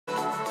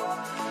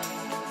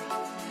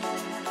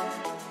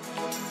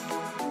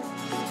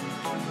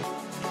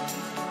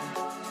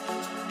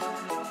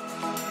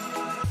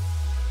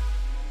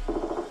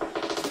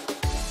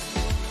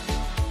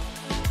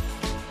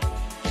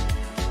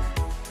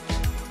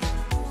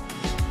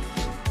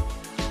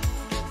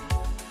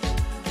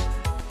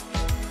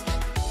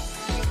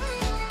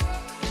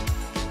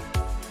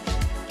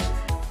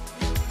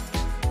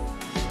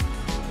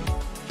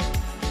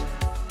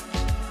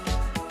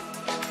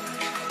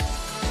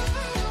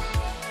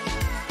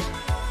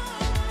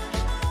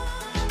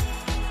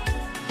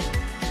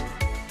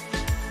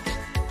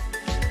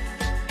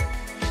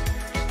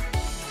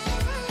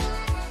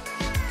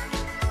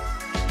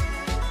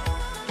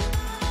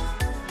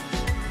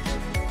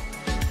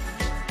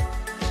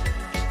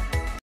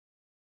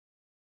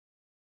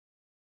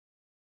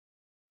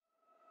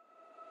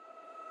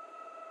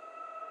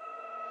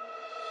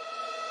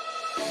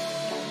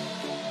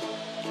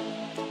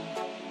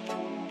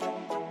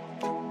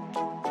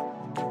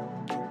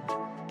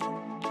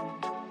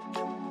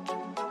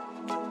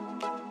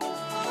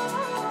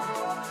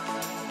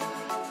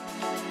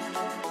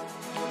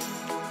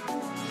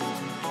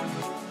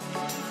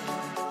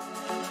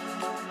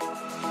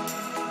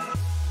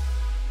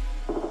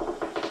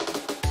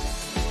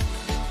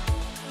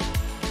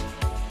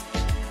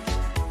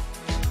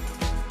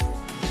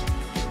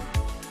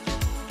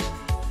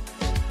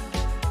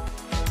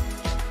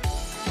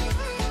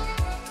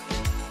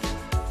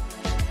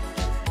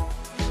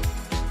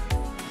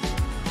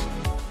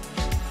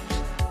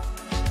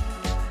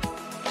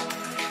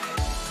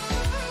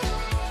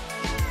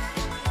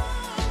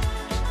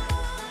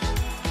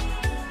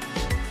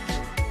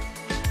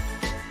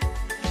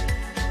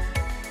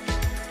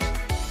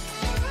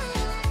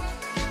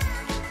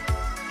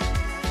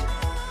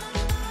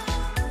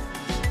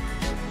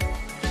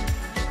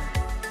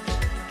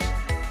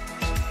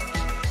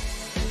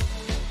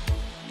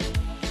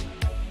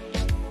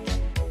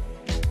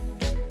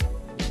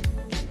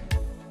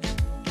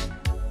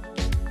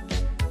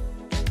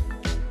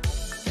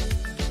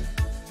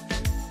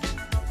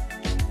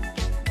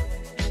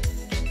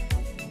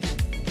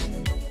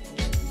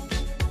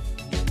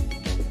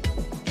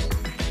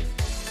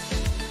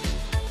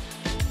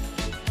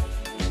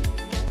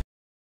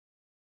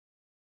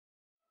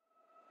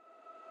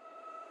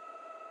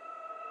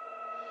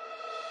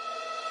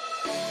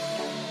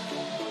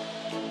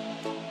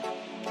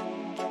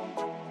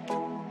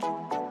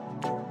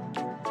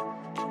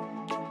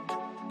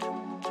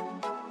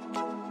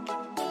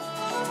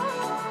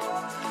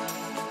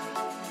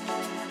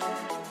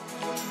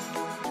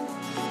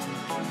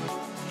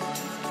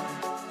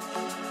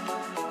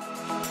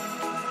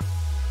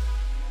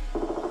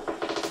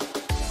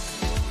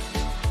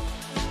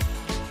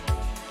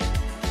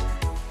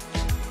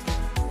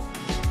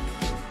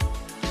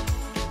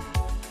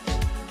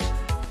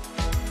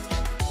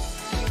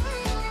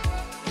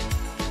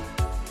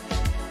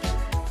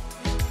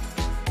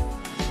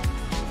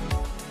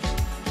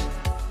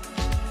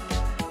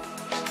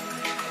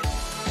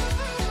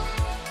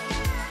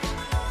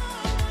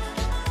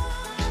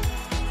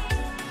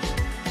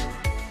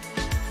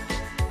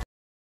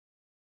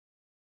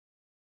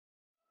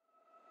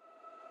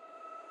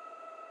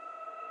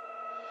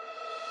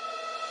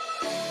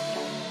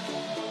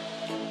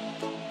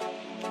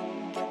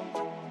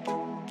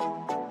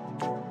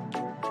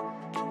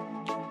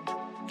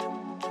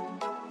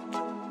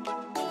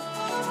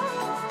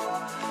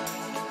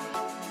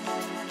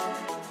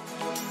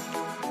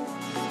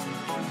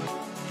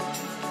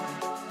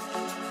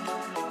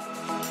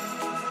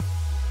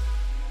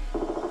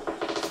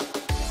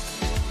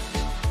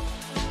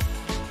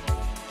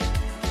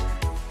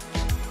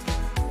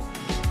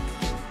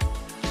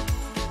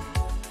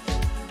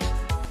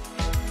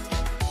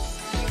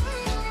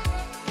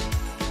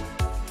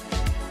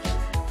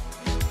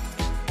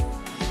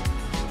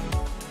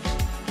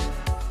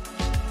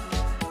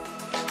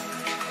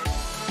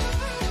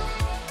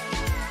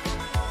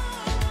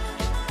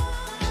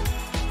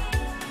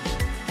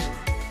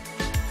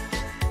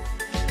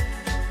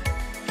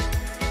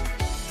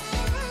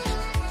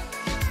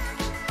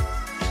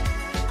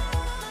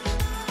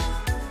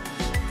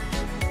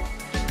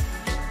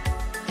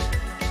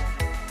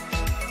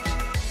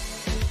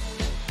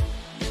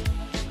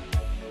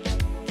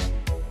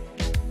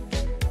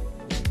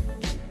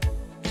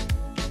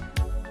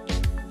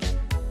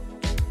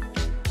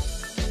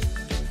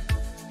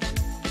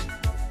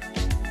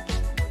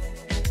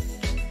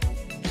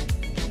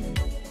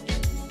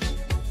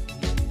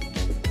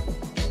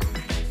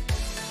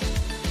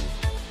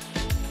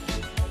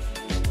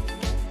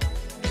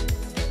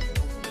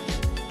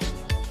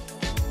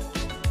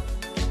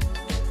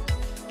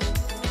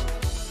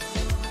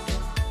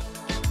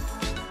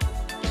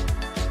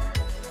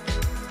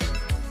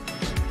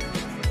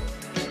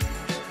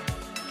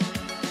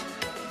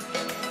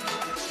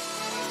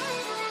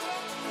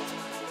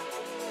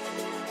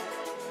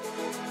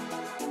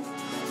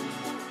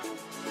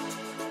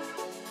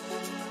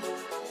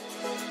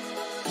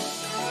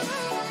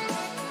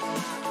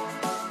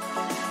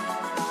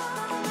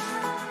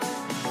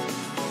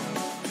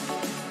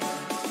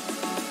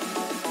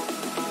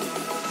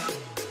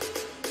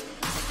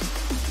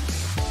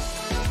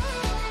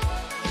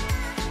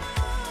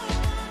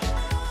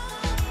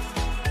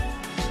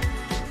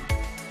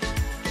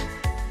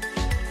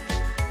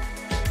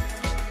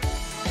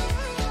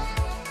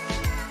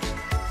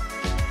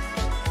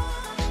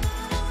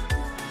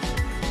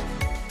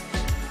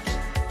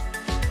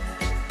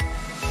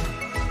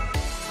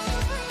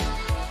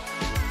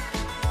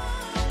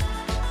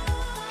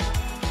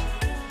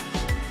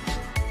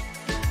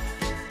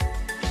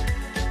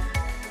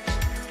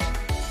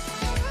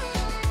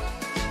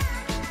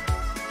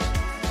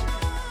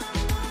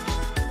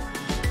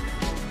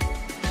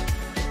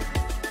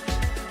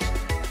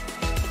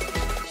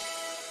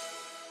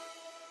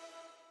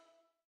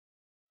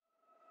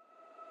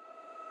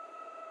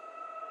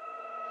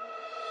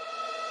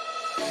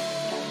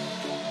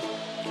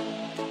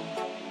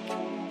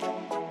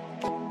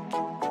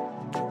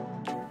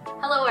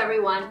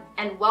everyone,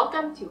 and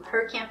welcome to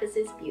Her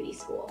Campus's Beauty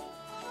School.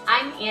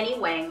 I'm Annie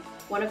Wang,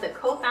 one of the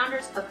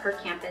co-founders of Her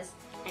Campus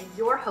and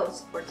your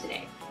host for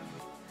today.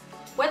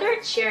 Whether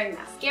it's sharing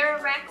mascara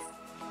recs,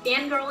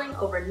 fangirling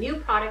over new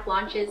product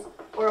launches,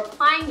 or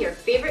applying your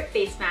favorite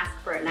face mask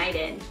for a night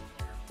in,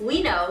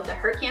 we know the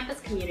Her Campus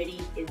community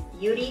is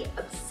beauty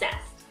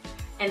obsessed,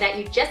 and that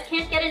you just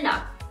can't get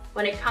enough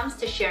when it comes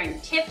to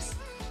sharing tips,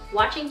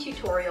 watching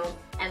tutorials,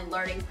 and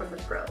learning from the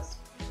pros.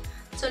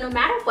 So no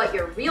matter what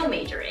your real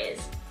major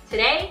is,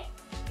 today,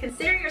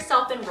 consider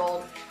yourself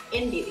enrolled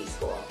in beauty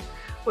school,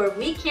 where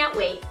we can't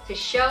wait to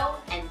show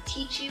and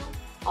teach you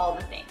all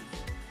the things.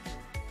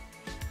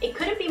 It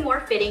couldn't be more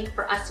fitting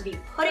for us to be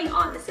putting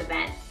on this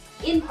event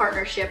in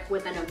partnership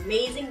with an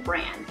amazing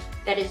brand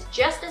that is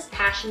just as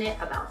passionate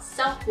about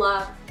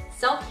self-love,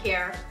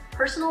 self-care,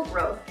 personal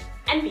growth,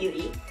 and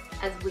beauty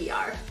as we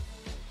are,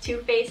 Too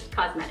Faced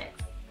Cosmetics.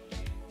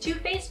 Too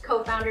Faced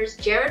co-founders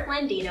Jared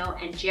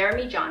Blandino and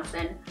Jeremy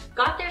Johnson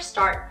got their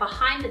start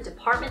behind the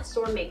department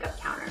store makeup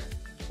counter,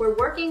 where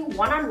working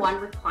one-on-one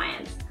with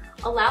clients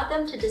allowed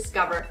them to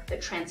discover the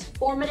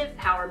transformative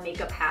power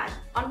makeup had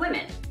on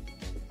women.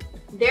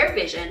 Their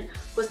vision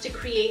was to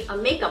create a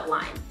makeup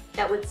line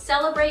that would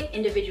celebrate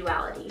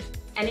individuality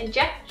and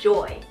inject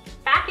joy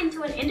back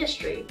into an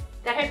industry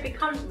that had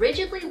become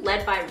rigidly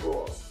led by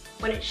rules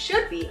when it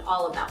should be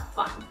all about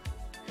fun.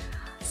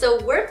 So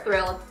we're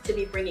thrilled to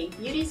be bringing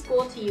Beauty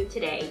School to you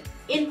today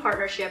in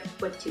partnership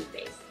with Too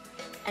Faced.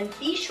 And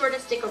be sure to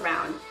stick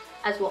around,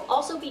 as we'll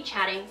also be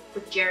chatting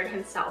with Jared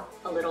himself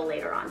a little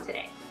later on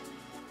today.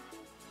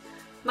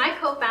 My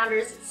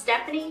co-founders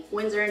Stephanie,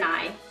 Windsor, and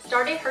I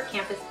started Her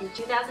Campus in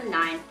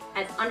 2009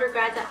 as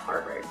undergrads at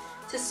Harvard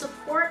to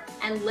support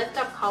and lift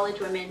up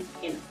college women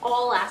in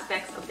all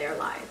aspects of their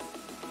lives.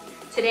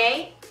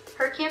 Today,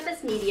 Her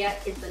Campus Media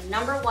is the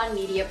 #1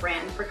 media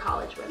brand for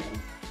college women,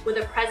 with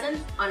a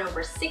presence on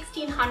over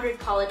 1,600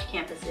 college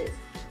campuses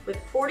with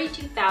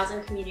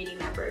 42,000 community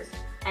members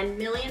and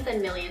millions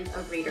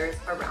of readers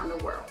around the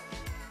world.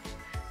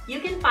 You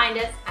can find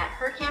us at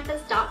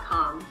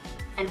hercampus.com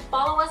and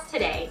follow us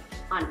today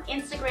on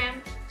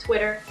Instagram,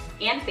 Twitter,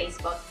 and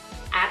Facebook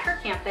at Her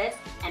Campus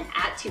and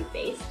at Too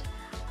Faced,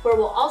 where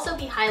we'll also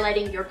be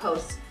highlighting your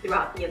posts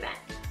throughout the event.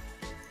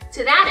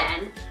 To that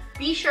end,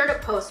 be sure to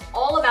post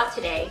all about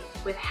today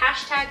with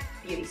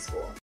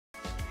 #BeautySchool.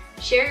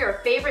 Share your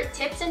favorite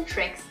tips and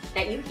tricks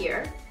that you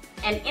hear,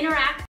 and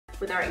interact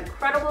with our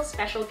incredible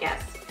special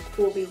guests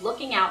who will be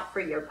looking out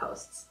for your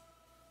posts.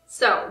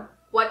 So,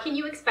 what can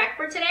you expect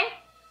for today?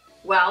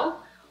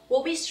 Well,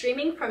 we'll be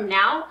streaming from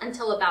now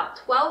until about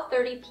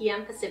 12:30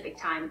 p.m. Pacific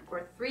Time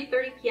or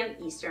 3:30 p.m.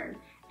 Eastern,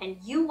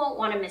 and you won't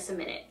want to miss a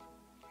minute.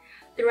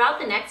 Throughout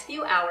the next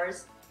few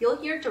hours,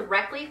 you'll hear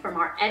directly from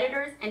our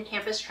editors and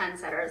campus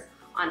trendsetters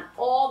on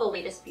all the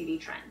latest beauty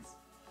trends.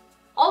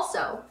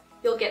 Also,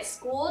 you'll get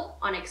schooled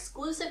on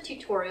exclusive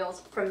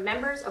tutorials from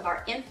members of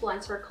our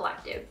influencer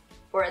collective,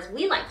 or as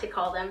we like to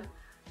call them,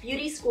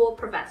 Beauty School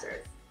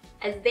Professors,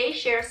 as they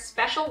share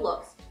special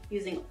looks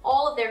using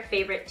all of their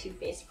favorite Too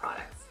Faced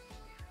products.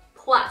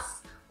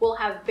 Plus, we'll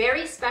have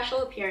very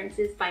special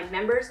appearances by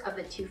members of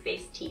the Too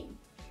Faced team,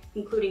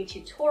 including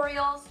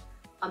tutorials,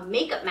 a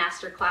makeup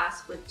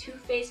masterclass with Too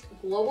Faced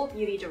Global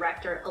Beauty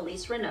Director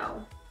Elise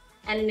Renault,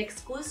 and an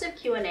exclusive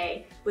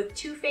Q&A with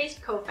Too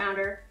Faced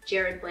co-founder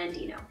Jared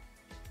Blandino.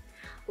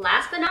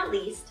 Last but not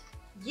least,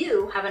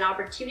 you have an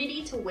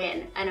opportunity to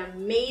win an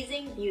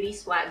amazing beauty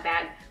swag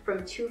bag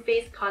from Too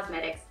Faced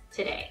Cosmetics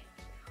today.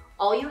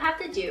 All you have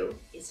to do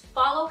is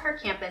follow Her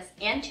Campus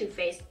and Too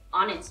Faced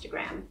on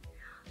Instagram,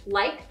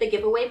 like the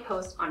giveaway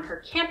post on Her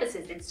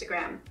Campus's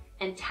Instagram,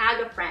 and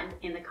tag a friend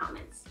in the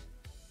comments.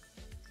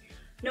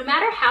 No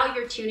matter how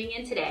you're tuning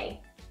in today,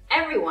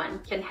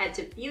 everyone can head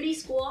to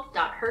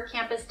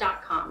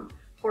beautyschool.hercampus.com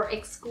for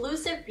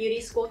exclusive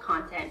beauty school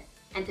content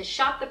and to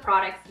shop the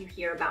products you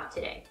hear about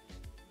today.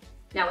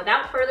 Now,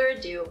 without further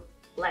ado,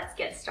 let's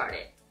get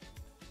started.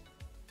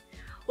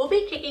 We'll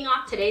be kicking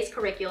off today's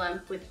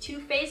curriculum with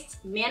Too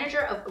Faced's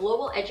Manager of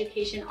Global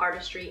Education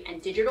Artistry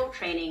and Digital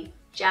Training,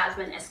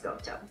 Jasmine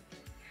Escoto.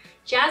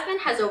 Jasmine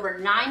has over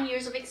 9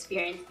 years of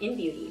experience in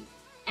beauty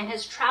and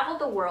has traveled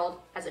the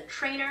world as a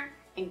trainer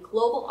and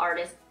global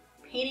artist,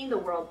 painting the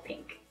world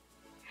pink.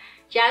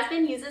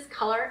 Jasmine uses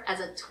color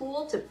as a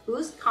tool to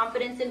boost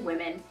confidence in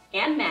women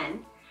and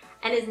men,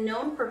 and is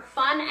known for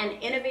fun and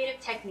innovative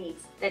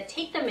techniques that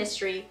take the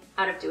mystery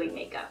out of doing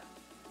makeup.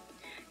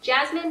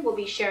 Jasmine will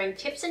be sharing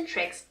tips and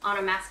tricks on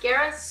a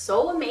mascara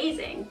so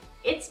amazing,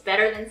 it's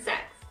better than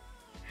sex.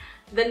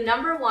 The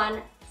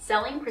 #1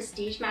 selling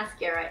prestige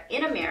mascara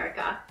in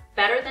America,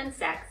 Better Than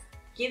Sex,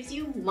 gives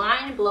you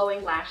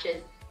mind-blowing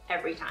lashes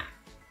every time.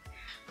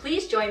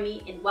 Please join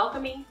me in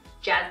welcoming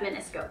Jasmine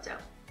Escoto.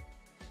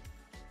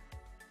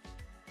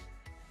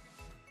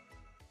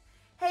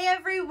 Hey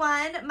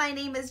everyone, my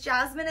name is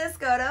Jasmine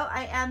Escoto.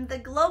 I am the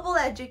Global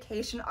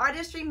Education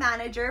Artistry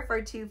Manager for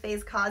Too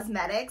Faced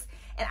Cosmetics,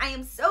 and I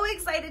am so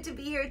excited to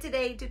be here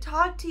today to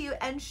talk to you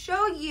and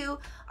show you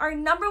our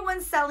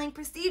 #1 selling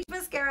prestige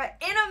mascara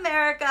in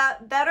America,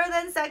 Better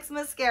Than Sex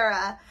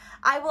Mascara.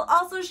 I will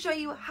also show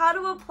you how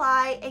to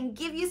apply and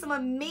give you some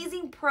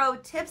amazing pro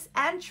tips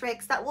and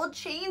tricks that will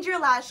change your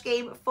lash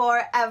game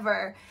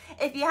forever.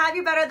 If you have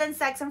your Better Than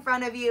Sex in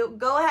front of you,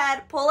 go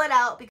ahead, pull it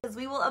out because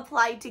we will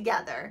apply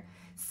together.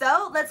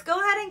 So let's go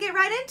ahead and get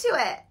right into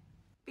it.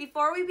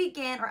 Before we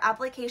begin our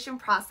application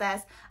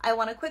process, I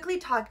want to quickly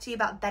talk to you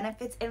about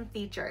benefits and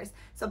features.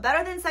 So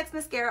Better Than Sex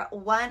Mascara,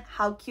 1,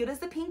 how cute is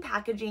the pink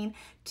packaging?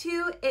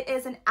 2, it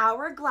is an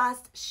hourglass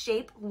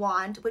shape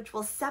wand which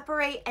will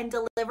separate and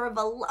deliver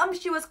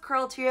voluptuous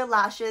curl to your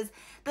lashes.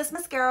 This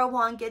mascara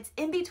wand gets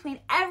in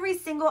between every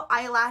single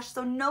eyelash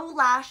so no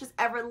lash is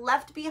ever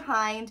left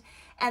behind.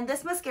 And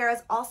this mascara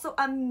is also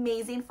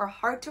amazing for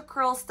hard to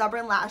curl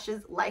stubborn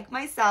lashes like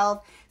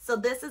myself. So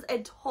this is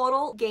a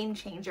total game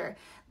changer.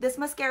 This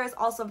mascara is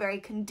also very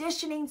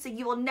conditioning, so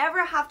you will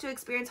never have to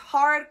experience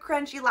hard,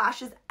 crunchy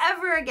lashes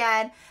ever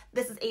again.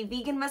 This is a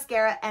vegan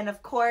mascara, and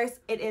of course,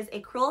 it is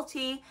a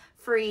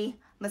cruelty-free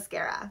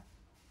mascara.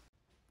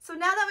 So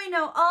now that we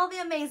know all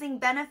the amazing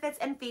benefits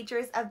and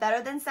features of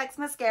Better Than Sex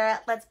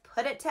Mascara, let's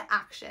put it to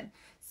action.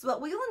 So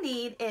what we will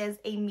need is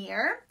a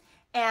mirror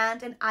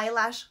and an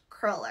eyelash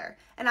curler.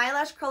 An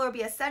eyelash curler will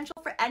be essential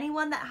for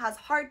anyone that has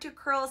hard to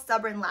curl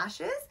stubborn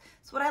lashes.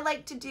 So what I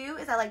like to do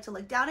is I like to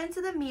look down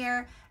into the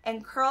mirror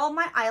and curl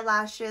my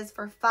eyelashes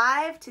for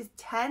 5 to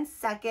 10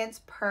 seconds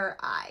per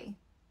eye.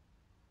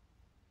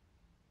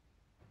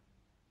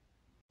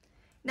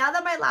 Now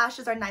that my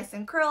lashes are nice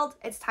and curled,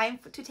 it's time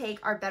to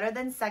take our Better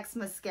Than Sex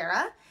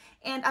mascara.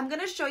 And I'm going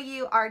to show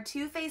you our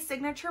Too Faced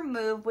signature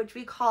move, which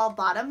we call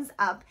bottoms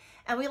up.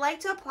 And we like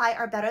to apply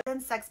our Better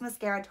Than Sex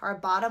mascara to our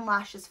bottom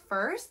lashes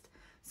first.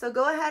 So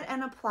go ahead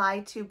and apply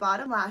to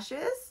bottom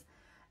lashes.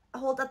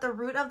 Hold at the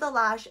root of the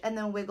lash and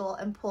then wiggle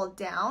and pull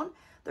down.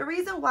 The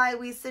reason why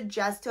we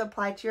suggest to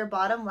apply to your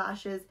bottom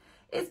lashes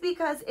is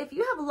because if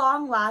you have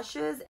long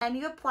lashes and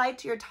you apply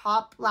to your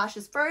top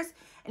lashes first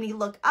and you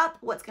look up,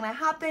 what's going to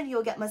happen?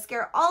 You'll get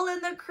mascara all in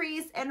the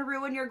crease and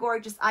ruin your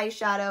gorgeous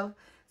eyeshadow.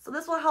 So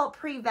this will help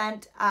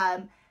prevent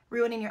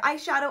ruining your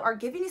eyeshadow or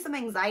giving you some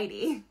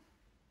anxiety.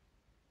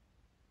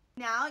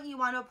 Now you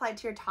want to apply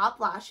to your top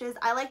lashes.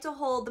 I like to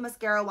hold the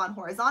mascara wand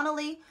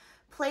horizontally,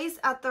 place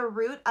at the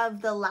root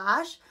of the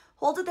lash,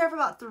 hold it there for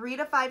about 3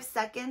 to 5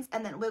 seconds,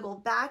 and then wiggle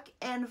back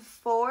and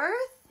forth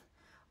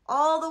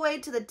all the way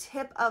to the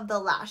tip of the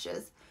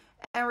lashes.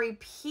 And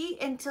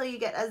repeat until you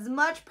get as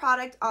much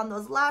product on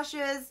those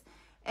lashes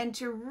and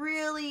to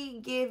really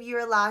give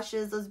your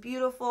lashes those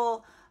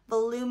beautiful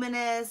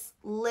voluminous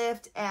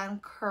lift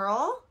and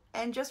curl,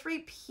 and just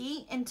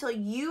repeat until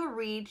you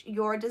reach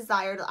your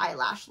desired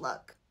eyelash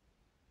look.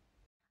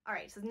 All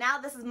right, so now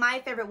this is my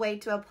favorite way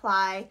to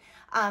apply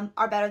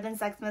our Better Than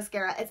Sex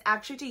mascara. It's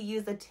actually to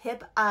use the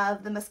tip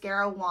of the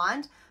mascara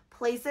wand,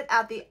 place it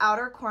at the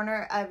outer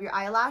corner of your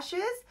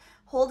eyelashes,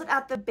 hold it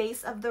at the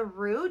base of the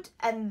root,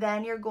 and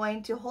then you're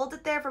going to hold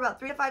it there for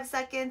about 3 to 5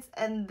 seconds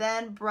and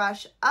then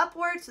brush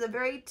upwards to the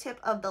very tip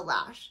of the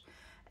lash.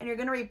 And you're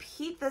going to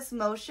repeat this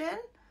motion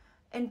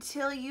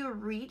until you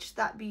reach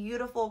that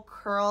beautiful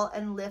curl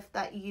and lift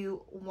that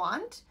you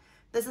want.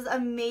 This is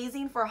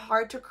amazing for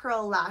hard to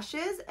curl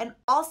lashes and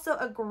also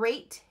a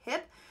great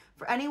tip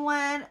for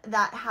anyone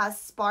that has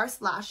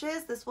sparse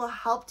lashes. This will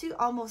help to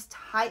almost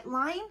tight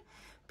line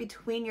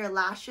between your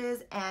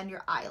lashes and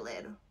your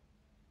eyelid.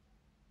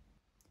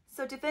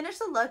 So to finish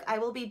the look, I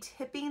will be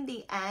tipping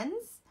the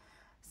ends.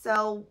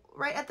 So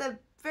right at the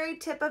very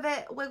tip of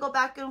it, wiggle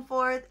back and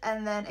forth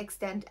and then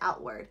extend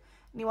outward.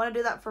 And you want to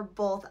do that for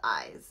both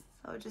eyes.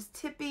 So just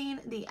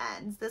tipping the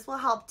ends. This will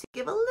help to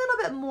give a little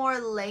bit more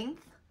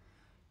length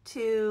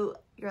to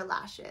your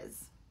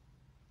lashes.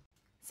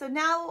 So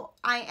now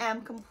I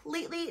am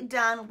completely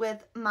done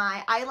with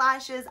my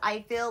eyelashes.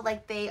 I feel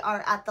like they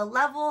are at the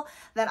level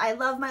that I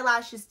love my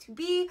lashes to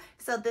be.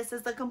 So this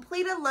is the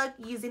completed look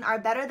using our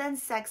Better Than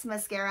Sex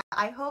mascara.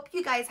 I hope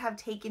you guys have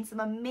taken some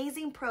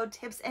amazing pro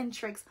tips and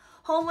tricks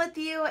home with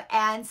you,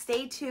 and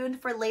stay tuned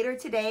for later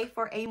today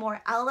for a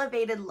more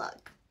elevated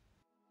look.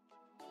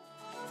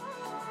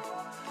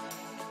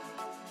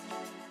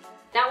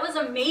 That was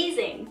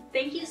amazing.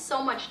 Thank you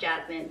so much,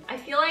 Jasmine. I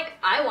feel like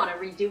I want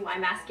to redo my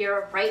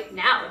mascara right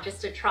now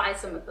just to try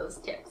some of those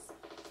tips.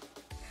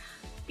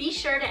 Be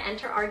sure to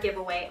enter our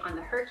giveaway on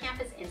the Her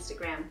Campus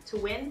Instagram to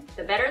win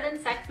the Better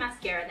Than Sex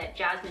mascara that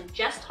Jasmine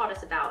just taught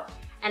us about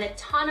and a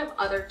ton of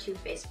other Too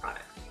Faced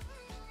products.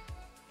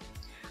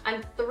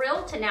 I'm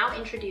thrilled to now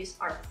introduce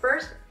our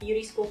first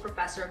beauty school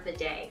professor of the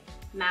day,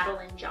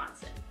 Madeline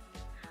Johnson.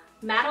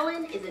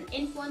 Madeline is an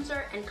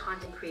influencer and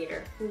content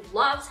creator who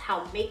loves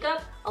how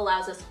makeup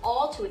allows us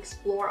all to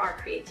explore our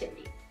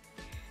creativity.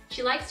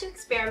 She likes to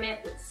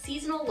experiment with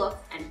seasonal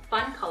looks and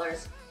fun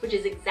colors, which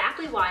is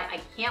exactly why I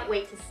can't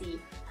wait to see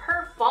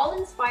her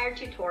fall-inspired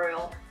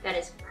tutorial that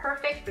is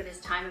perfect for this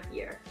time of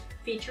year,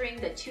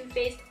 featuring the Too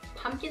Faced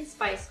Pumpkin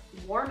Spice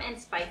Warm and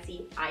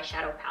Spicy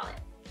Eyeshadow Palette.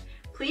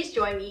 Please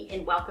join me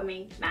in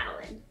welcoming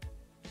Madeline.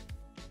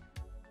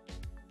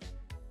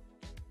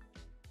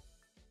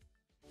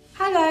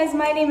 Hi guys,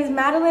 my name is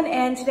Madeline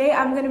and today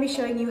I'm going to be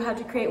showing you how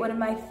to create one of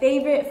my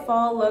favorite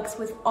fall looks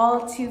with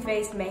all Too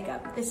Faced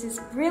makeup. This is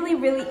really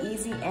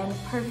easy and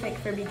perfect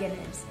for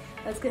beginners.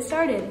 Let's get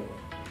started.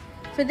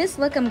 For this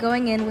look, I'm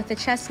going in with the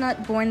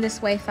Chestnut Born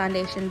This Way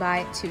foundation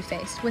by Too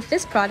Faced. With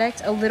this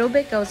product, a little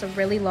bit goes a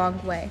really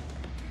long way.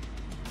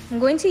 I'm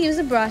going to use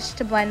a brush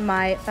to blend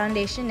my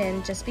foundation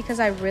in just because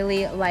I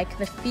really like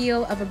the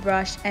feel of a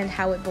brush and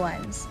how it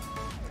blends.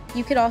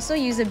 You could also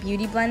use a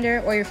beauty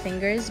blender or your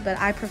fingers, but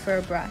I prefer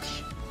a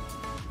brush.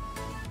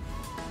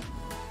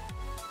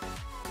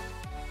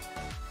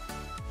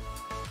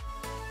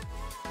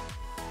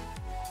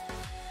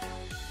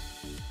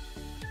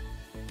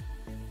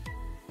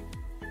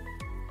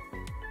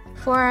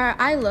 For our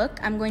eye look,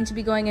 I'm going to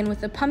be going in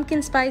with the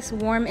Pumpkin Spice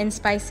Warm and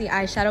Spicy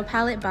Eyeshadow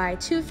Palette by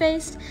Too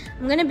Faced.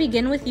 I'm going to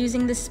begin with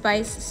using the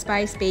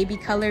Spice Baby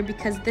color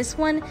because this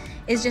one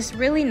is just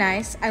really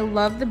nice. I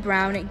love the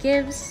brown it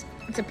gives.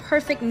 It's a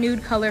perfect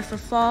nude color for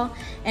fall,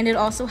 and it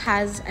also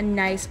has a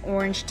nice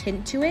orange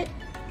tint to it.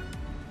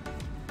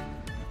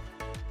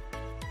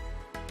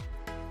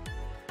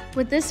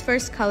 With this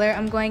first color,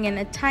 I'm going in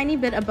a tiny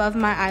bit above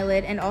my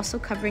eyelid and also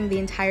covering the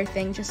entire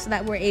thing just so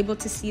that we're able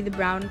to see the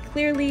brown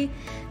clearly.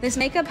 This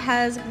makeup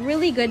has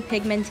really good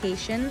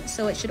pigmentation,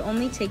 so it should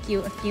only take you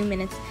a few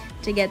minutes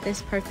to get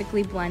this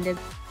perfectly blended.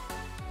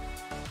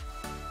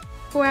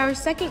 For our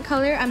second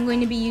color, I'm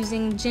going to be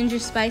using Ginger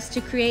Spice to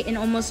create an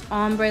almost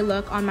ombre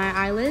look on my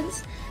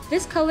eyelids.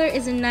 This color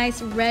is a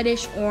nice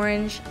reddish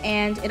orange,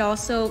 and it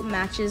also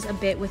matches a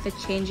bit with the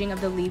changing of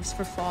the leaves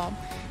for fall.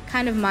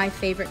 Kind of my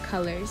favorite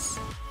colors.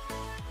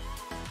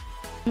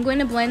 I'm going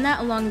to blend that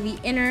along the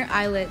inner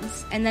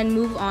eyelids and then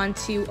move on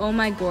to Oh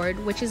My Gourd,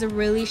 which is a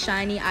really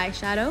shiny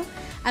eyeshadow.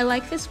 I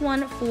like this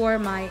one for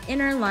my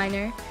inner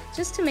liner,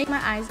 just to make my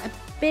eyes a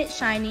bit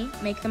shiny,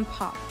 make them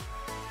pop.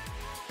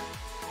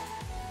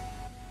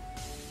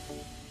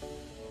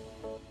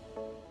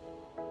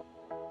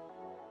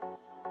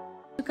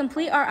 To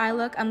complete our eye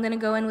look, I'm going to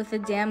go in with the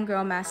Damn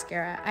Girl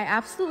mascara. I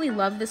absolutely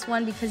love this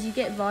one because you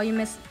get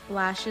voluminous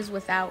lashes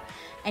without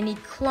any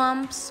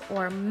clumps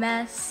or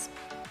mess.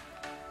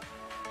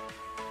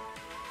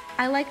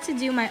 I like to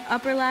do my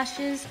upper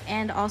lashes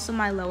and also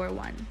my lower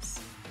ones.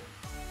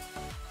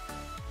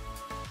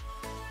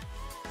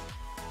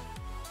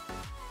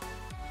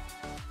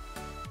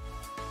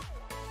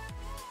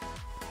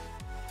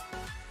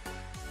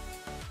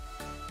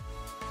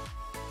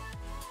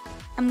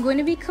 I'm going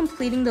to be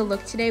completing the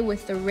look today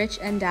with the Rich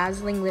and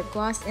Dazzling lip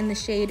gloss in the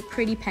shade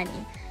Pretty Penny.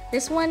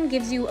 This one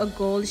gives you a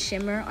gold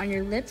shimmer on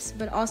your lips,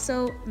 but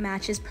also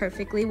matches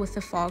perfectly with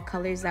the fall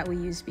colors that we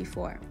used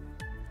before.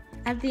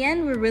 At the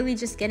end, we're really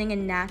just getting a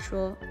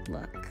natural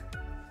look.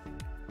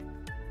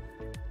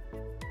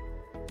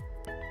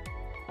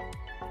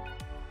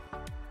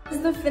 This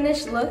is the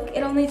finished look.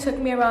 It only took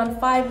me around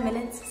 5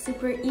 minutes.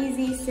 Super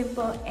easy,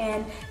 simple,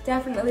 and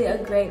definitely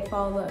a great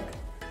fall look.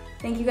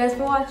 Thank you guys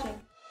for watching.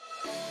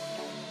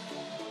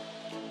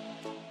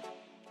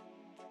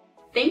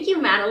 Thank you,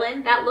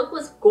 Madeline. That look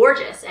was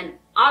gorgeous, and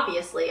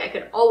obviously I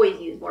could always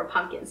use more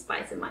pumpkin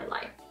spice in my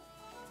life.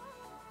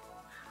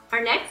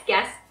 Our next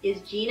guest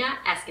is Gina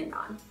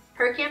Escondon,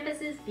 Her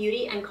Campus's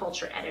beauty and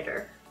culture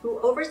editor, who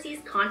oversees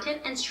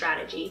content and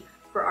strategy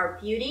for our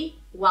beauty,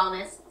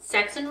 wellness,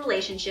 sex and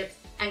relationships,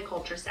 and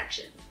culture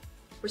sections.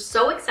 We're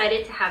so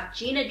excited to have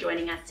Gina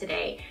joining us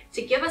today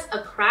to give us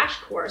a crash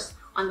course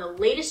on the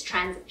latest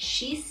trends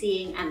she's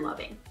seeing and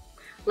loving.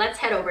 Let's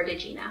head over to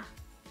Gina.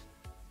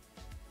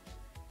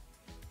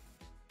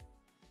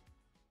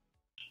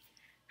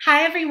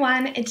 Hi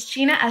everyone, it's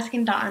Gina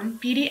Escondon,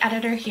 beauty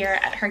editor here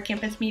at Her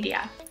Campus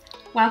Media.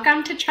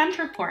 Welcome to Trend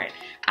Report.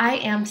 I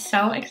am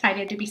so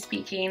excited to be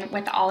speaking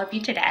with all of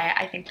you today.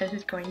 I think this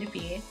is going to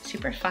be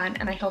super fun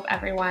and I hope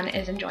everyone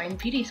is enjoying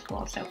beauty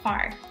school so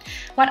far.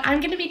 What I'm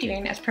going to be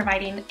doing is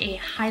providing a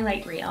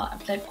highlight reel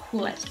of the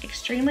coolest,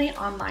 extremely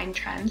online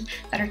trends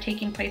that are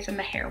taking place in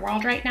the hair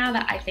world right now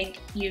that I think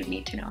you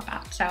need to know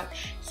about. So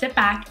sit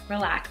back,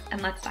 relax,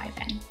 and let's dive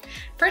in.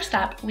 First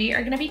up, we are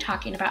going to be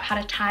talking about how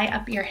to tie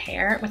up your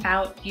hair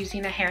without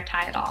using a hair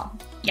tie at all.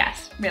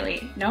 Yes,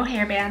 really, no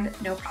hairband,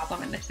 no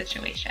problem in this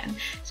situation.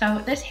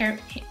 So this hair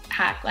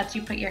hack lets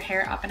you put your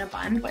hair up in a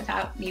bun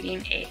without needing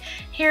a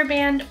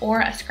hairband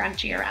or a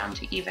scrunchie around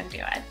to even do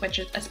it, which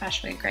is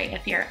especially great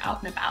if you're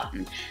out and about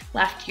and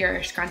left your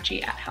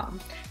scrunchie at home.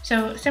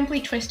 So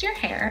simply twist your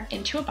hair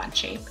into a bun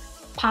shape,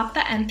 pop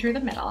the end through the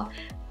middle,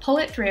 pull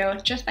it through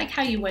just like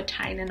how you would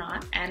tie in a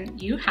knot,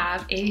 and you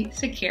have a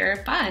secure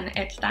bun.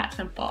 It's that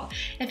simple.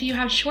 If you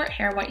have short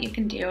hair, what you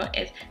can do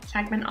is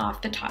segment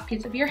off the top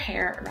piece of your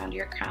hair around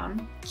your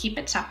crown, keep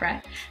it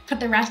separate, put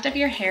the rest of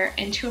your hair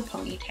into a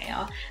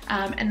ponytail,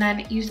 and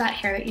then use that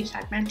hair that you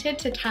segmented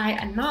to tie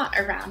a knot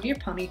around your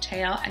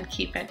ponytail and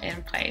keep it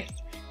in place.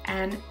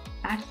 And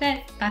that's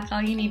it. That's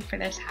all you need for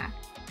this hack.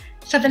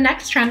 So the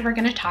next trend we're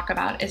going to talk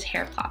about is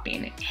hair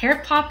plopping.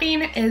 Hair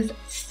plopping is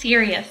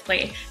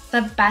seriously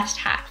the best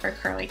hack for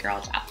curly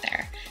girls out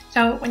there.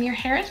 So when your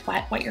hair is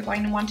wet, what you're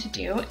going to want to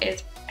do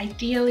is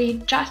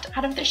ideally just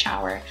out of the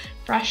shower,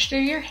 brush through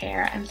your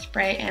hair and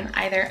spray in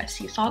either a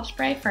sea salt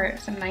spray for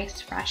some nice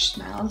fresh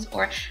smells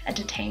or a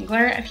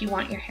detangler if you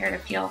want your hair to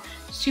feel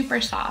super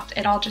soft.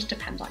 It all just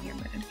depends on your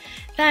mood.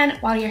 Then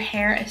while your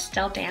hair is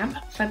still damp,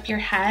 flip your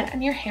head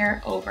and your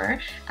hair over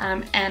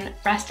and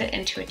rest it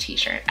into a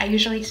t-shirt. I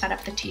usually set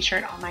up the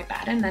t-shirt on my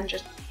bed and then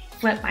just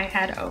flip my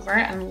head over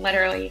and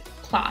literally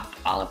plop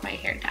all of my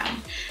hair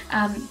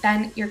down.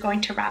 Then you're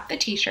going to wrap the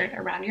t-shirt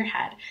around your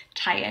head,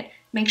 tie it,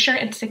 make sure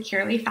it's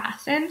securely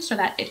fastened so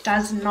that it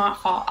does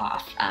not fall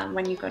off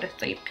when you go to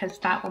sleep, because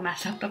that will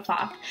mess up the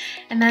plop.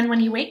 And then when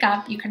you wake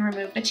up, you can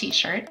remove the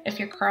t-shirt. If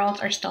your curls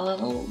are still a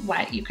little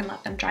wet, you can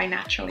let them dry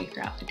naturally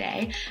throughout the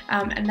day.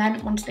 And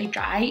then once they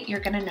dry, you're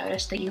gonna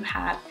notice that you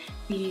have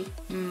the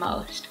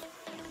most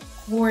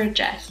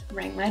gorgeous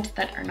ringlets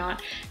that are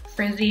not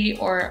frizzy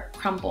or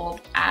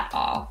crumpled at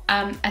all.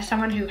 As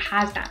someone who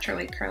has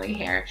naturally curly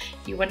hair,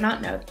 you would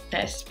not know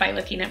this by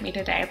looking at me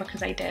today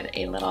because I did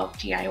a little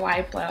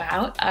DIY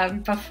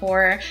blowout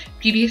before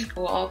beauty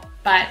school,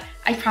 but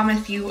I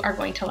promise you are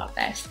going to love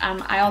this.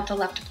 I also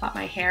love to plot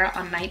my hair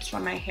on nights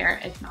when my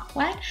hair is not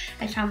wet.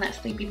 I found that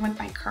sleeping with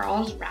my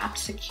curls wrapped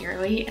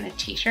securely in a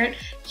t-shirt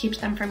keeps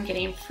them from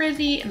getting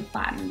frizzy and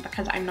flattened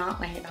because I'm not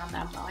laying on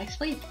them while I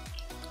sleep.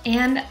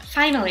 And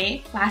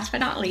finally, last but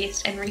not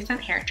least, in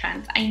recent hair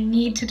trends, I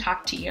need to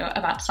talk to you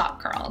about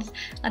sock curls.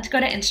 Let's go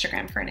to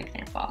Instagram for an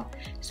example.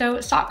 So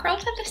sock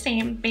curls have the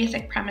same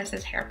basic premise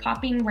as hair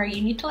plopping, where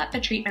you need to let the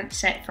treatment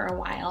sit for a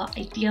while,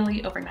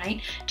 ideally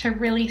overnight, to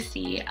really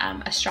see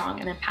a strong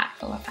and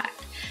impactful effect.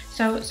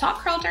 So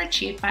sock curls are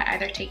achieved by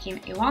either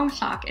taking a long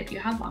sock if you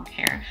have long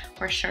hair,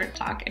 or a short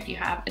sock if you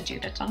have a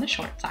dude that's on the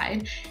short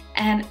side,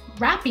 and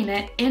wrapping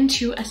it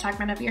into a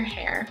segment of your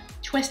hair,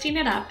 twisting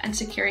it up and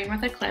securing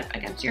with a clip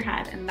against your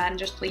head, and then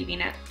just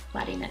leaving it,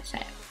 letting it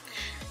sit.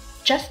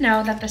 Just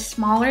know that the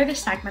smaller the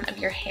segment of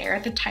your hair,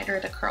 the tighter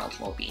the curls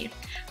will be.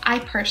 I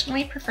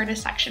personally prefer to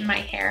section my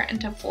hair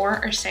into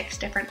 4 or 6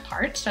 different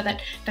parts so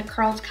that the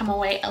curls come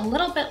away a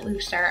little bit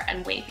looser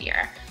and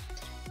wavier.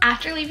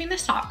 After leaving the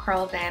sock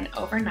curls in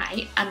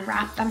overnight,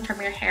 unwrap them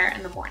from your hair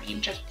in the morning.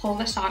 Just pull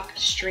the sock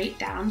straight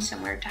down,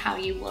 similar to how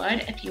you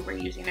would if you were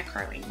using a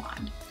curling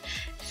wand.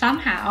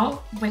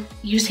 Somehow, with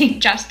using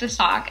just a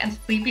sock and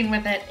sleeping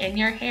with it in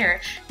your hair,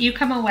 you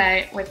come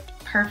away with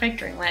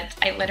perfect ringlets.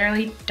 I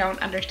literally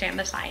don't understand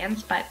the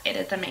science, but it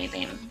is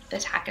amazing.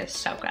 This hack is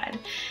so good.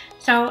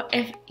 So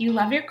if you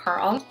love your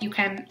curls, you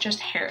can just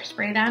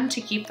hairspray them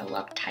to keep the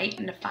look tight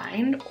and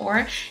defined,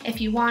 or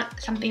if you want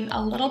something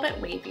a little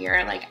bit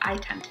wavier, like I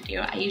tend to do,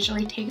 I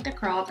usually take the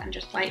curls and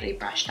just lightly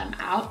brush them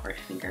out or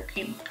finger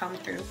comb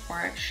through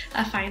for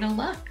a final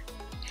look.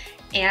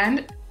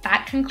 And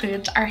that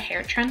concludes our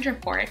hair trend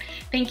report.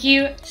 Thank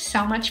you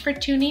so much for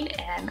tuning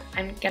in.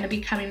 I'm gonna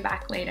be coming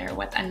back later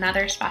with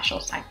another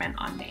special segment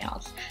on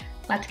nails.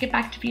 Let's get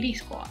back to beauty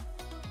school.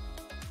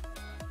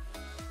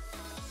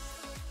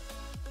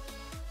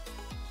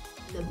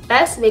 The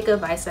best makeup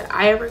advice that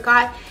I ever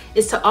got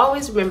is to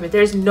always remember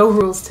there's no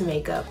rules to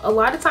makeup. A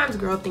lot of times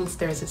girl thinks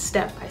there's a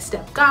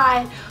step-by-step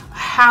guide,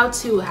 how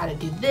to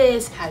do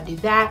this, how to do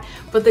that.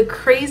 But the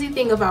crazy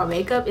thing about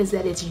makeup is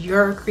that it's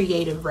your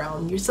creative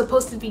realm. You're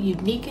supposed to be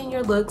unique in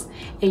your looks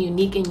and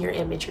unique in your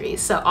imagery.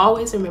 So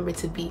always remember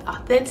to be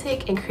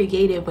authentic and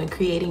creative when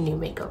creating new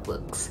makeup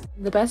looks.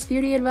 The best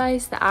beauty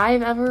advice that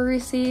I've ever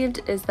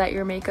received is that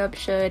your makeup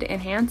should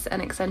enhance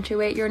and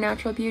accentuate your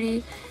natural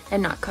beauty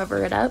and not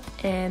cover it up.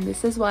 And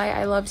this is why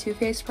I love Too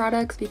Faced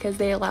products, because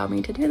they allow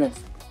me to do this.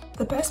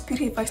 The best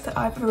beauty advice that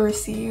I've ever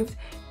received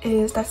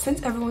is that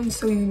since everyone's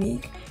so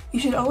unique, you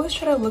should always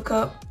try to look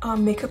up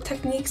makeup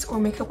techniques or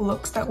makeup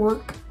looks that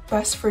work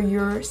best for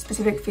your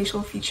specific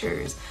facial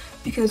features,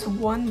 because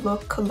one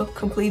look could look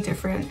completely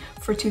different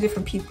for 2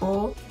 different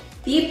people.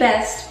 The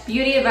best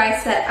beauty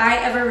advice that I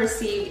ever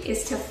received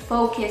is to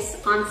focus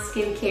on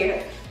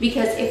skincare,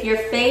 because if your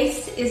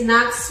face is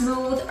not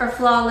smooth or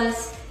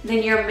flawless,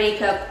 then your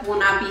makeup will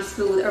not be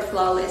smooth or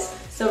flawless.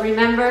 So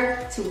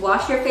remember to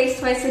wash your face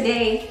twice a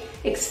day,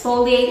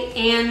 exfoliate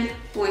and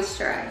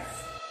moisturize.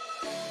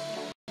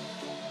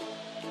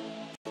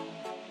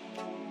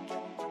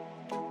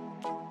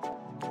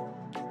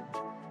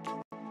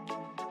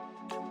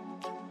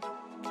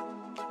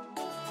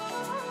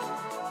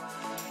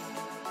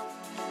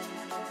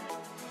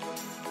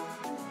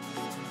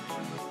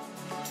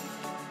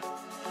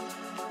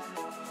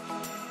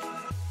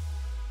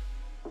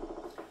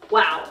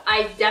 Wow,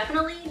 I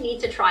definitely need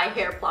to try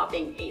hair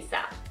plopping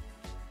ASAP.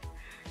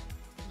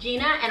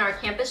 Gina and our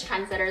campus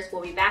trendsetters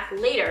will be back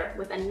later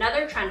with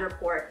another trend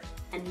report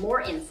and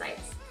more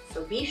insights,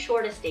 so be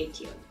sure to stay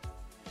tuned.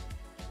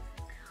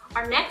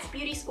 Our next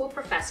beauty school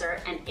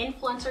professor and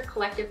influencer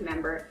collective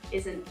member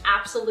is an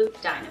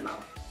absolute dynamo.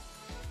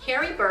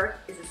 Carrie Burke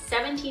is a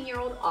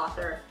 17-year-old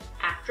author,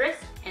 actress,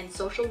 and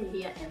social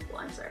media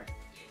influencer.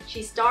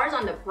 She stars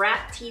on the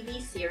Brat TV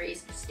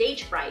series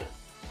Stage Fright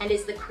and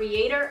is the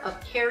creator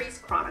of Carrie's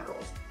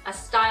Chronicles, a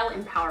style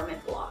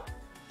empowerment blog.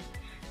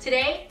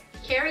 Today,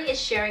 Carrie is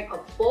sharing a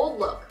bold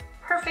look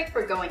perfect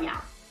for going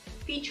out,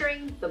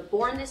 featuring the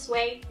Born This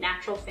Way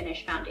Natural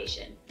Finish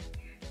Foundation.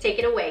 Take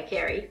it away,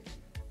 Carrie.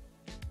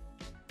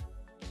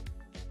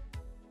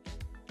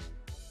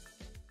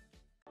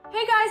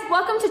 Hey guys,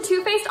 welcome to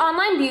Too Faced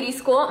Online Beauty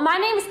School. My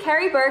name is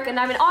Carrie Burke and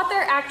I'm an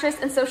author, actress,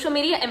 and social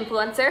media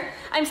influencer.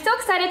 I'm so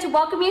excited to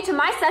welcome you to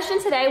my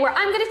session today where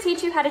I'm going to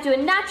teach you how to do a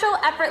natural,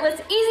 effortless,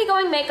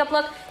 easygoing makeup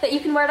look that you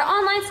can wear to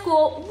online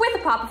school with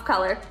a pop of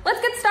color. Let's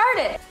get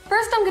started.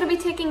 First, I'm going to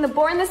be taking the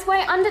Born This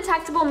Way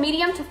Undetectable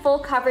Medium to Full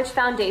Coverage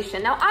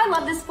Foundation. Now, I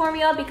love this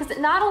formula because it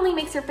not only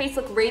makes your face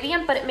look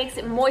radiant, but it makes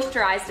it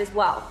moisturized as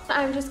well.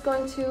 I'm just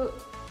going to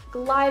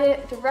glide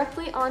it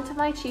directly onto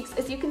my cheeks.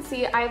 As you can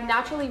see, I have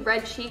naturally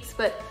red cheeks,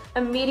 but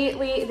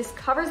immediately this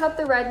covers up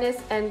the redness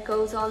and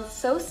goes on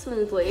so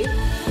smoothly.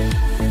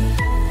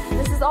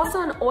 This is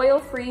also an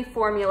oil-free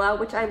formula,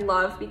 which I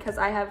love because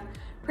I have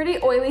pretty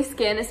oily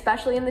skin,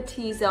 especially in the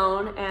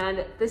T-zone,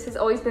 and this has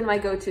always been my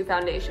go-to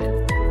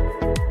foundation.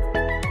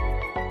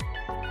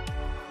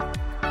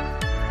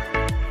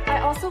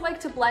 I also like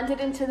to blend it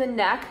into the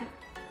neck,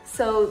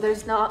 so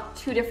there's not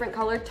two different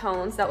colored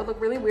tones. That would look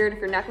really weird if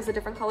your neck was a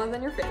different color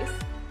than your face.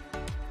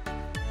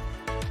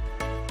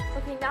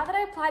 Okay, now that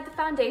I applied the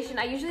foundation,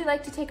 I usually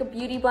like to take a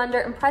beauty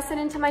blender and press it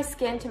into my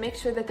skin to make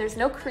sure that there's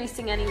no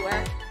creasing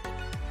anywhere.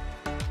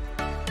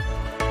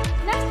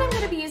 Next, I'm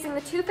going to be using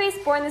the Too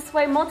Faced Born This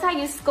Way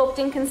Multi-Use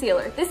Sculpting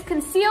Concealer. This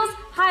conceals,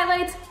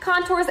 highlights,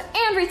 contours,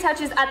 and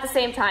retouches at the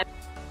same time.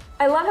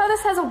 I love how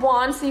this has a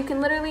wand, so you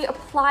can literally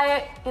apply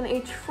it in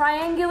a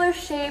triangular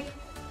shape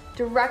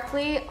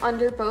directly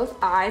under both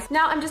eyes.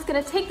 Now I'm just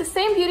gonna take the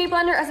same beauty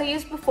blender as I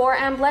used before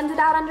and blend it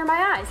out under my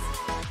eyes.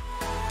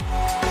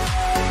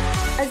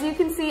 As you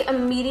can see,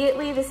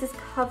 immediately this is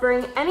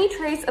covering any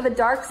trace of a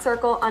dark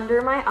circle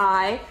under my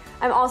eye.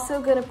 I'm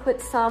also gonna put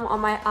some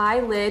on my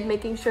eyelid,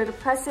 making sure to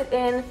press it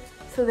in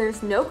so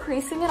there's no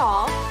creasing at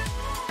all.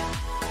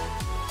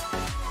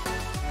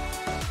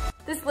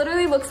 This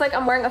literally looks like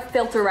I'm wearing a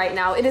filter right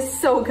now. It is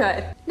so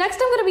good. Next,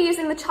 I'm gonna be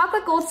using the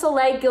Chocolate Gold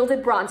Soleil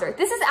Gilded Bronzer.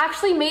 This is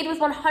actually made with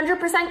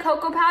 100%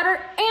 cocoa powder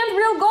and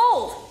real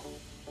gold.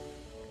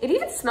 It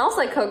even smells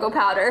like cocoa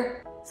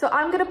powder. So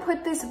I'm gonna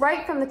put this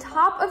right from the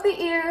top of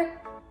the ear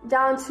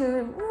down to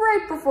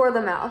right before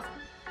the mouth.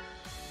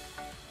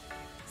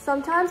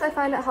 Sometimes I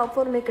find it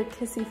helpful to make a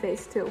kissy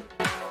face too.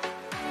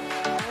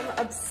 I'm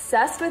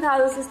obsessed with how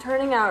this is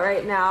turning out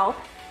right now.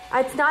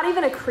 It's not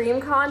even a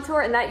cream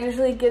contour, and that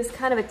usually gives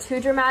kind of a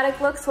too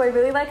dramatic look, so I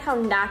really like how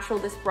natural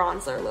this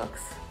bronzer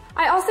looks.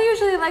 I also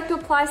usually like to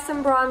apply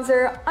some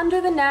bronzer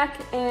under the neck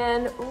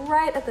and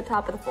right at the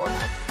top of the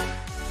forehead.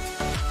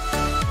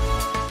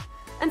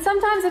 And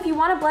sometimes if you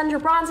want to blend your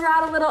bronzer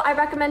out a little, I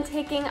recommend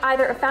taking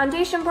either a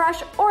foundation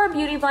brush or a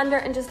beauty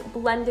blender and just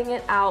blending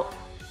it out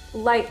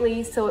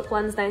lightly so it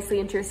blends nicely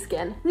into your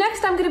skin.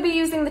 Next, I'm going to be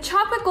using the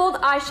Chocolate Gold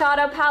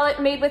eyeshadow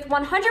palette made with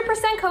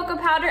 100% cocoa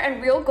powder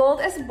and real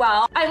gold as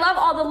well. I love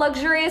all the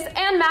luxurious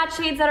and matte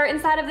shades that are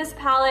inside of this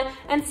palette,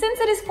 and since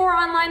it is for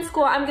online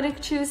school, I'm going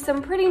to choose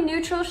some pretty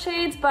neutral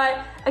shades,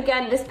 but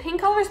again, this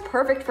pink color is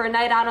perfect for a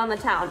night out on the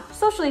town.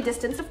 Socially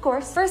distanced, of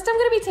course. First, I'm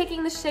going to be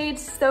taking the shade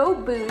So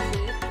Bougie.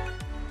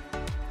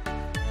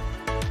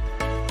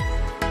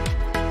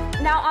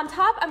 Now on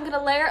top, I'm going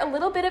to layer a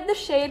little bit of the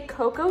shade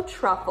Cocoa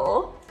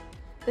Truffle.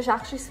 This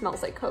actually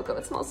smells like cocoa.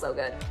 It smells so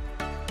good.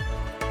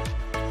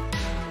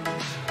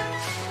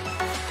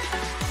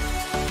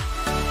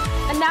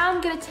 And now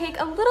I'm gonna take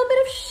a little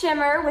bit of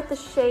shimmer with the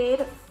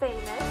shade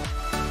Famous.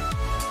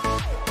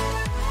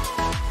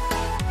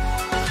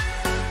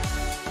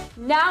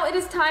 Now it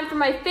is time for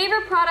my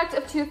favorite product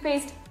of Too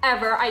Faced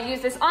ever. I use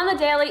this on the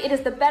daily. It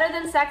is the Better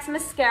Than Sex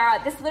mascara.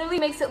 This literally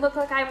makes it look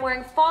like I'm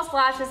wearing false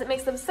lashes. It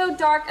makes them so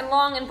dark and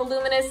long and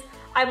voluminous.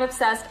 I'm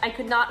obsessed. I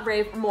could not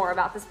rave more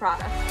about this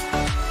product.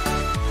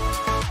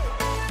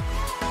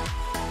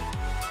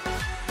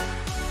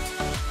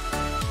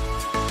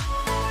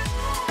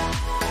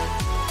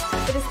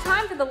 It is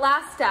time for the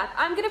last step.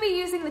 I'm going to be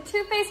using the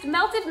Too Faced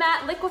Melted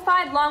Matte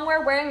Liquefied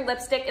Longwear Wearing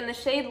Lipstick in the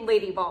shade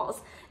Lady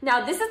Balls.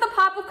 Now this is the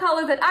pop of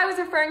color that I was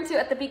referring to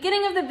at the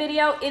beginning of the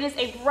video. It is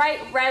a bright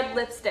red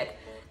lipstick.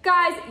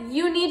 Guys,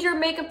 you need your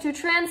makeup to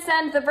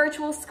transcend the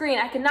virtual screen.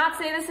 I cannot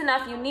say this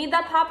enough. You need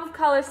that pop of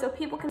color so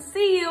people can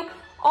see you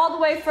all the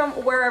way from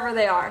wherever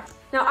they are.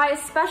 Now I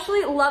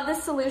especially love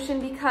this solution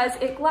because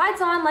it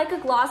glides on like a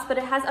gloss, but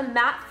it has a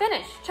matte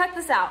finish. Check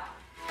this out.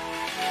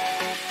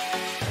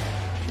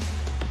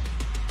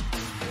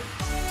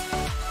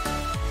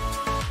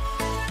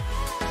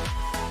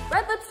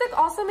 Red lipstick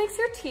also makes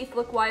your teeth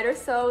look whiter,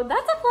 so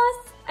that's a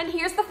plus. And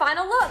here's the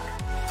final look.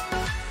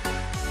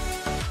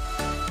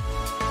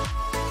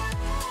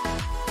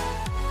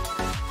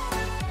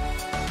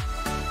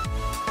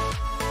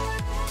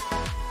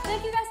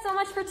 Thank you guys so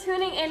much for for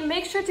tuning in.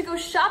 Make sure to go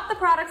shop the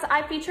products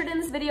I featured in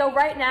this video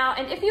right now.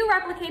 And if you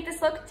replicate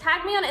this look,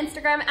 tag me on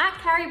Instagram at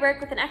Carrie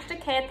Burke with an extra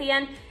K at the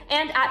end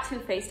and at Too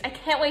Faced. I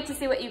can't wait to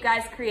see what you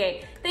guys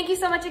create. Thank you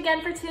so much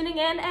again for tuning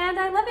in, and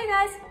I love you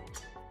guys.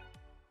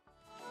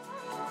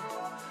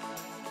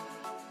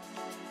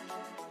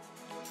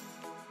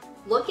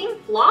 Looking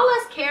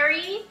flawless,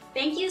 Carrie.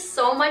 Thank you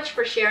so much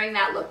for sharing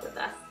that look with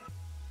us.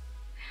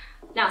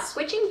 Now,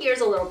 switching gears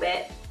a little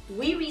bit,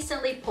 we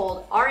recently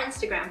polled our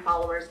Instagram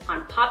followers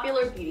on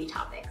popular beauty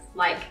topics,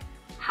 like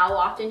how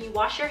often you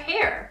wash your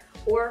hair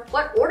or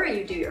what order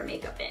you do your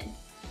makeup in.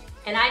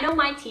 And I know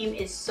my team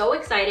is so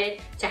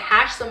excited to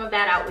hash some of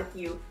that out with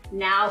you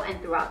now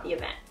and throughout the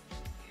event.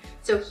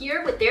 So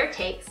here with their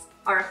takes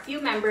are a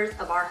few members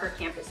of our Her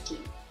Campus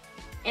team.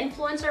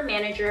 Influencer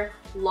Manager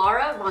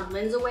Laura von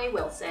Lindsaway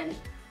Wilson,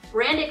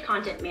 Branded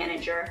Content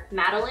Manager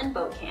Madeline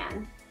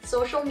Bocan,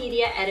 Social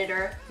Media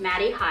Editor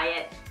Maddie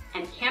Hyatt,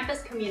 and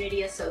Campus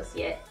Community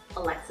Associate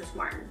Alexis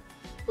Martin.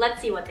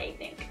 Let's see what they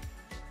think.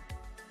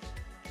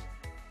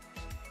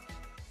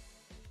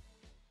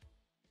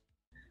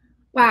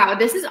 Wow,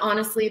 this is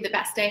honestly the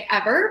best day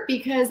ever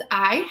because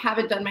I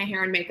haven't done my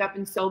hair and makeup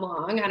in so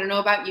long. I don't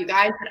know about you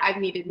guys, but I've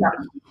needed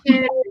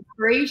motivation,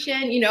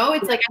 inspiration. You know,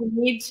 it's like I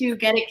need to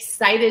get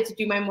excited to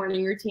do my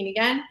morning routine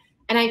again.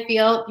 And I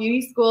feel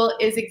beauty school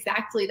is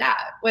exactly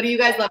that. What are you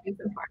guys loving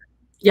so far?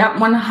 Yep,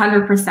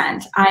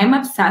 100%. I am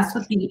obsessed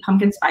with the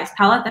pumpkin spice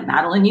palette that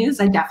Madeline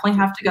used. I definitely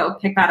have to go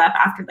pick that up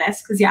after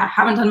this because, yeah, I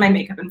haven't done my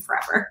makeup in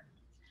forever.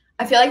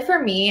 I feel like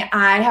for me,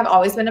 I have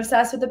always been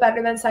obsessed with the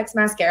Better Than Sex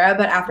mascara,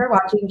 but after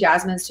watching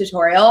Jasmine's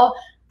tutorial,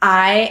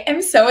 I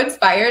am so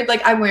inspired.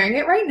 Like, I'm wearing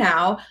it right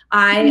now.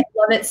 I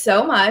love it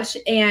so much,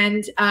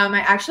 and I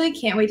actually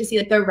can't wait to see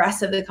like the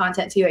rest of the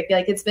content too. I feel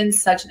like it's been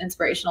such an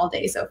inspirational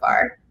day so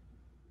far.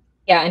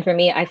 Yeah, and for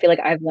me, I feel like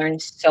I've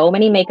learned so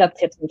many makeup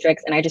tips and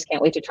tricks, and I just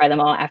can't wait to try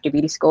them all after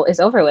beauty school is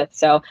over with.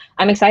 So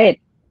I'm excited.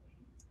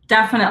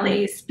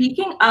 Definitely.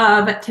 Speaking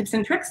of tips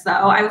and tricks, though,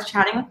 I was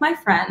chatting with my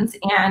friends,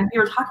 and we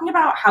were talking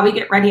about how we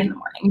get ready in the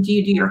morning. Do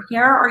you do your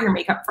hair or your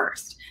makeup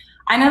first?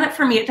 I know that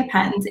for me, it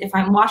depends. If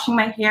I'm washing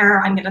my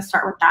hair, I'm going to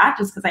start with that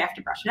just because I have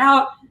to brush it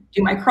out,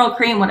 do my curl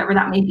cream, whatever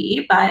that may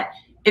be. But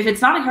if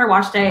it's not a hair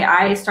wash day,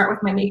 I start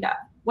with my makeup.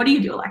 What do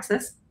you do,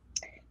 Alexis?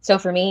 So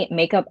for me,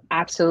 makeup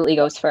absolutely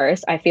goes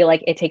first. I feel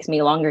like it takes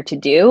me longer to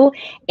do.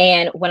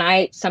 And when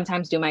I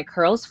sometimes do my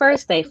curls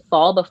first, they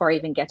fall before I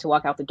even get to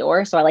walk out the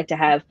door. So I like to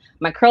have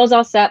my curls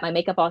all set, my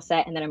makeup all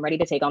set, and then I'm ready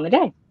to take on the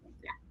day.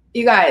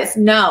 You guys,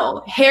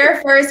 no,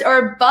 hair first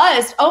or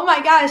bust. Oh my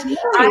gosh.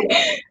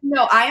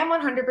 I am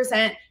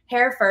 100%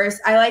 hair first.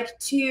 I like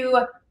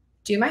to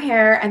do my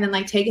hair and then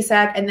like take a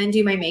sec and then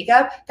do my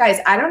makeup. Guys,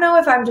 I don't know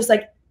if I'm just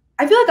like,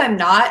 I feel like I'm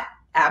not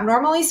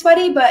abnormally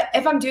sweaty, but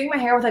if I'm doing my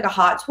hair with like a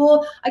hot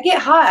tool, I get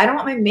hot. I don't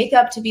want my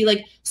makeup to be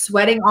like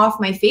sweating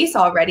off my face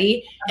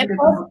already. And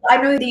plus, I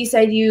know that you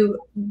said you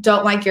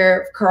don't like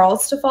your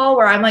curls to fall,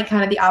 where I'm like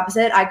kind of the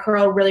opposite. I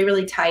curl really,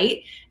 really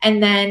tight,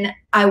 and then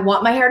I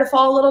want my hair to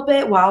fall a little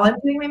bit while I'm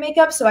doing my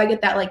makeup, so I get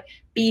that like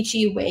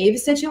beachy wave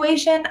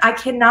situation. I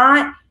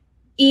cannot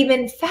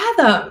even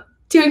fathom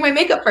doing my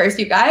makeup first,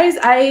 you guys.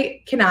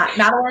 I cannot.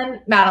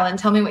 Madeline,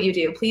 tell me what you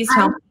do. Please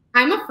tell me.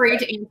 I'm afraid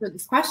to answer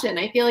this question.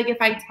 I feel like if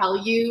I tell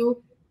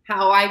you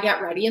how I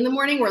get ready in the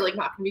morning, we're like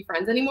not gonna be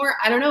friends anymore.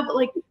 I don't know, but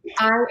like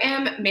I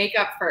am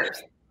makeup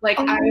first. Like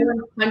I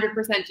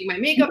 100% do my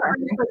makeup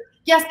first. Like,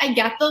 yes, I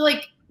get the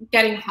like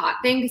getting hot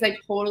thing because I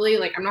totally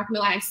like, I'm not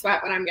gonna lie, I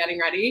sweat when I'm getting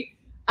ready.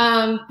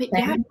 But yeah, I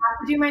have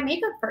to do my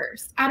makeup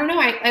first. I don't know.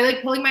 I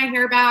like pulling my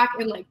hair back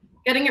and like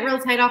getting it real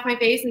tight off my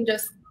face and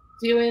just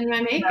doing my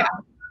makeup.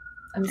 No.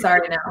 I'm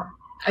sorry, no.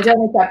 I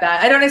don't accept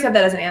that. I don't accept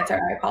that as an answer.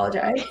 I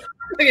apologize.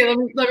 Okay, let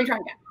me try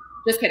again.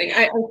 Just kidding.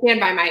 I stand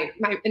by my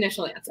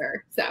initial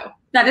answer. So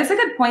that is a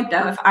good point,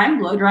 though. If I'm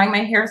blow drying my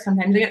hair,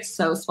 sometimes it gets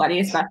so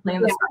sweaty, especially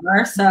in the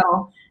summer.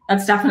 So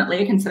that's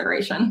definitely a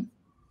consideration.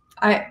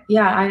 I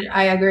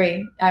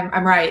agree.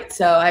 I'm right.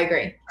 So I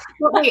agree.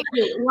 Well, wait,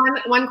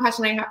 one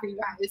question I have for you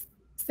guys,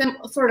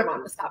 sort of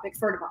on this topic,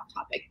 sort of off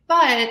topic,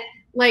 but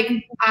like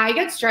I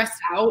get stressed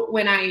out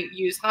when I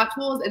use hot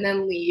tools and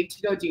then leave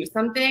to go do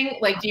something.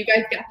 Like, do you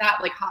guys get that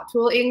like hot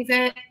tool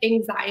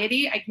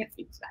anxiety? I can't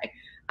speak today.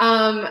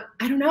 I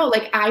don't know.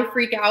 Like I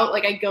freak out.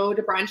 Like I go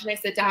to brunch and I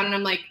sit down and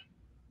I'm like,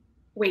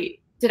 wait,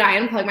 did I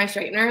unplug my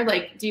straightener?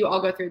 Like, do you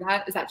all go through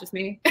that? Is that just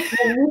me?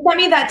 You sent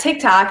me that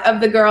TikTok of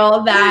the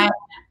girl that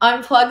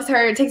unplugs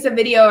her, takes a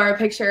video or a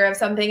picture of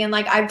something. And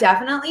like, I've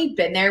definitely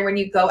been there when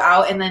you go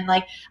out and then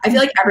like, I feel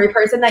like every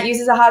person that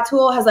uses a hot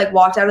tool has like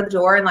walked out of the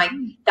door and like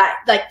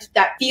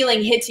that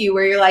feeling hits you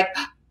where you're like,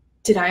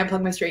 did I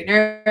unplug my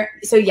straightener?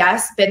 So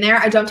yes, been there.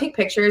 I don't take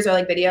pictures or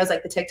like videos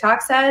like the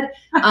TikTok said.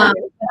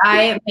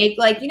 I make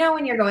like, you know,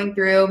 when you're going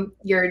through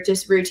your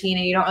just routine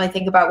and you don't really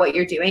think about what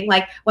you're doing.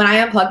 Like when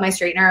I unplug my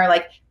straightener,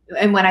 like,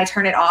 and when I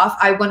turn it off,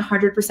 I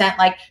 100%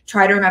 like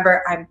try to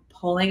remember I'm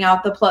pulling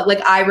out the plug.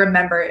 Like I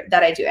remember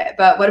that I do it.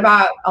 But what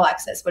about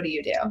Alexis? What do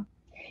you do?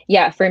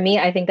 Yeah, for me,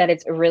 I think that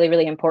it's really,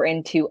 really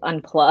important to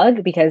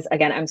unplug because,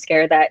 again, I'm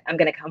scared that I'm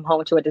going to come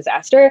home to a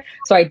disaster.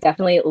 So I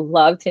definitely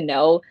love to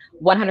know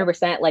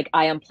 100% like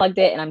I unplugged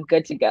it and I'm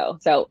good to go.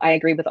 So I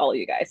agree with all of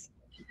you guys.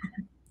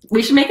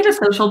 We should make it a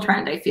social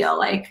trend, I feel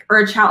like, or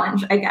a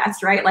challenge, I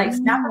guess, right? Like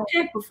snap a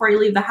pic before you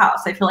leave the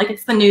house. I feel like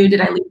it's the new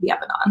did I leave the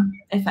oven on,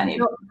 if any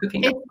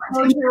cooking. It's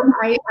so true.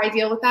 I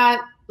deal with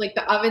that, like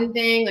the oven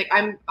thing. Like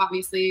I'm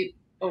obviously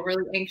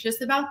overly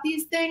anxious about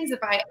these things. If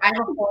I have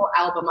a whole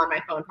album on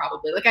my phone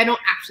probably. Like I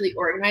don't actually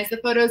organize the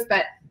photos,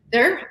 but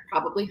there are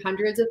probably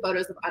hundreds of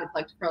photos of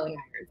unplugged curling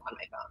irons on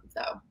my phone.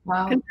 So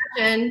wow.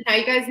 Confession, now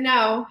you guys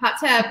know, hot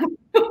tip.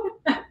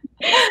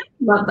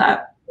 Love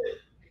that.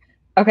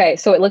 Okay,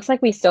 so it looks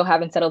like we still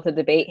haven't settled the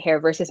debate hair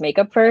versus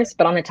makeup first,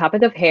 but on the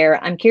topic of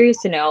hair, I'm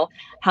curious to know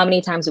how many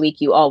times a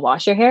week you all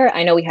wash your hair.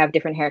 I know we have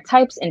different hair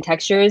types and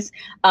textures,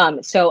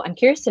 so I'm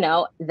curious to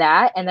know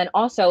that. And then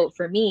also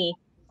for me,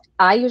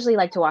 I usually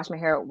like to wash my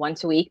hair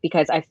once a week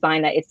because I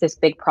find that it's this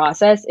big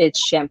process. It's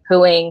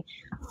shampooing,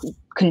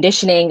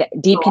 conditioning,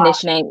 deep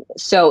conditioning.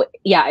 So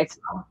yeah,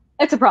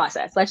 it's a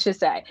process, let's just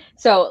say.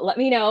 So let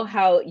me know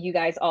how you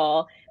guys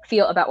all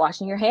feel about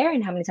washing your hair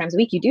and how many times a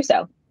week you do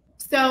so.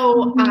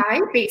 So I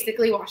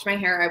basically wash my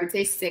hair, I would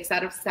say 6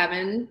 out of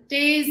 7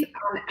 days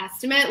on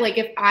estimate. Like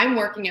if I'm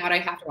working out, I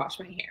have to wash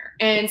my hair.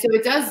 And so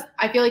it does,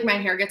 I feel like my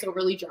hair gets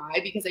overly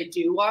dry because I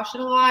do wash it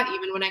a lot,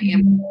 even when I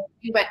am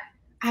working. But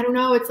I don't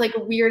know, it's like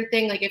a weird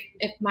thing. Like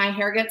if my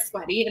hair gets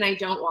sweaty and I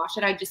don't wash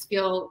it, I just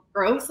feel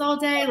gross all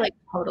day. Like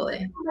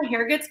totally. My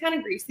hair gets kind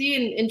of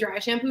greasy and dry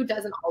shampoo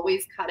doesn't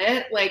always cut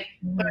it. Like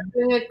when I'm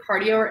doing a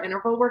cardio or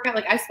interval workout,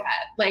 like I sweat.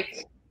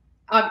 Like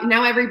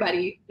now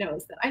everybody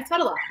knows that I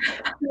sweat a lot.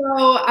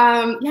 So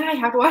yeah, I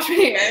have to wash my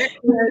hair.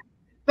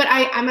 But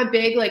I'm a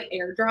big like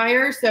air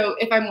dryer. So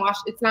if I'm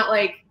washed, it's not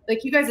like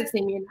you guys have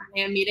seen me in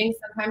 9 a.m. meetings.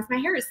 Sometimes my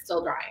hair is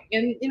still drying,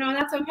 and you know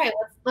that's okay.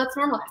 Let's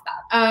normalize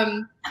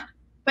that.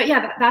 But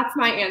yeah, that's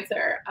my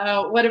answer.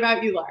 What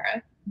about you,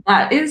 Laura?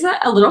 That is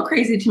a little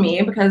crazy to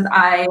me because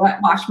I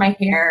wash my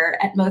hair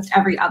at most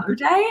every other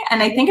day,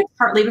 and I think it's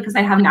partly because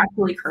I have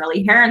naturally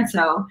curly hair, and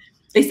so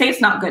they say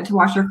it's not good to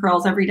wash your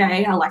curls every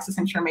day. Alexis,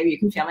 I'm sure maybe you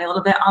can feel me a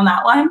little bit on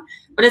that one,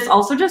 but it's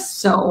also just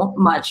so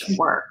much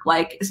work.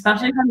 Like,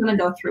 especially if I'm going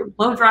to go through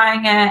blow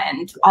drying it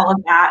and all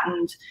of that.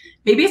 And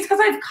maybe it's because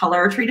I've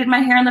color treated my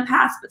hair in the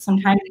past, but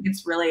sometimes it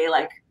gets really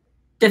like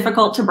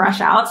difficult to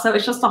brush out. So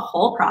it's just a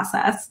whole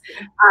process.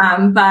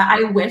 But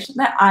I wish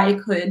that I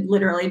could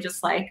literally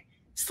just like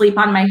sleep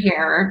on my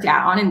hair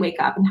down and wake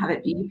up and have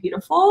it be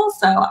beautiful.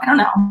 So I don't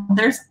know.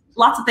 There's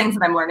lots of things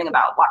that I'm learning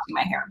about washing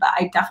my hair, but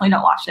I definitely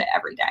don't wash it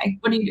every day.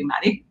 What do you do,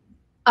 Maddie?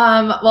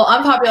 Well,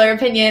 unpopular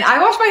opinion, I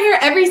wash my hair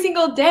every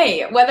single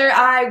day, whether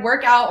I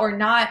work out or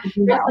not.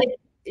 Yeah. Like,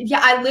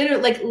 yeah, I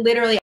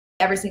literally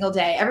every single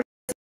day.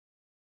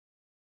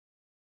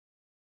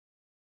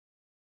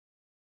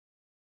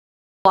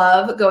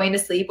 Love going to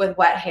sleep with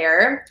wet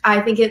hair.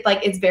 I think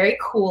it's very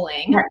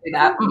cooling. I do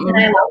that. And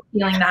I love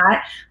feeling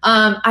that.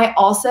 I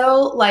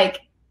also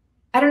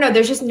I don't know,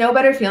 there's just no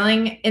better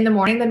feeling in the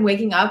morning than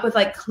waking up with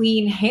like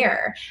clean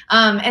hair.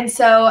 And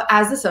so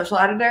as the social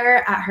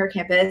editor at Her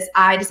Campus,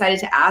 I decided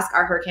to ask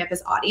our Her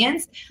Campus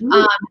audience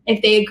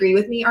if they agree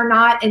with me or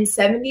not. And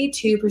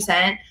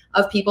 72%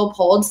 of people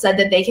polled said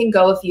that they can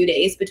go a few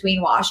days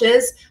between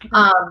washes,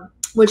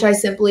 which I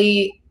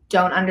simply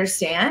don't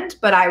understand,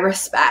 but I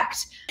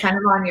respect. Kind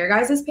of on your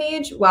guys'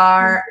 page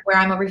where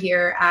I'm over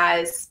here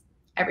as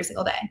every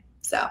single day.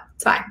 So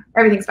it's fine.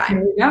 Everything's fine.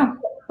 There you go.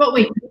 But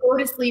wait, you go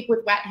to sleep with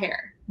wet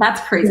hair.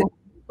 That's crazy.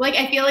 Like,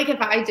 I feel like if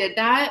I did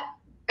that,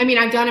 I mean,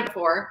 I've done it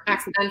before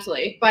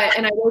accidentally,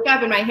 and I woke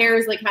up and my hair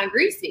is like kind of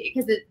greasy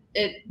because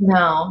it.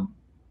 No.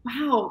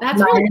 Wow, that's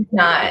no, really it's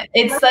not.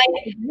 It's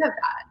like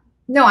that.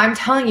 No, I'm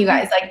telling you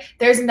guys, like,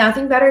 there's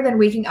nothing better than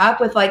waking up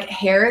with like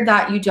hair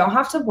that you don't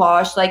have to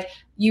wash. Like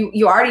you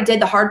already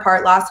did the hard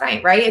part last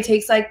night, right? It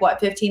takes like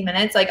what, 15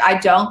 minutes. Like I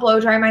don't blow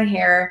dry my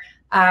hair.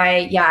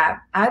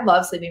 I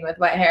love sleeping with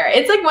wet hair.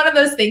 It's like one of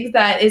those things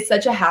that is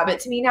such a habit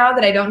to me now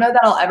that I don't know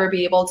that I'll ever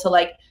be able to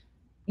like,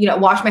 you know,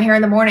 wash my hair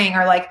in the morning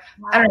or like,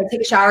 I don't know,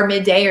 take a shower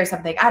midday or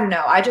something. I don't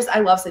know. I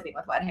love sleeping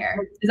with wet hair.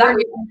 Is that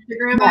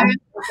your Instagram? Yeah.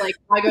 Like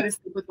I go to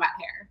sleep with wet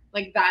hair.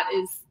 Like that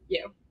is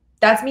you.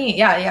 That's me.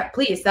 Yeah.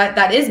 Please.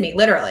 That is me,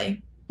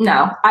 literally.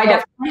 No, I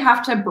definitely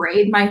have to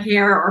braid my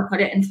hair or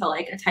put it into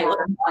like a tight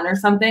little bun or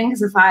something.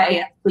 Because if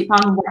I sleep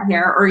on wet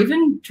hair or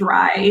even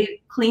dry,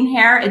 clean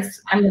hair,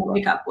 I'm gonna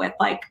wake up with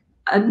like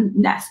a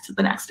nest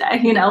the next day.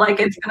 You know, like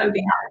it's gonna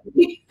be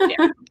hard.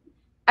 Yeah.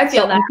 I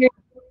feel that.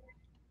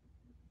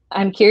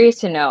 I'm curious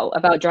to know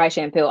about dry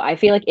shampoo. I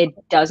feel like it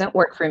doesn't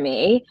work for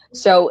me.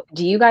 So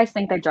do you guys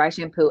think that dry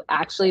shampoo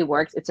actually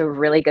works? It's a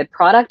really good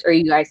product, or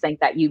you guys think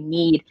that you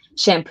need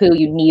shampoo,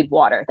 you need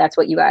water? How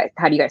do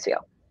you guys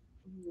feel?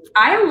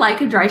 I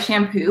like a dry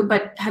shampoo,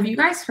 but have you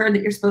guys heard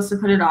that you're supposed to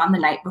put it on the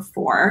night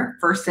before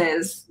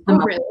versus the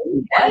moment?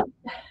 Really?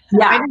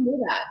 Yeah. I didn't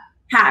know that.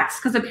 Hacks,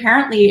 because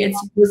apparently it's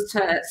supposed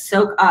to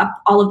soak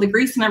up all of the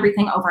grease and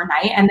everything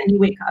overnight, and then you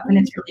wake up and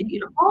it's really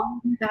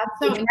beautiful. That's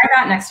so try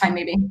that next time,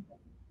 maybe.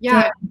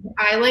 Yeah,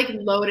 I like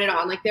load it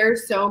on. Like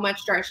there's so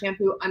much dry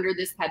shampoo under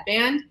this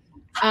headband.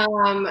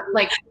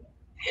 Like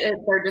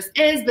there just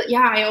is, but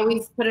yeah, I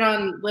always put it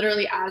on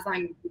literally as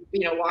I'm,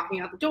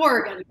 walking out the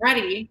door, getting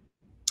ready.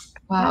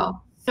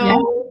 Wow.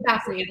 So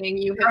fascinating.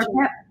 You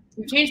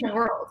changed my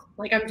world.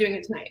 Like I'm doing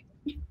it tonight.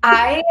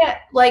 I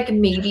like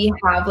maybe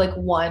have like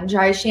one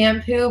dry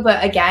shampoo,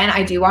 but again,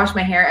 I do wash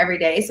my hair every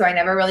day, so I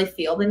never really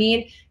feel the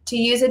need to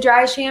use a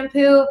dry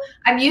shampoo.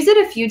 I've used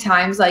it a few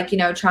times, like,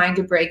 trying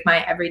to break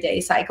my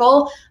everyday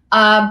cycle.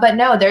 But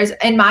no,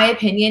 in my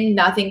opinion,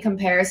 nothing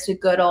compares to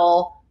good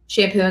old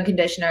shampoo and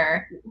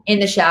conditioner in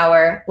the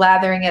shower,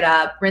 lathering it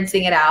up,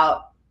 rinsing it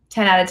out.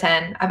 10 out of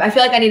 10. I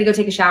feel like I need to go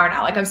take a shower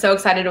now. Like I'm so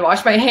excited to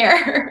wash my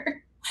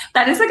hair.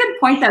 That is a good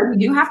point though.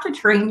 You do have to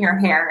train your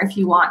hair if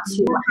you want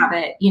to have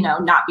it,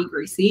 not be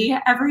greasy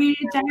every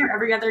day or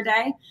every other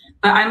day.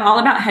 But I'm all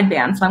about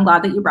headbands, so I'm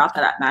glad that you brought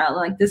that up,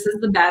 Madeline. Like this is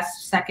the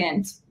best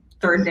second,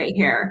 third day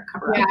hair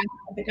cover up. Yeah,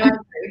 I think I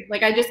agree.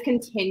 Like I just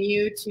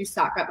continue to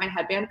stock up my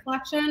headband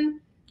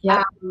collection.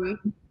 Yeah.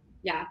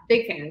 Yeah,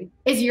 big fan.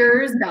 Is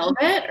yours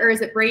velvet or is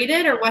it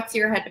braided or what's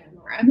your headband,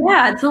 Laura?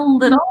 Yeah, it's a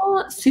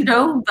little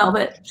pseudo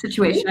velvet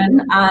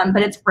situation,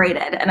 but it's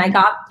braided. And I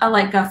got a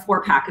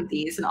 4-pack of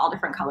these in all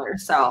different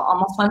colors. So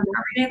almost one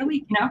every day of the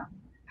week,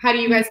 How do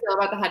you guys feel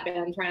about the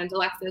headband trend,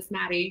 Alexis,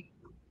 Maddie?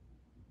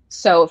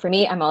 So for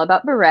me, I'm all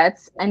about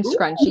barrettes and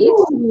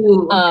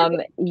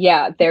scrunchies.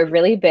 Yeah, they're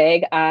really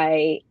big.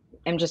 I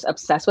am just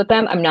obsessed with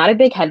them. I'm not a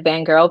big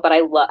headband girl, but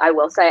I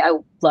will say I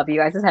love you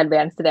guys'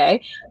 headbands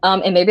today.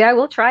 And maybe I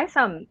will try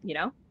some, you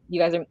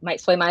guys might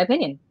sway my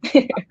opinion.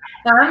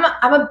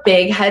 I'm a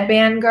big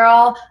headband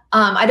girl.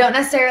 I don't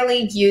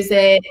necessarily use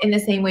it in the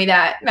same way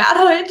that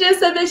Madeline just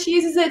said that she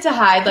uses it to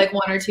hide like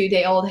 1 or 2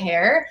 day old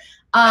hair.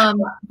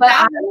 But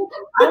I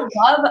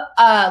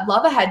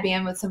love a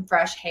headband with some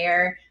fresh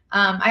hair.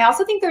 I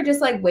also think they're just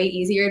like way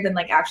easier than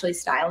like actually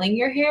styling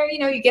your hair.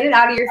 You get it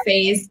out of your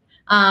face.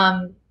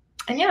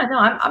 And yeah, no,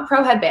 I'm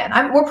pro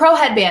headband. We're pro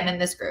headband in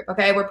this group.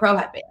 Okay, we're pro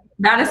headband.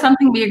 That is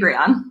something we agree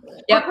on.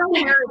 Yep. We're pro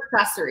hair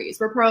accessories.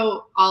 We're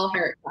pro all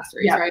hair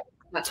accessories, right?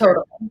 That's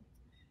totally.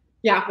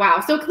 Yeah,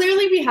 wow. So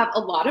clearly we have a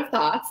lot of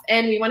thoughts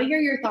and we want to hear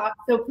your thoughts.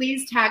 So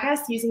please tag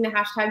us using the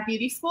hashtag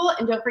Beauty School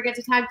and don't forget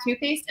to tag Too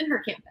Faced and Her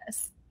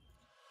Campus.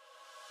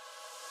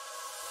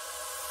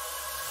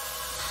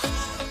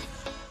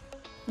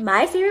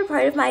 My favorite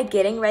part of my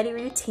getting ready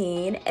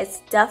routine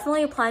is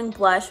definitely applying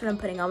blush when I'm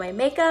putting on my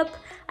makeup.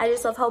 I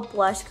just love how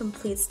blush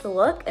completes the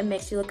look and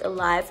makes you look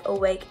alive,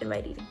 awake, and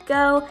ready to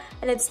go.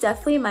 And it's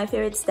definitely my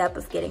favorite step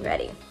of getting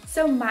ready.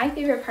 So my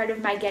favorite part of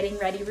my getting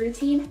ready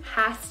routine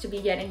has to be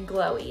getting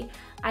glowy.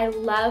 I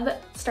love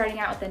starting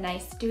out with a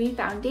nice dewy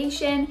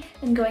foundation,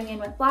 then going in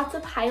with lots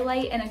of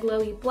highlight and a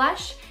glowy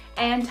blush,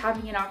 and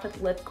topping it off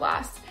with lip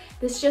gloss.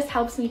 This just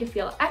helps me to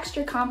feel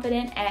extra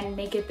confident and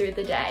make it through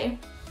the day.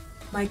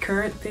 My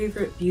current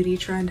favorite beauty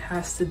trend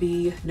has to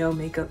be no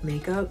makeup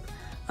makeup.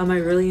 I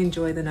really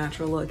enjoy the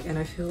natural look and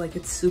I feel like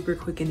it's super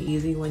quick and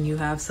easy when you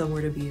have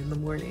somewhere to be in the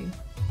morning.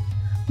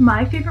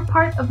 My favorite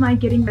part of my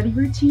getting ready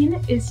routine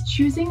is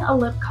choosing a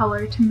lip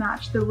color to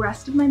match the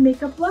rest of my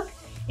makeup look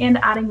and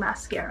adding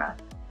mascara.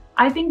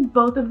 I think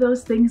both of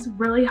those things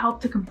really help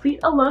to complete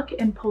a look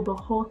and pull the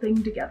whole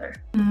thing together.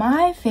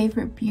 My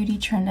favorite beauty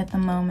trend at the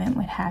moment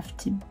would have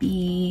to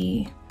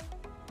be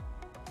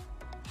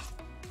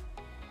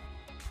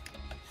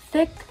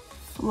thick,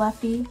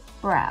 fluffy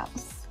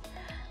brows.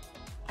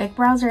 Thick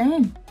brows are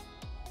in,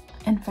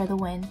 and for the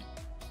win.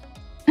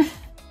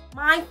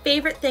 My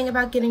favorite thing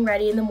about getting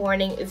ready in the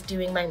morning is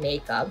doing my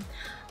makeup.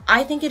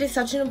 I think it is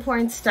such an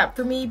important step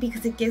for me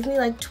because it gives me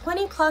like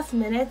 20 plus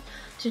minutes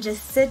to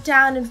just sit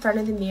down in front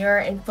of the mirror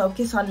and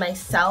focus on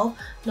myself.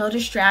 No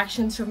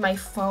distractions from my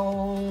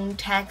phone,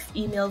 text,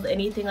 emails,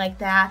 anything like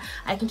that.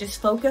 I can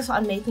just focus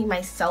on making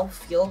myself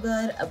feel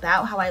good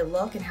about how I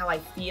look and how I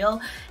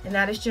feel. And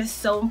that is just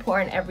so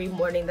important every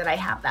morning that I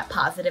have that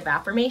positive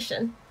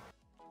affirmation.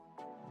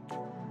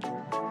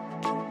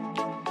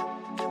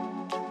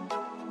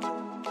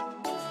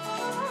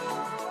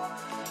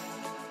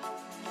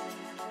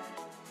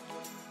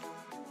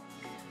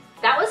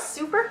 That was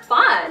super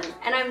fun,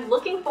 and I'm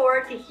looking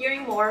forward to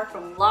hearing more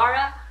from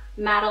Laura,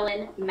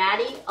 Madeline,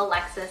 Maddie,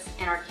 Alexis,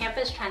 and our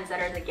campus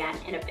trendsetters again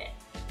in a bit.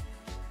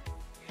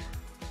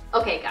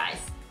 Okay guys,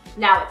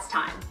 now it's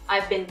time.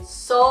 I've been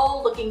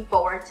so looking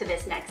forward to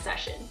this next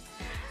session.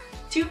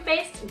 Too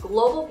Faced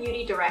Global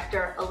Beauty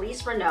Director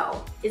Elise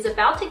Renault is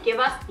about to give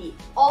us the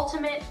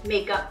ultimate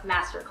makeup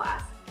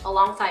masterclass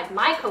alongside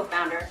my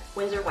co-founder,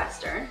 Windsor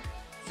Western,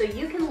 so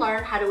you can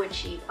learn how to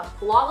achieve a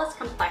flawless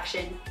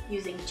complexion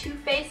using Too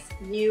Faced's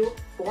new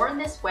Born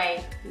This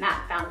Way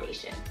matte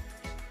foundation.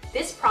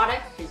 This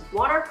product is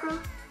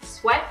waterproof,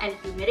 sweat and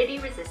humidity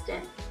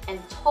resistant, and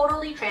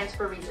totally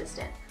transfer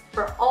resistant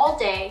for all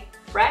day,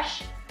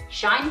 fresh,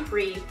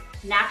 shine-free,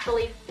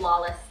 naturally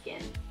flawless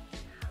skin.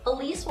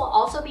 Elise will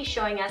also be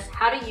showing us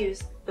how to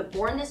use the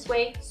Born This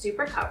Way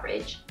Super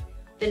Coverage,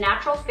 the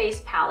Natural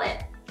Face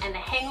Palette, and the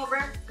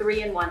Hangover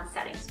 3-in-1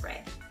 Setting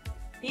Spray.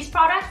 These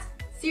products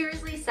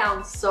seriously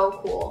sounds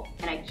so cool,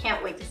 and I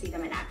can't wait to see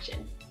them in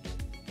action.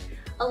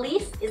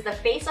 Elise is the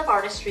face of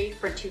artistry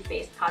for Too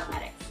Faced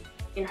Cosmetics.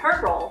 In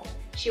her role,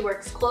 she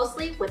works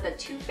closely with the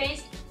Too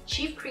Faced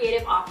Chief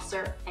Creative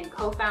Officer and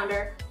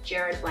co-founder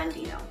Jared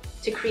Blandino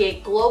to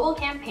create global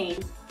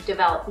campaigns,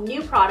 develop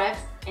new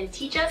products, and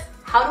teach us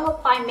how to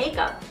apply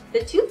makeup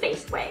the Too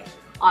Faced way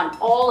on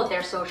all of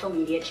their social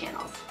media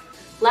channels.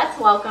 Let's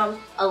welcome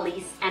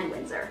Elise and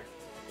Windsor.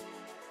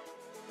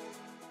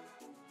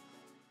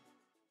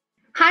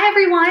 Hi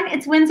everyone,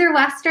 it's Windsor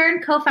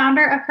Western,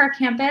 co-founder of Her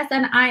Campus,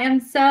 and I am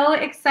so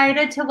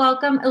excited to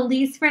welcome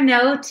Elise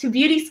Renault to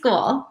beauty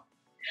school.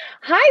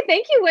 Hi,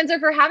 thank you, Windsor,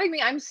 for having me.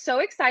 I'm so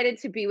excited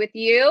to be with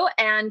you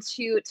and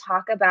to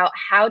talk about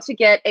how to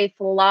get a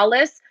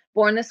flawless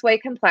Born This Way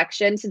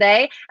complexion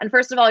today. And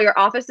first of all, your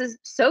office is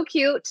so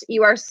cute.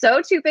 You are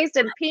so Too-Faced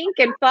and pink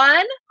and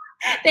fun.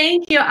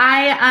 Thank you.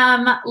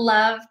 I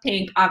love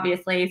pink,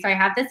 obviously. So I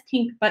have this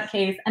pink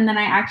bookcase, and then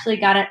I actually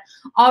got it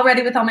all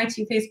ready with all my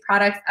Too Faced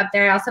products up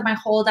there. I also, my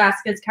whole desk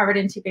is covered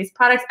in Too Faced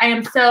products. I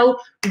am so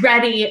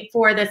ready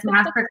for this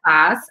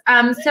masterclass.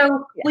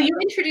 So will you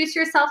introduce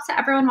yourself to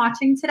everyone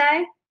watching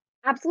today?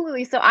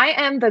 Absolutely. So I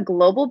am the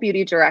global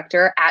beauty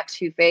director at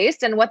Too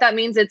Faced. And what that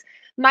means is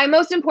my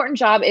most important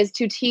job is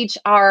to teach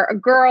our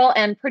girl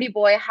and pretty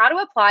boy how to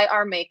apply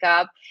our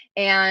makeup.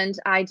 And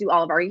I do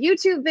all of our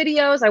YouTube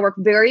videos. I work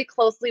very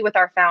closely with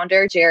our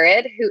founder,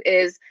 Jared,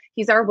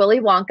 he's our Willy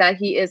Wonka.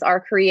 He is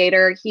our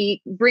creator.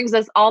 He brings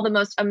us all the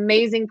most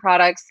amazing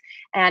products,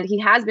 and he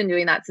has been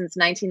doing that since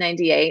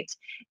 1998.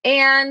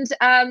 And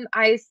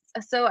I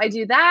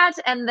do that,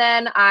 and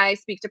then I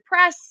speak to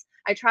press.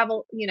 I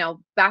travel,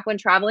 back when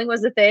traveling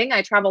was a thing,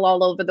 I travel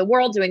all over the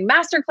world doing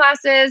master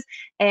classes.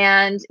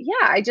 And yeah,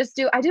 I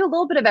do a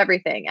little bit of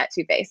everything at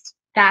Too Faced.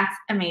 That's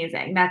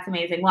amazing. That's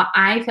amazing. Well,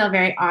 I feel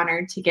very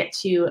honored to get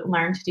to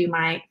learn to do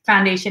my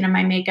foundation and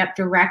my makeup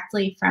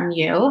directly from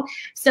you.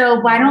 So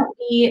why don't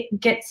we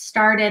get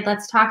started?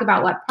 Let's talk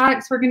about what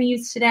products we're going to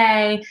use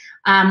today.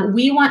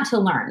 We want to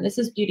learn. This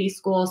is beauty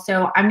school.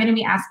 So I'm going to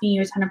be asking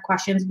you a ton of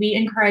questions. We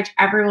encourage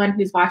everyone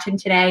who's watching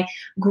today,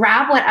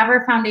 grab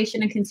whatever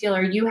foundation and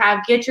concealer you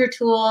have, get your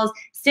tools,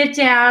 sit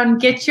down,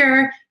 get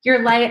your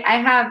light. I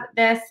have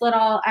this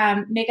little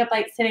makeup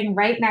light sitting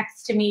right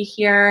next to me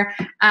here.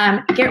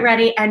 Get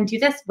ready and do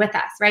this with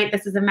us, right?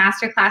 This is a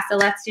masterclass, so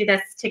let's do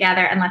this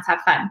together and let's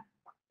have fun.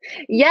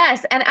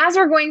 Yes. And as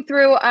we're going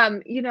through,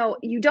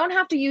 you don't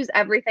have to use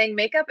everything.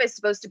 Makeup is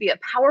supposed to be a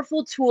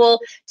powerful tool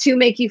to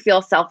make you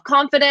feel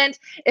self-confident.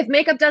 If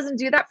makeup doesn't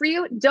do that for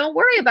you, don't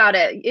worry about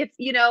it. If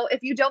you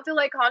don't feel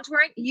like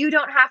contouring, you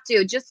don't have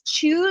to. Just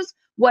choose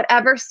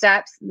whatever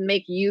steps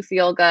make you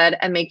feel good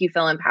and make you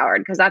feel empowered,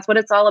 because that's what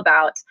it's all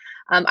about.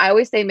 I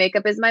always say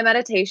makeup is my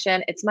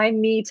meditation. It's my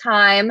me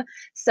time.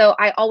 So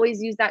I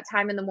always use that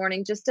time in the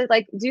morning just to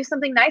do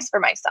something nice for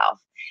myself.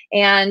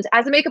 And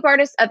as a makeup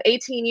artist of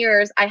 18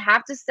 years, I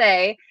have to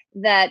say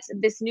that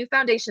this new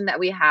foundation that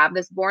we have,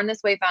 this Born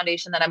This Way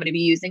foundation that I'm going to be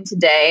using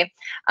today,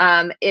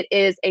 it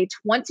is a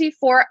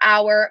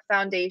 24-hour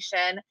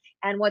foundation.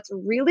 And what's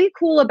really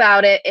cool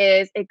about it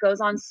is it goes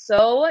on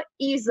so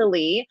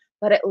easily,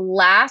 but it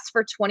lasts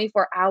for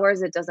 24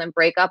 hours. It doesn't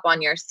break up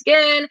on your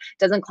skin,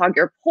 doesn't clog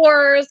your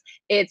pores.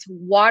 It's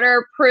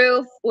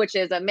waterproof, which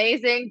is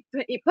amazing.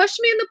 You push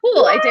me in the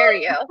pool. I dare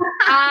you.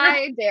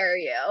 I dare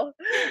you.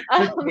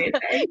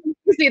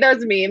 You see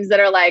those memes that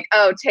are like,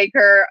 oh, take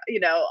her,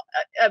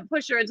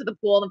 push her into the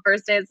pool the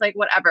first day. It's like,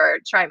 whatever,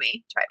 try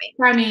me.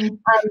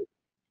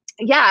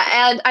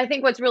 Yeah, and I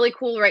think what's really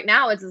cool right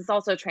now is it's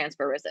also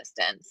transfer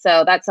resistant.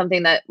 So that's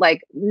something that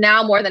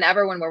now more than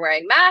ever when we're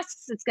wearing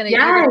masks, it's going to be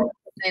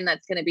something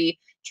that's going to be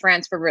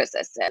transfer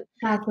resistant.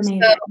 That's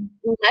amazing.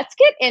 So let's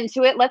get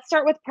into it. Let's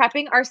start with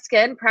prepping our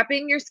skin.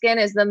 Prepping your skin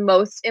is the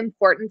most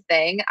important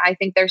thing. I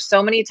think there's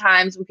so many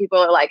times when people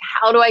are like,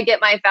 how do I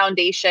get my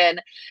foundation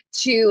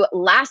to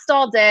last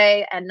all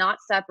day and not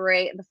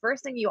separate? And the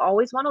first thing you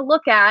always want to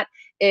look at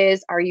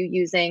is, are you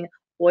using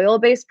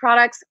oil-based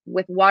products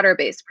with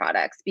water-based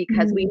products?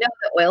 Because we know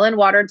that oil and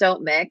water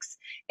don't mix.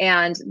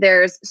 And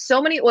there's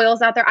so many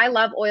oils out there. I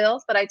love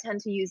oils, but I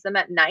tend to use them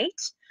at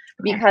night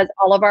because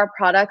all of our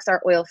products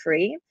are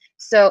oil-free.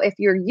 So if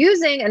you're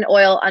using an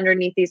oil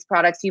underneath these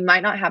products, you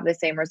might not have the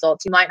same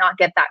results. You might not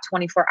get that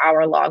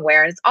 24-hour long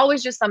wear. And it's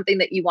always just something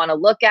that you want to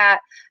look at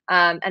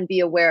and be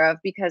aware of,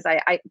 because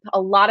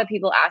a lot of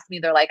people ask me,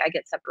 they're like, I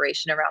get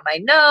separation around my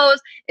nose.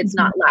 It's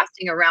not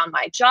lasting around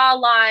my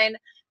jawline.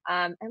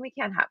 And we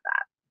can't have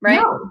that,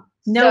 right?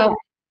 No.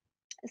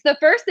 So the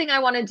first thing I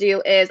want to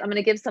do is I'm going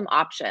to give some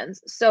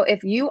options. So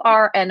if you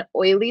are an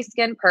oily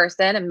skin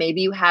person and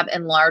maybe you have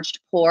enlarged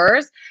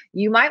pores,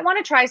 you might want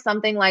to try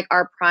something like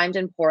our Primed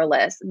and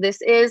Poreless.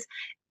 This is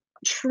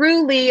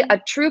truly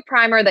a true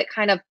primer that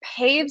kind of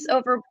paves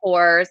over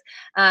pores.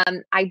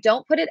 I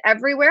don't put it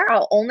everywhere.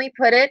 I'll only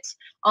put it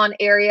on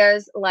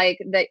areas like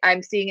that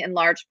I'm seeing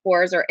enlarged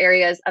pores or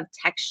areas of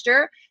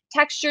texture.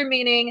 Texture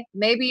meaning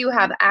maybe you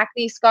have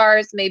acne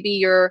scars, maybe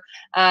your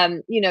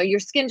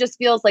skin just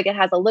feels like it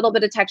has a little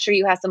bit of texture,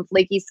 you have some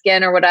flaky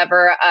skin or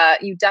whatever.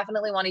 You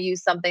definitely want to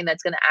use something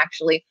that's going to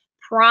actually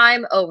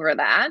prime over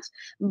that.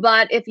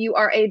 But if you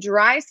are a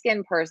dry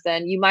skin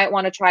person, you might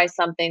want to try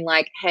something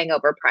like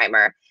Hangover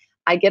Primer.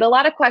 I get a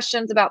lot of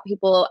questions about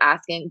people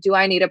asking, do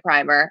I need a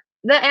primer?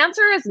 The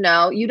answer is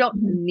no, you don't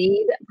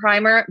need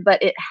primer,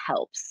 but it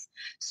helps.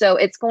 So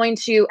it's going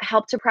to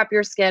help to prep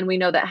your skin. We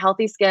know that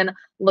healthy skin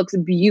looks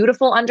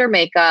beautiful under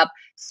makeup.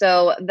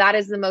 So that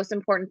is the most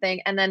important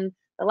thing. And then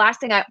the last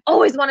thing I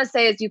always want to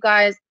say is, you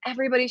guys,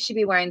 everybody should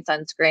be wearing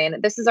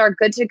sunscreen. This is our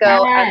good to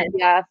go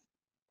SPF.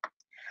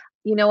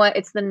 You know what?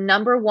 It's the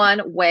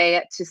 #1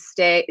 way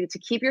to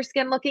keep your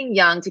skin looking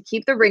young, to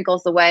keep the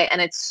wrinkles away.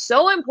 And it's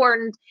so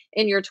important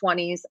in your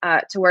 20s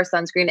to wear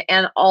sunscreen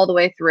and all the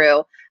way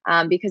through,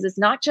 because it's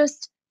not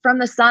just from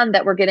the sun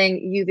that we're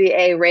getting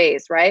UVA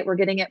rays, right? We're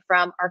getting it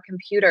from our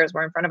computers.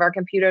 We're in front of our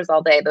computers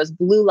all day. Those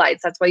blue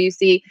lights. That's why you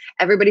see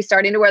everybody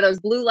starting to wear those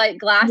blue light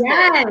glasses,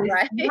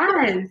 right?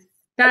 Yes.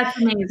 That's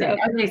amazing.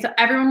 Okay, so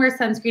everyone wears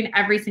sunscreen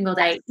every single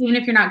day, even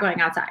if you're not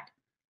going outside.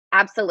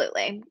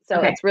 Absolutely.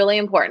 So it's really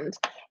important.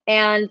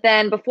 And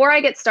then before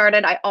I get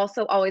started, I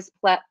also always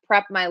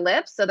prep my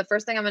lips. So the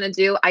first thing I'm going to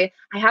do, I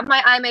have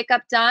my eye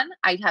makeup done.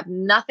 I have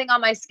nothing on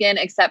my skin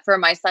except for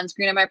my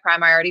sunscreen and my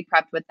primer. I already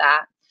prepped with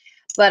that.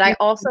 But I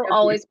also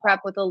always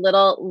prep with a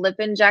little lip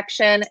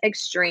injection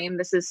extreme.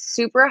 This is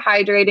super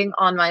hydrating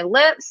on my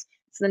lips.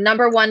 It's the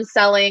 #1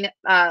 selling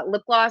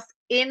lip gloss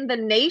in the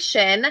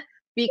nation,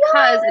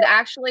 because it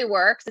actually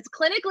works. It's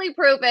clinically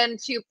proven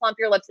to plump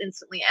your lips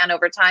instantly and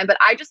over time. But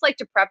I just like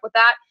to prep with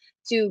that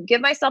to give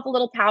myself a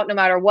little pout no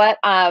matter what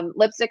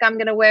lipstick I'm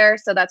going to wear.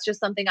 So that's just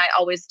something I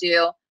always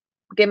do.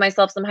 Give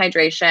myself some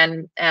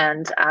hydration,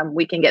 and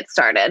we can get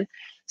started.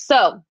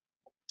 So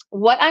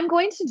what I'm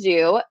going to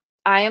do,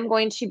 I am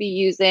going to be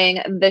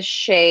using the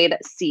shade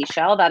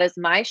Seashell. That is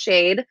my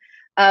shade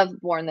of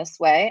Born This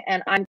Way.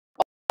 And I'm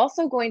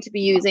also going to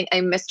be using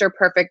a Mr.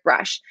 Perfect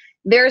brush.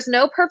 There's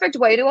no perfect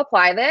way to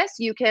apply this.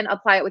 You can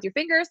apply it with your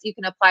fingers. You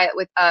can apply it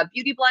with a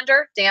beauty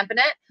blender, dampen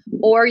it,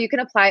 or you can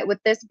apply it with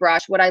this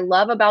brush. What I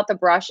love about the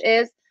brush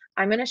is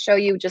I'm going to show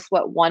you just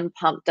what one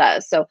pump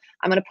does. So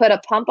I'm going to put a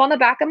pump on the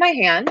back of my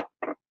hand,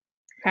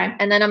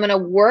 and then I'm going to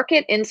work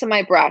it into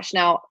my brush.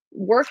 Now,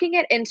 working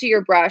it into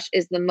your brush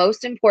is the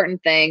most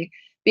important thing,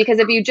 because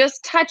if you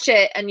just touch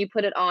it and you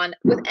put it on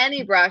with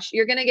any brush,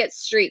 you're going to get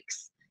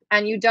streaks.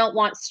 And you don't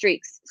want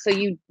streaks. So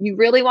you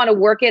really want to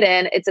work it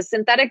in. It's a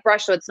synthetic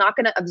brush, so it's not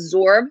going to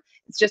absorb.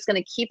 It's just going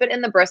to keep it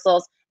in the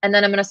bristles. And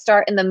then I'm going to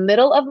start in the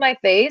middle of my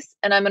face,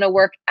 and I'm going to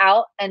work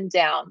out and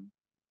down.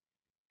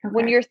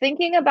 When you're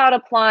thinking about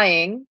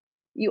applying,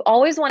 you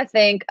always want to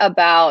think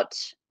about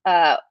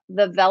the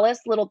vellus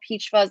little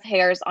peach fuzz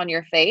hairs on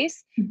your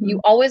face. You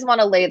always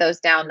want to lay those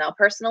down. Now,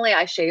 personally,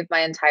 I shave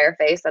my entire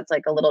face. That's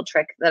like a little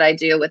trick that I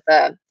do with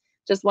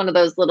just one of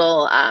those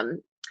little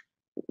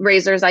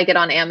razors I get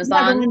on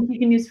Amazon. Yeah, the ones you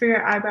can use for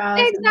your eyebrows.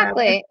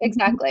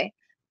 Exactly.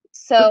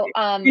 So,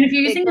 and if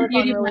you're using a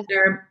beauty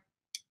blender,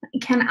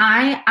 can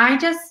I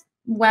just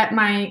wet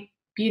my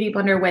beauty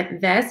blender with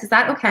this? Is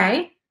that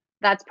okay?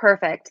 That's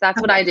perfect. That's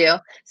what I do.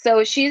 So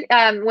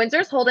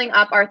Windsor's holding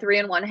up our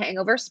 3-in-1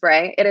 hangover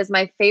spray. It is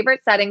my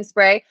favorite setting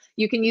spray.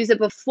 You can use it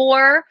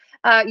before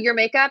your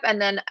makeup,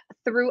 and then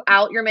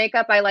throughout your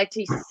makeup. I like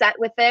to set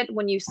with it.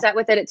 When you set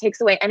with it, it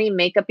takes away any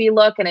makeup-y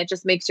look, and it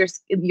just makes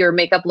your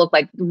makeup look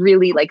like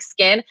really like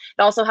skin. It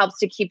also helps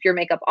to keep your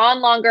makeup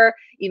on longer,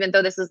 even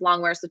though this is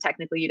long wear, so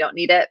technically you don't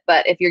need it.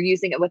 But if you're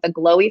using it with a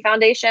glowy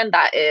foundation,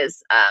 that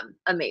is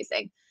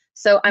amazing.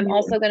 So I'm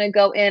also going to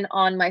go in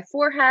on my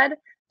forehead,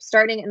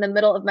 starting in the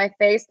middle of my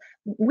face.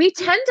 We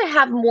tend to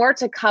have more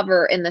to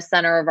cover in the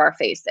center of our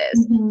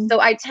faces. So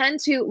I tend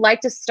to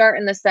like to start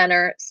in the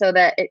center so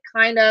that it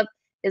kind of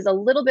is a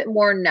little bit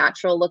more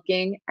natural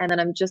looking. And then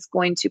I'm just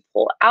going to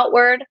pull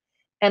outward.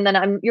 And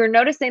then you're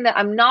noticing that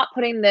I'm not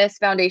putting this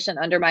foundation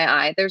under my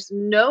eye. There's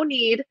no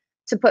need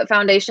to put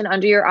foundation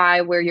under your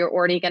eye where you're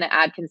already going to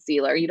add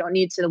concealer. You don't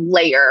need to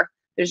layer.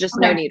 There's just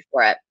no need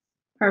for it.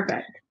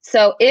 Perfect.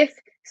 So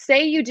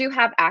say you do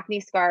have acne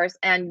scars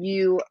and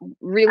you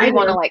really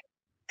want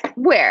to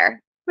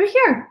where? Right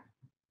here.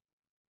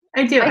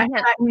 I do. I have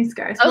acne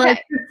scars. Okay. Well,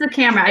 it's the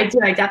camera. I do.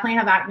 I definitely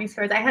have acne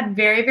scars. I had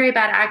very, very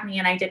bad acne,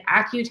 and I did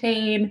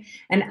Accutane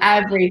and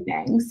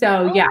everything.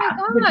 So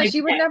Oh my gosh,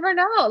 you would never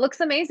know. It looks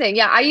amazing.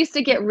 Yeah, I used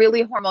to get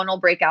really hormonal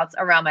breakouts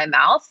around my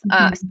mouth,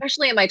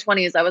 especially in my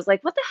 20s. I was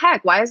like, what the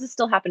heck? Why is this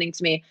still happening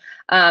to me?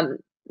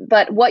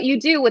 But what you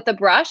do with the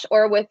brush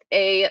or with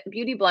a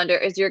beauty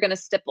blender is you're going to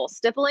stipple.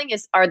 Stippling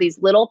are these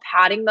little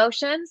patting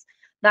motions.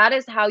 That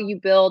is how you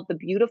build the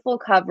beautiful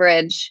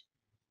coverage.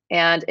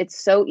 And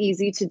it's so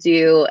easy to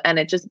do, and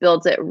it just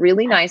builds it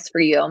really nice for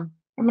you. I'm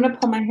going to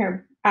pull my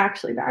hair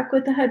actually back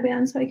with the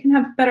headband so I can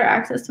have better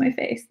access to my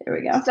face. There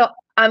we go. So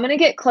I'm going to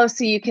get close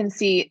so you can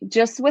see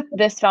just with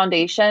this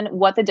foundation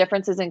what the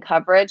difference is in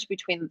coverage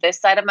between this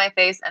side of my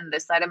face and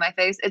this side of my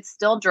face. It's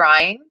still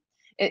drying.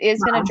 It is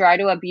going to dry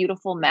to a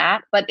beautiful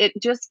matte, but it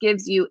just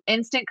gives you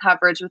instant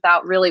coverage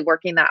without really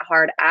working that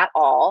hard at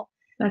all.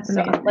 That's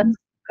amazing. Let's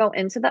go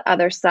into the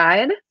other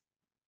side,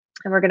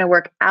 and we're going to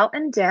work out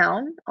and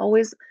down,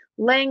 always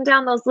laying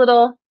down those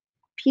little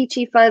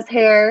peachy fuzz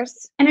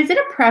hairs. And is it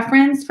a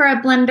preference for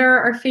a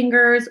blender or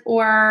fingers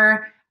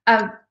or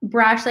a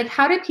brush? Like,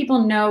 how do people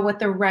know what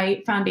the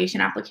right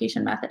foundation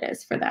application method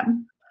is for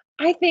them?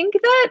 I think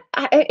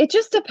that it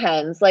just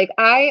depends. Like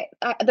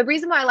the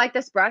reason why I like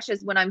this brush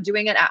is when I'm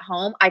doing it at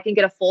home, I can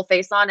get a full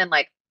face on in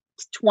like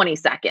 20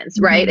 seconds,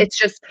 right? It's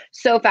just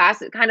so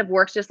fast. It kind of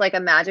works just like a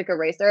magic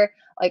eraser.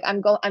 Like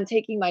I'm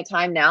taking my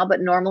time now,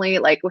 but normally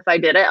like if I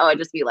did it, I would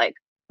just be like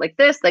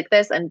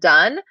this and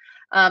done.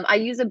 I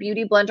use a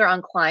beauty blender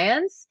on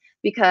clients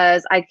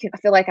because I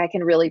feel like I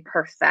can really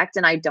perfect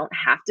and I don't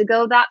have to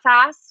go that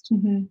fast.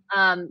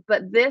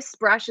 But this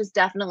brush is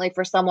definitely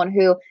for someone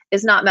who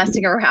is not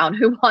messing around,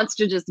 who wants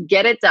to just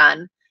get it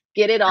done,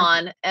 get it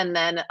on, and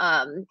then,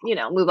 you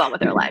know, move on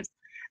with their lives.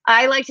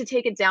 I like to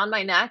take it down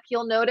my neck.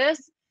 You'll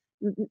notice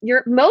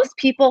most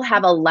people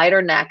have a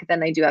lighter neck than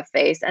they do a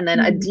face and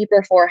then a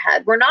deeper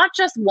forehead. We're not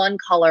just one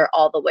color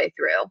all the way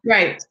through.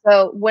 Right.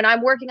 So when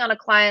I'm working on a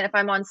client, if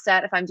I'm on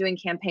set, if I'm doing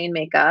campaign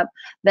makeup,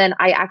 then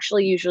I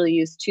actually usually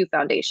use 2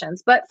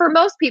 foundations. But for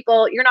most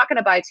people, you're not going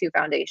to buy 2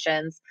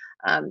 foundations.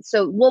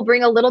 So we'll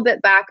bring a little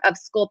bit back of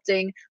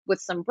sculpting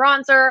with some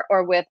bronzer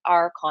or with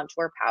our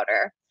contour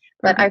powder.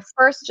 But I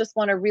first just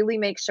want to really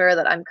make sure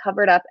that I'm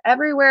covered up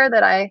everywhere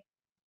that I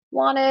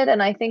wanted,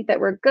 and I think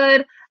that we're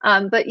good.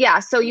 But yeah,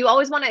 so you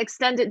always want to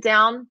extend it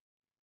down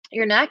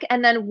your neck.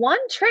 And then one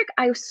trick,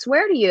 I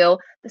swear to you,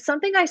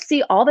 something I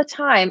see all the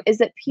time is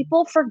that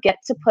people forget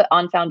to put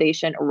on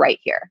foundation right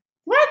here.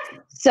 What?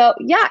 So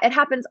yeah, it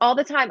happens all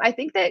the time. I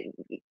think that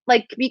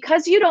like,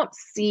 because you don't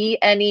see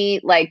any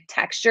like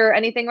texture or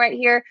anything right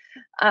here,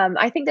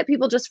 I think that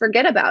people just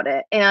forget about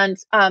it. And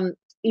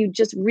you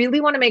just really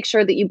want to make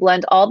sure that you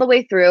blend all the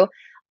way through.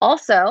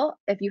 Also,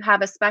 if you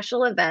have a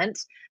special event,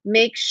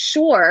 make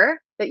sure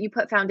that you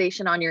put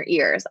foundation on your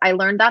ears. I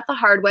learned that the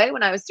hard way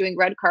when I was doing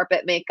red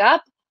carpet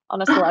makeup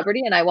on a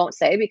celebrity, and I won't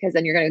say because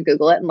then you're going to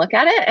Google it and look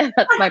at it.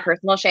 That's my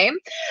personal shame.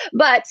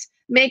 But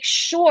make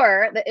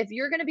sure that if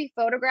you're going to be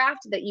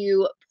photographed, that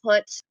you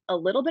put a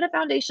little bit of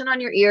foundation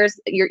on your ears.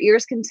 Your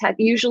ears can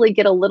usually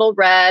get a little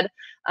red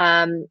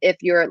if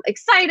you're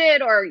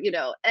excited or, you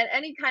know,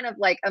 any kind of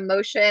like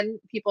emotion.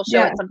 People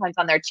show it sometimes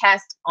on their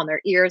chest, on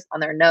their ears,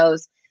 on their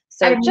nose.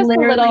 So I've just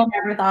literally a little.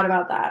 never thought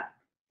about that.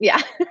 Yeah.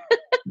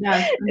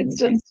 It's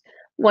just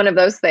one of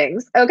those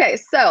things. Okay,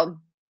 so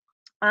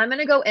I'm going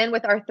to go in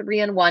with our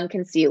 3-in-1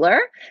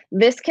 concealer.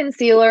 This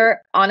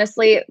concealer,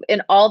 honestly,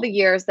 in all the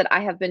years that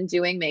I have been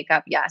doing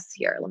makeup, yes,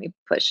 here, let me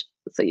push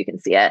so you can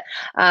see it.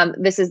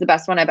 This is the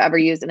best one I've ever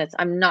used. And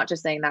I'm not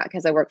just saying that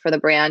because I work for the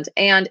brand,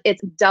 and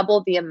it's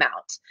double the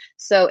amount.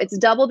 So it's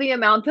double the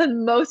amount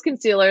than most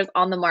concealers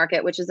on the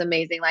market, which is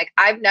amazing. Like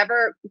I've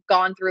never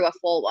gone through a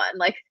full one.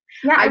 Like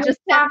yeah, I just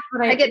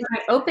when I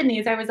opened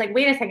these, I was like,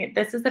 wait a second,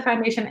 this is the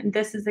foundation and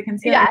this is the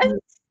concealer. Yes.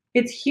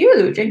 It's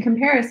huge in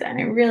comparison.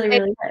 It really,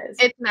 really is.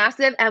 It's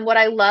massive. And what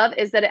I love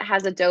is that it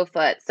has a doe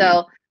foot.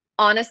 So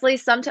honestly,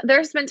 sometimes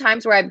there's been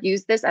times where I've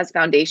used this as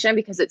foundation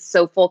because it's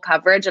so full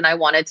coverage and I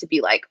wanted to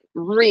be like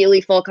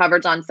really full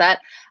coverage on set.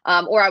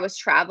 Or I was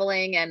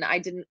traveling and I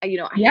didn't, you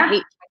know, I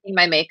hate checking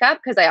my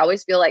makeup because I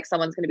always feel like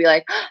someone's going to be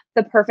like, oh,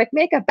 the perfect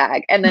makeup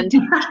bag. And then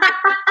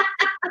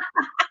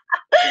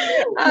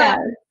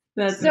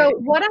so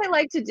what I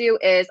like to do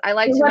is I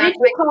like to what did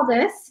you call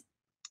this?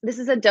 This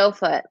is a doe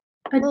foot.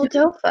 A little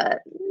doe foot.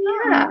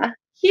 Yeah.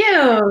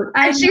 Cute.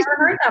 I've never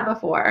heard that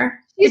before.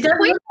 It does look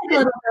like a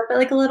little doe foot,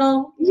 like a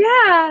little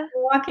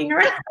walking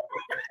around.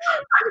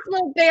 This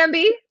little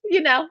Bambi,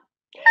 you know.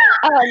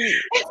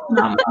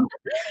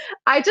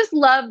 I just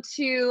love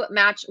to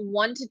match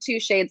 1 to 2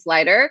 shades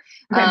lighter.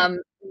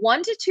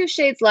 1 to 2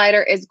 shades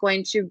lighter is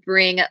going to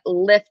bring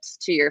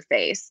lift to your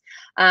face.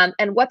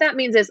 And what that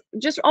means is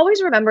just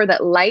always remember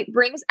that light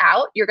brings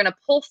out. You're going to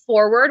pull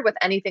forward with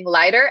anything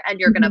lighter and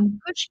you're going to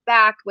push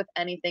back with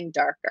anything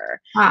darker.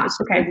 It's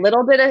just a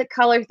little bit of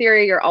color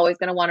theory you're always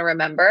going to want to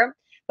remember.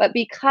 But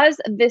because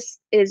this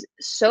is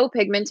so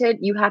pigmented,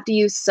 you have to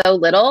use so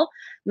little.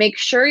 Make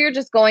sure you're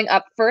just going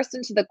up first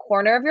into the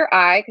corner of your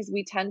eye because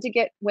we tend to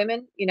get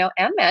women, you know,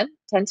 and men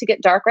tend to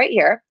get dark right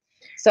here.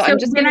 So I'm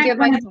just going to give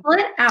myself. Pull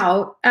it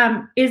out.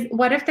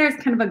 What if there's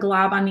kind of a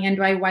glob on the end?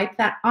 Do I wipe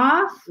that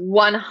off?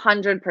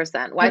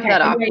 100%. Wipe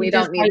that off. We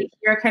don't need.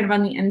 You're kind of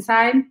on the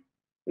inside.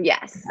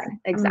 Yes,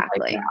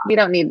 exactly. We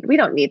don't need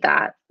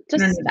that.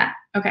 Just that.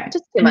 Okay.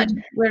 Just too much.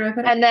 Where do I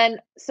put it? And then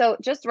so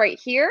just right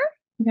here.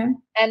 Okay.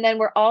 And then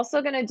we're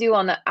also going to do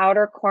on the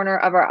outer corner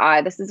of our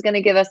eye. This is going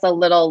to give us a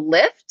little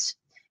lift.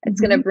 It's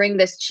going to bring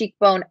this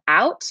cheekbone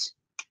out.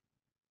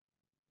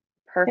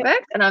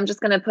 Perfect. And I'm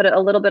just going to put it a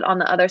little bit on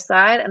the other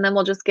side, and then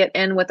we'll just get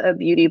in with a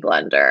beauty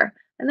blender.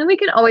 And then we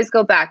can always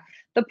go back.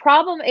 The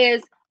problem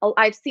is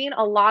I've seen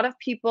a lot of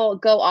people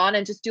go on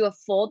and just do a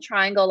full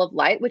triangle of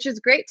light, which is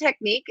great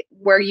technique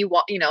where you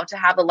want, you know, to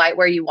have the light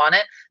where you want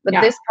it.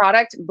 But this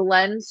product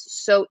blends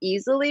so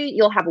easily,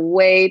 you'll have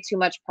way too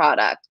much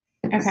product.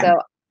 Okay. So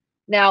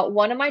now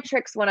one of my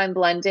tricks when I'm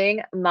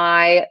blending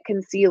my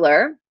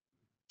concealer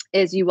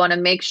is you want to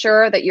make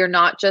sure that you're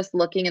not just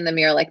looking in the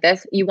mirror like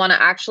this. You want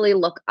to actually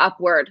look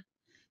upward.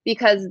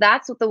 because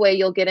that's the way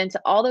you'll get into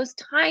all those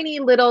tiny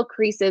little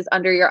creases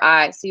under your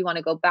eye. So you want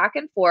to go back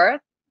and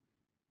forth,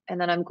 and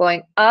then I'm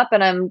going up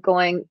and I'm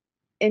going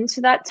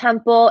into that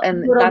temple,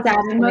 and Little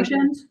dabbing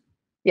motions.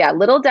 Yeah,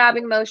 little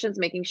dabbing motions,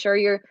 making sure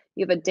you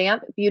have a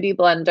damp beauty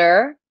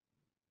blender,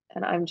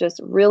 and I'm just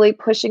really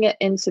pushing it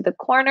into the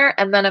corner,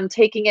 and then I'm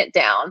taking it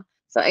down.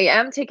 So I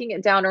am taking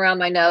it down around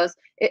my nose.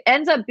 It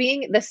ends up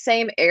being the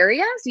same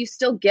areas. You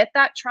still get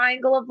that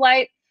triangle of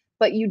light,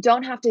 but you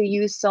don't have to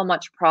use so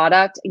much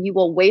product. You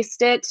will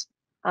waste it.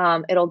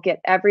 It'll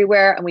get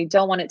everywhere, and we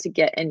don't want it to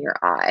get in your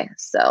eye.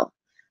 So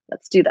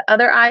let's do the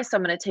other eye. So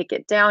I'm going to take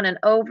it down and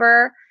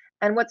over.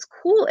 And what's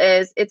cool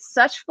is it's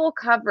such full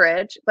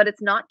coverage, but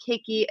it's not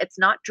cakey. It's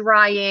not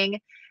drying,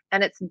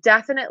 and it's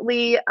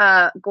definitely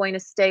going to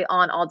stay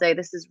on all day.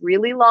 This is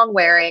really long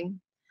wearing.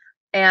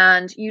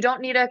 And you don't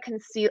need a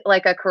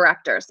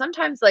corrector.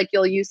 Sometimes like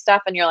you'll use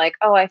stuff and you're like,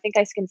 oh, I think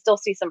I can still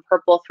see some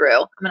purple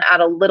through. I'm going to add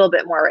a little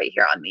bit more right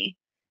here on me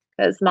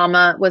because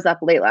mama was up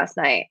late last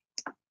night.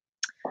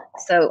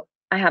 So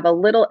I have a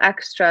little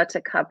extra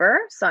to cover.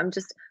 So I'm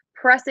just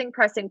pressing,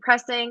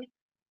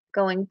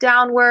 going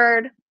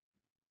downward.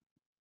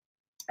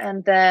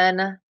 And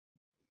then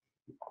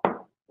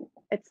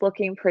it's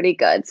looking pretty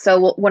good.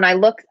 So when I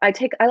look, I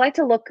like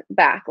to look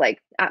back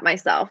like at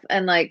myself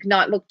and like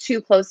not look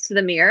too close to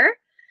the mirror.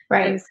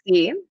 Right. And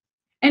see.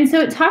 And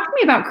so talk to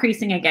me about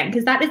creasing again,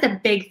 because that is a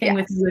big thing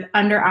with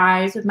under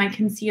eyes, with my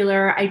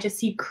concealer. I just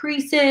see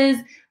creases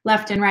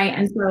left and right.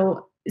 And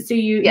so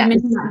you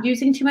mentioned not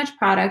using too much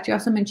product. You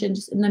also mentioned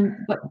just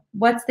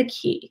what's the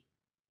key?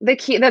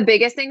 The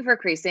biggest thing for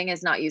creasing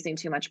is not using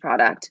too much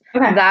product.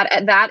 Okay.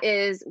 That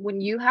is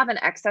when you have an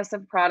excess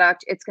of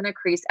product, it's going to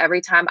crease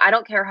every time. I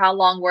don't care how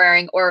long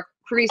wearing or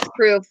crease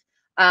proof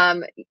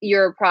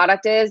your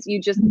product is. You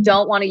just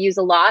don't want to use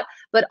a lot,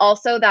 but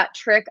also that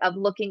trick of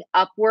looking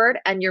upward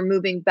and you're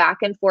moving back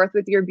and forth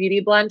with your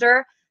beauty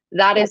blender.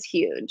 That is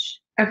huge.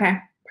 Okay.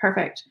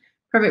 Perfect.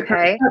 Okay.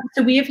 Perfect.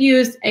 So we have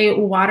used a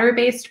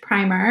water-based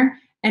primer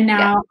and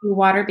now a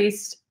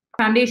water-based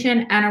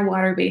foundation and a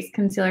water-based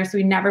concealer. So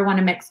we never want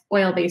to mix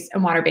oil-based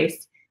and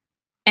water-based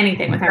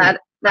anything with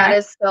that. That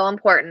is so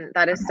important.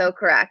 That is so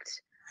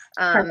correct.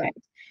 Perfect.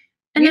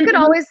 And you could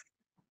always,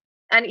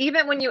 and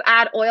even when you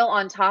add oil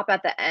on top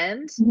at the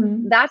end,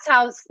 that's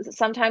how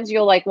sometimes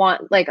you'll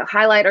want a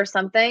highlight or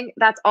something.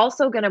 That's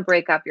also going to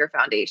break up your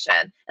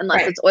foundation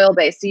unless it's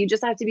oil-based. So you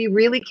just have to be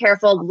really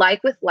careful,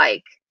 like with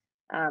like.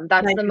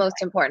 That's the most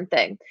important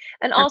thing.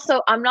 And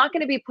also, I'm not going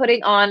to be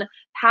putting on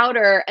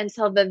powder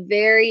until the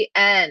very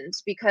end,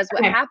 because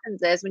what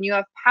happens is when you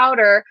have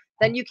powder,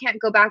 then you can't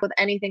go back with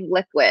anything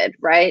liquid,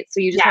 right? So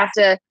you just have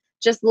to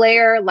just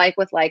layer like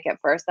with like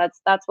at first.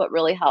 That's what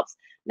really helps.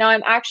 Now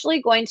I'm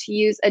actually going to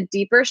use a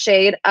deeper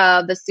shade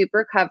of the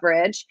Super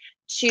Coverage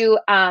to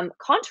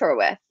contour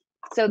with.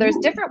 So there's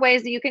different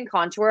ways that you can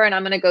contour, and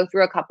I'm going to go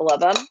through a couple of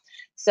them.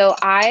 So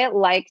I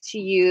like to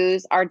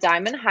use our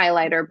diamond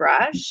highlighter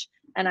brush,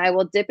 and I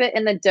will dip it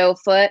in the doe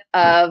foot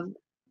of,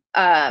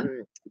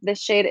 this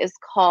shade is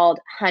called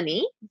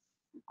Honey.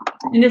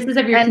 And this is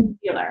of your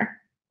concealer.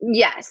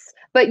 Yes,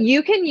 but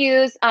you can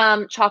use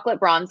chocolate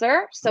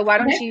bronzer. So why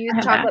don't you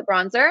use chocolate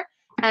bronzer?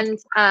 And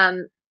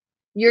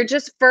you're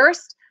just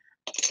first,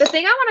 the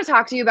thing I want to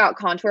talk to you about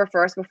contour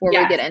first before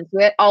we get into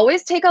it,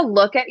 always take a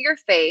look at your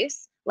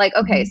face. Like,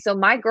 okay, so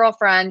my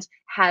girlfriend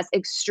has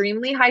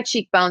extremely high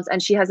cheekbones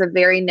and she has a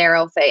very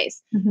narrow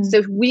face.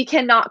 So we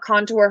cannot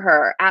contour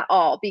her at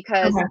all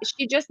because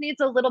she just needs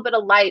a little bit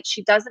of light.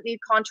 She doesn't need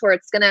contour.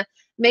 It's going to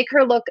make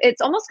her look,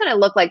 it's almost going to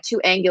look like too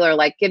angular,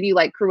 like give you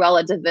like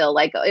Cruella de Vil.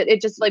 Like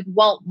it just like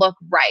won't look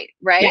right.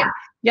 Right.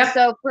 Yeah.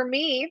 So for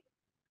me,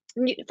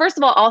 first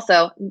of all,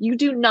 also, you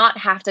do not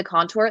have to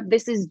contour.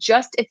 This is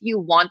just if you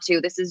want to.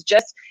 This is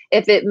just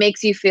if it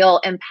makes you feel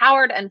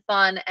empowered and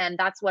fun. And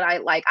that's what I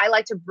like. I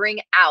like to bring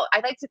out, I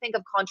like to think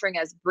of contouring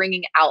as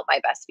bringing out my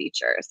best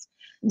features.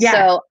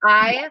 So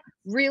I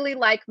really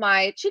like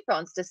my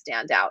cheekbones to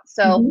stand out.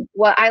 So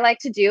what I like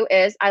to do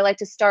is I like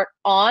to start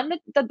on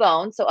the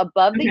bone, so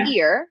above the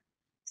ear,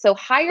 so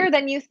higher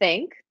than you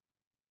think.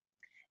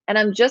 And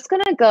I'm just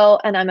going to go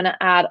and I'm going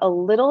to add a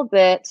little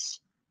bit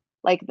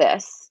like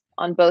this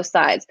on both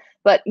sides,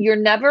 but you're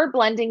never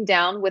blending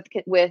down with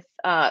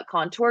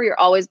contour. You're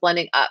always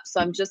blending up. So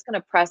I'm just going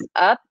to press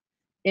up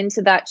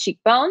into that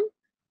cheekbone.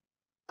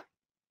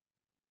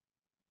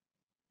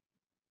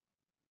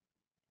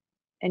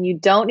 And you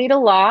don't need a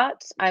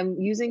lot. I'm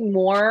using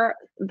more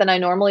than I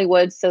normally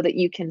would so that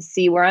you can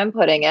see where I'm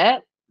putting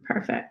it.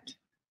 Perfect.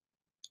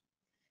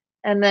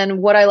 And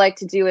then what I like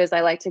to do is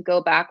I like to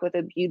go back with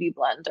a beauty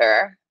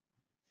blender.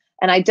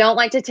 And I don't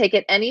like to take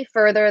it any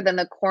further than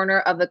the corner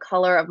of the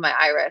color of my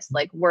iris,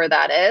 like where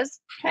that is.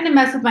 Kind of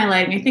mess with my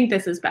lighting. I think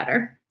this is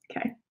better.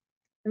 Okay.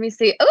 Let me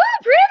see. Oh,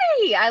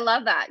 pretty. I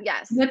love that.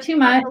 Yes. Is that too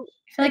much?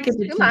 I feel like it's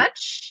too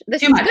much.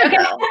 This is good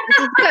though. This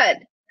is good.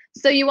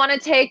 So you want to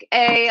take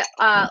a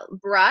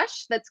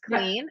brush that's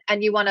clean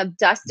and you want to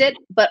dust it,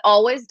 but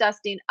always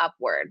dusting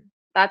upward.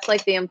 That's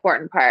like the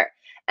important part.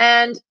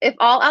 And if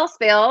all else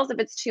fails, if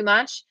it's too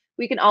much,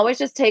 we can always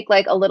just take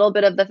like a little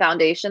bit of the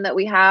foundation that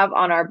we have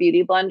on our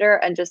beauty blender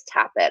and just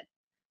tap it.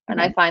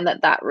 And I find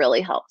that that really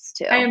helps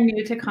too. I am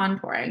new to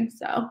contouring,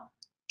 so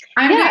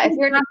I'm Yeah,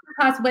 doing this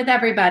masterclass with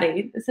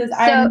everybody. This is So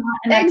I'm not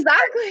an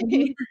exactly. expert.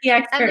 This is the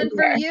expert And then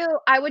for here. you,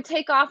 I would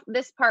take off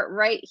this part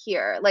right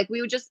here. Like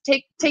we would just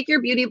take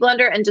your beauty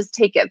blender and just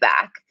take it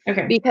back.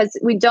 Okay. Because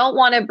we don't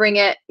want to bring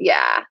it,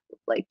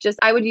 like just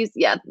I would use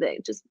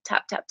just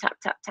tap tap tap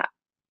tap tap.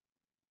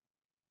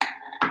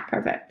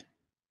 Perfect.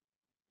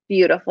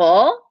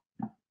 Beautiful.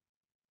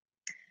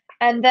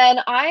 And then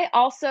I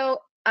also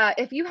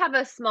if you have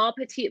a small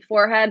petite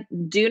forehead,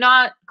 do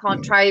not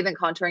try even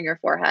contouring your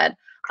forehead.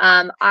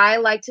 I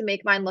like to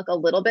make mine look a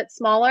little bit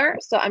smaller.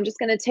 So I'm just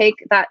going to take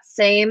that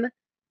same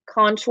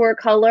contour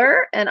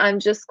color and I'm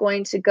just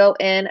going to go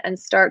in and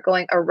start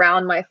going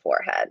around my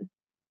forehead.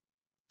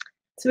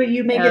 So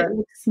you make it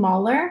look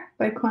smaller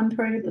by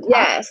contouring at the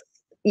top?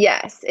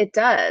 Yes, it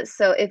does.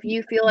 So if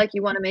you feel like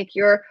you want to make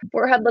your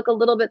forehead look a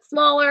little bit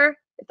smaller,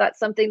 if that's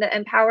something that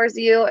empowers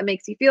you and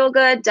makes you feel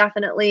good,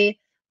 definitely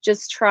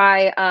just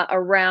try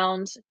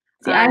around.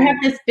 See, I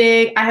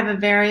have a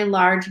very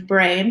large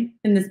brain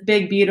and this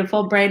big,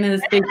 beautiful brain and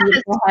this big,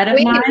 beautiful head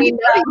of mine.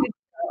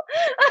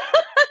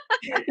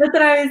 That's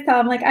what I always tell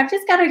them. Like, I've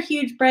just got a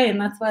huge brain.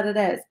 That's what it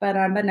is. But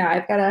no,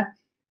 I've got a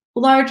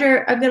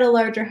larger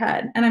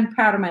head and I'm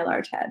proud of my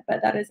large head,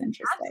 but that is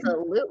interesting.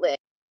 Absolutely.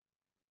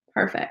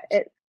 Perfect.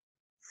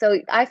 So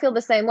I feel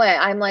the same way.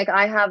 I'm like,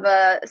 I have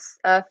a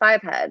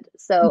 5 head.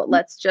 So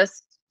let's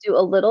just do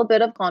a little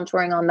bit of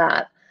contouring on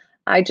that.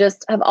 I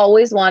just have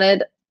always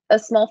wanted a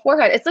small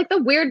forehead. It's like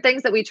the weird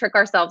things that we trick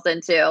ourselves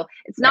into.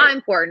 It's not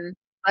important,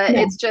 but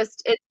it's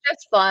just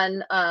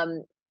fun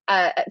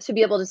to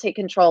be able to take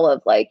control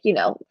of, like,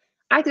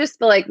 I just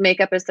feel like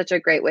makeup is such a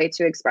great way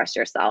to express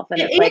yourself. And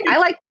it's like, I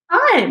like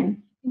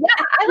fun.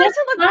 Yeah, I like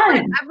to look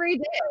fun every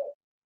day.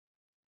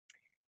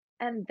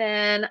 And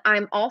then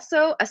I'm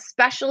also,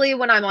 especially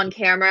when I'm on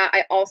camera,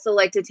 I also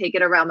like to take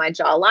it around my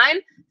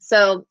jawline.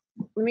 So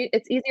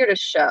it's easier to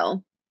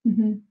show.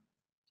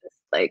 Just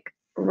like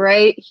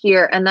right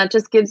here. And that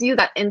just gives you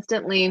that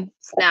instantly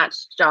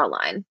snatched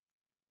jawline.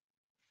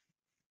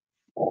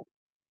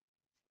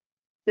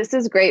 This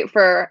is great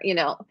for,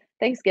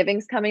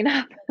 Thanksgiving's coming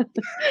up.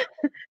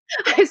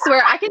 I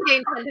swear I can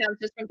gain 10 pounds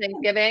just from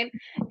Thanksgiving.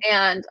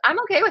 And I'm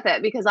okay with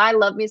it because I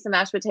love me some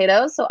mashed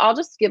potatoes. So I'll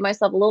just give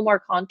myself a little more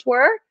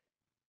contour.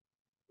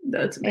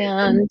 That's amazing.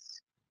 And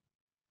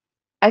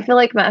I feel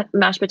like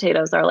mashed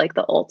potatoes are like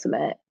the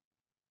ultimate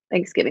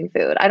Thanksgiving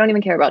food. I don't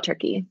even care about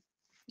turkey.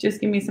 Just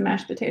give me some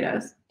mashed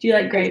potatoes. Do you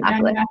like gravy on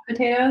your mashed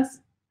potatoes?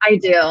 I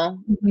do.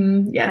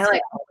 Yes. I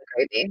like all the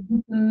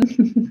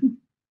gravy.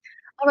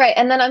 All right,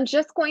 and then I'm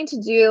just going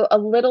to do a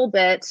little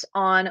bit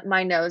on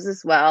my nose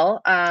as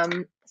well.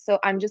 So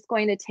I'm just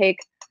going to take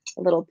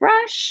a little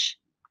brush.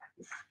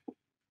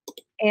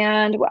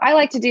 And what I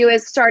like to do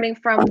is, starting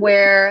from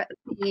where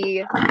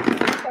the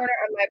corner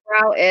of my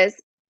brow is,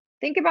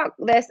 think about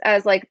this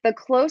as like the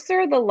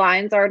closer the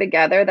lines are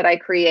together that I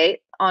create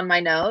on my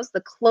nose,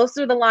 the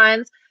closer the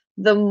lines,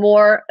 the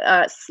more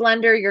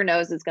slender your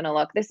nose is going to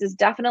look. This is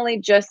definitely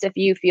just if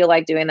you feel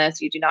like doing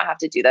this. You do not have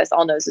to do this.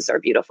 All noses are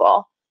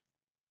beautiful.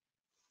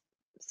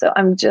 So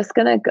I'm just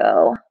going to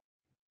go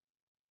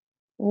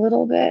a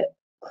little bit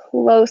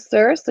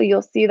closer so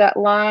you'll see that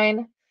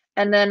line.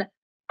 And then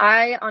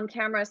on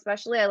camera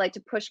especially, I like to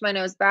push my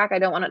nose back. I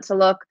don't want it to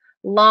look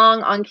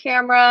long on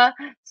camera.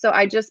 So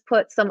I just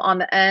put some on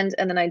the end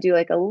and then I do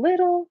like a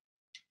little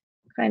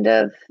kind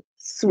of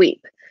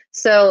sweep.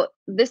 So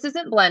this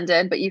isn't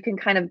blended, but you can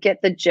kind of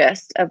get the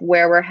gist of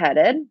where we're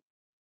headed.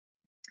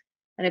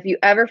 And if you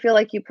ever feel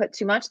like you put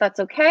too much, that's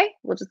okay.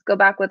 We'll just go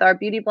back with our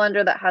beauty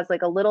blender that has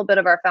like a little bit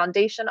of our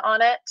foundation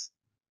on it.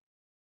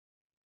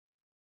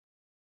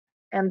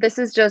 And this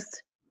is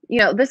just,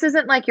 this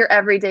isn't like your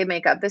everyday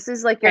makeup. This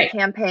is like your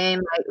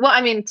campaign. Well,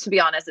 I mean, to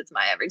be honest, it's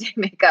my everyday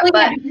makeup. Well,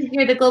 but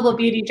you're the global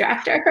beauty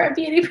director for a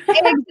beauty brand.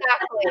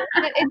 Exactly.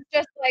 And it's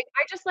just like,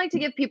 I just like to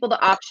give people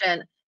the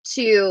option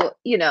to,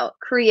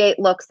 create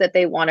looks that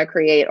they want to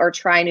create or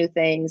try new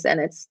things.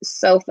 And it's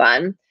so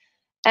fun.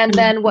 And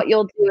then what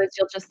you'll do is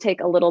you'll just take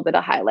a little bit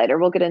of highlighter.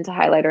 We'll get into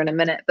highlighter in a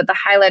minute, but the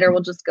highlighter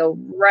will just go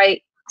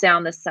right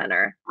down the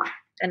center.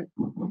 And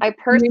I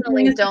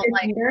personally don't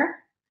like.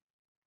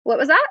 What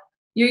was that?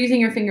 You're using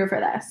your finger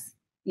for this.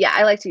 Yeah,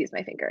 I like to use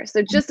my finger.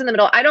 So just in the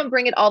middle. I don't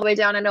bring it all the way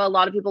down. I know a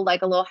lot of people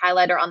like a little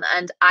highlighter on the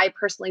end. I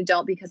personally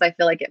don't because I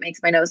feel like it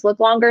makes my nose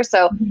look longer.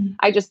 So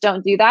I just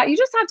don't do that. You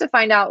just have to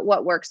find out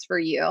what works for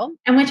you.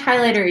 And which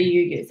highlighter are you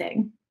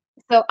using?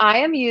 So I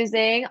am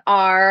using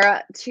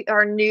our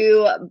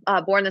new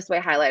Born This Way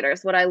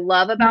highlighters. What I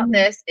love about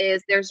this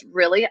is there's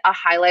really a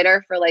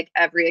highlighter for like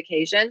every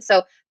occasion.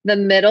 So the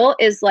middle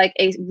is like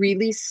a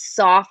really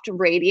soft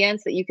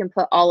radiance that you can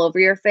put all over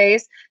your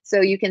face.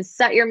 So you can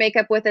set your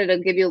makeup with it.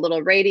 It'll give you a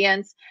little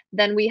radiance.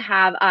 Then we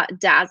have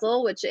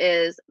Dazzle, which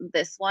is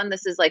this one.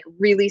 This is like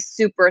really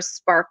super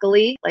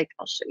sparkly. Like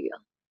I'll show you.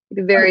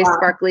 Very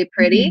sparkly,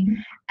 pretty.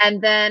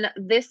 And then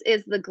this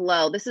is the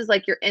Glow. This is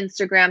like your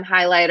Instagram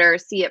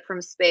highlighter, see it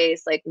from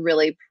space, like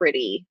really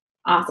pretty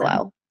Awesome.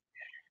 Glow.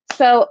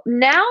 So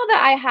now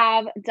that I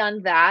have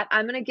done that,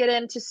 I'm going to get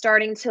into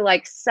starting to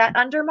like set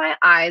under my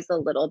eyes a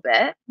little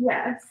bit.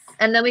 Yes.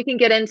 And then we can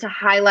get into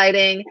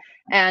highlighting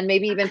and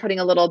maybe even putting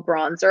a little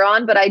bronzer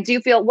on. But I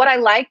do feel what I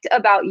liked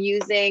about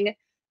using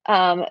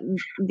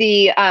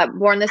the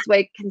Born This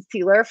Way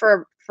concealer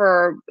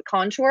for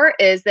contour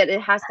is that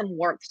it has some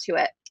warmth to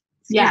it.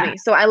 Excuse me.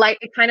 So I like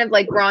it kind of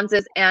like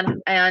bronzes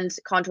and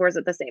contours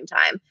at the same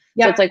time.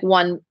 So it's like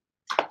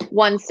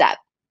one step.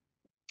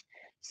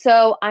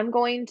 So I'm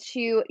going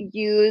to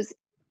use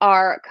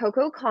our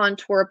Cocoa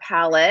Contour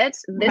palette.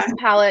 This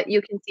palette,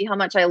 you can see how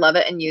much I love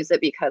it and use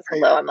it because,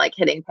 hello, I'm like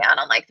hitting pan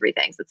on like 3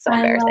 things. It's so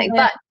embarrassing.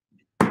 But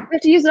we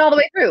have to use it all the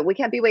way through. We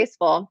can't be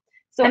wasteful.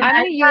 So I'm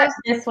going to use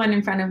this one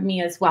in front of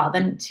me as well.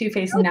 The Too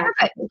Faced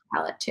Natural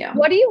palette too.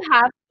 What do you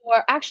have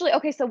for, actually,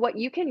 okay, so what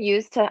you can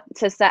use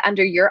to set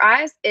under your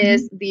eyes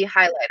is the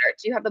highlighter.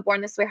 Do you have the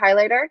Born This Way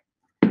highlighter?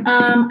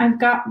 I've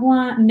got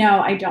one. No,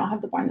 I don't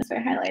have the Born This Way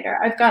highlighter.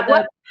 I've got the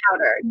what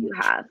powder do you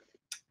have?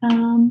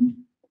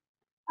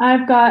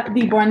 I've got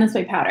the Born This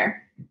Way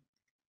powder.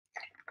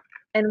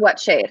 And what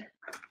shade?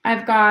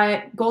 I've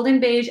got golden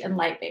beige and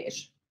light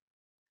beige.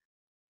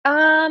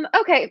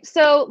 Okay,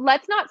 so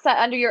let's not set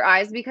under your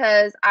eyes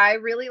because I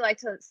really like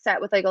to set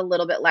with like a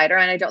little bit lighter,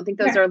 and I don't think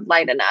those are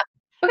light enough.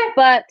 Okay.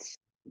 But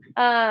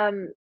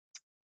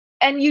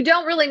and you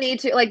don't really need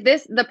to like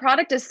this. The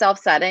product is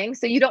self-setting,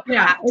 so you don't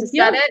have to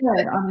set it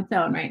good on its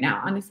own right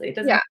now. Honestly, it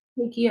doesn't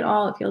cakey at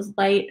all. It feels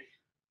light.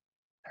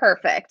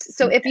 Perfect.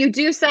 So if you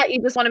do set,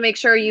 you just want to make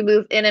sure you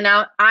move in and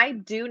out. I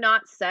do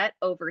not set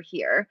over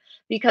here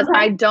because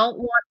I don't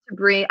want to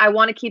bring. I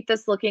want to keep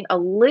this looking a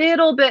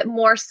little bit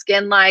more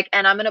skin-like,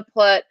 and I'm going to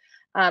put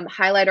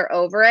highlighter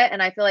over it.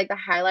 And I feel like the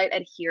highlight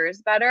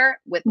adheres better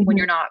with when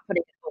you're not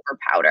putting it over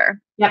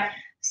powder. Yep.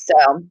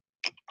 So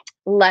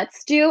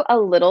let's do a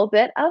little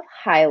bit of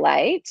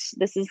highlight.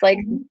 This is like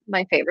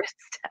my favorite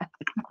step.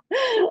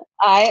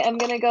 I am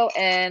going to go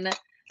in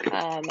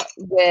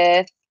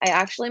with, I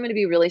actually am going to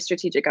be really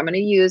strategic. I'm going to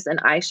use an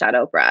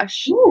eyeshadow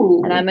brush.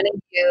 And I'm going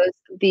to use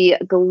the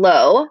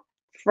Glow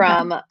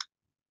from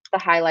the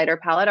highlighter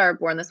palette, our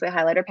Born This Way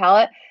highlighter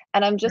palette.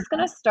 And I'm just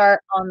going to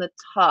start on the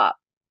top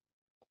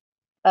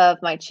of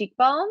my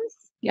cheekbones.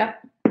 Yep.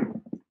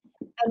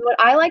 And what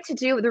I like to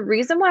do, the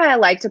reason why I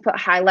like to put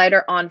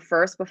highlighter on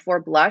first before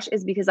blush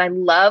is because I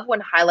love when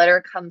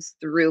highlighter comes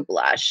through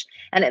blush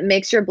and it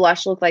makes your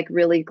blush look like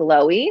really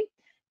glowy.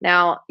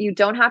 Now, you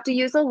don't have to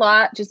use a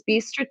lot, just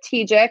be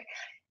strategic.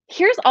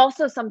 Here's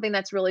also something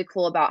that's really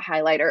cool about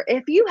highlighter.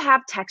 If you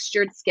have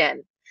textured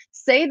skin,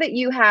 say that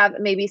you have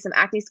maybe some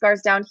acne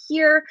scars down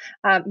here,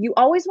 you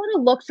always want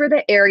to look for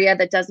the area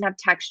that doesn't have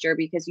texture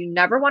because you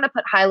never want to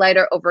put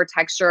highlighter over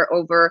texture,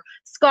 over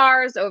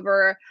scars,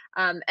 over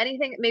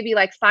anything, maybe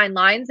like fine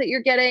lines that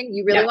you're getting.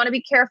 You really want to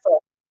be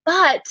careful.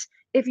 But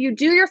if you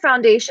do your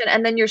foundation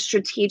and then you're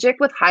strategic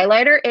with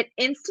highlighter, it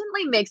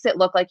instantly makes it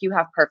look like you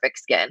have perfect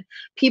skin.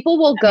 People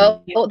will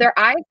go, their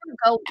eyes will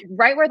go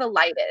right where the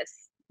light is,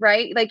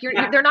 right? Like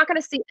they're not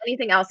going to see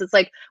anything else. It's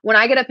like when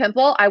I get a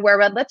pimple, I wear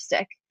red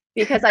lipstick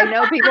because I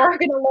know people are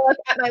going to look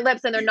at my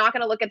lips and they're not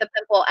going to look at the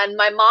pimple. And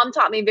my mom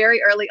taught me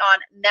very early on,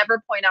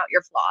 never point out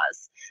your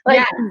flaws.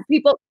 Like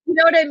people, you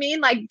know what I mean?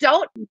 Like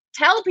don't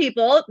tell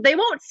people, they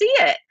won't see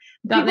it.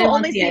 People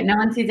only see it. No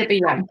one sees it but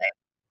you.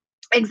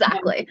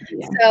 Exactly.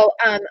 So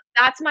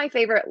that's my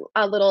favorite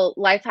little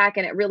life hack,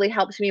 and it really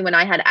helped me when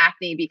I had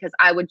acne because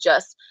I would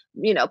just,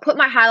 you know, put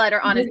my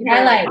highlighter on and people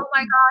were like, "Oh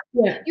my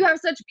gosh, you have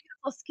such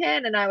beautiful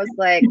skin," and I was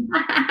like,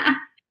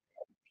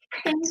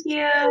 "Thank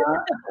you."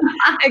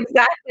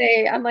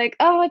 Exactly. I'm like,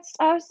 "Oh,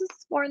 I was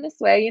just born this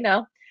way," you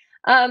know.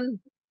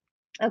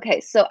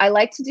 Okay, so I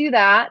like to do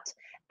that,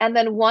 and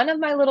then one of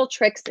my little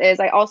tricks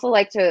is I also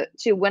like to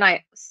when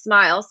I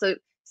smile. So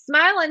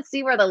smile and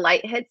see where the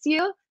light hits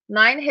you.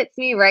 Mine hits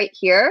me right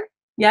here.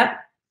 Yep.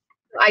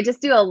 I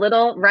just do a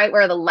little right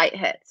where the light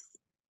hits.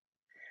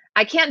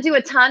 I can't do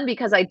a ton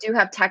because I do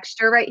have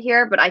texture right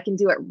here, but I can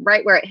do it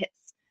right where it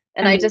hits.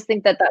 And I just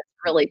think that that's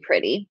really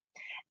pretty.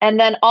 And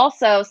then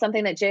also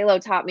something that JLo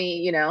taught me,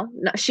 you know,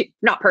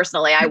 not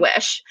personally, I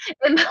wish.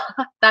 And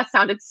that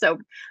sounded so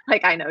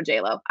like I know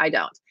JLo. I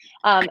don't.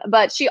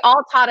 But she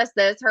all taught us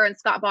this, her and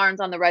Scott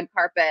Barnes on the red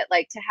carpet,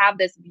 like to have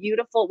this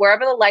beautiful,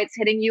 wherever the light's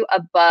hitting you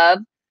above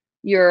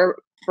your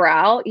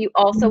brow, you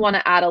also want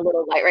to add a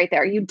little light right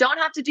there. You don't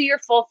have to do your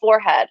full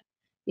forehead.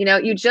 You know,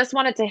 you just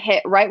want it to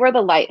hit right where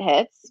the light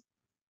hits.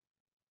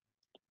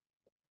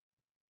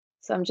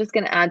 So I'm just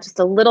going to add just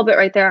a little bit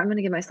right there. I'm going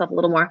to give myself a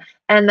little more.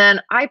 And then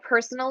I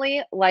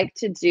personally like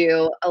to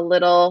do a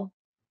little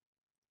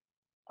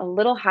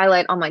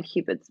highlight on my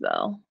Cupid's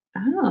bow.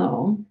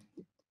 Oh.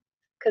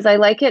 Because I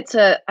like it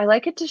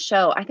to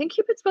show. I think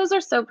Cupid's bows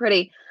are so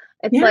pretty.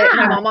 It's like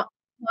my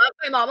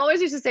mom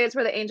always used to say it's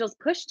where the angels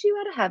pushed you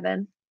out of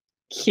heaven.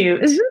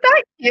 Cute. Isn't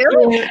that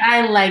cute?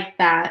 I like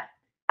that.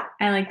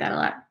 I like that a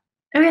lot.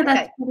 Oh yeah,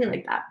 that's really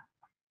like that.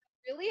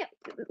 Really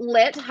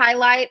lit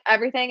highlight,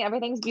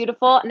 everything's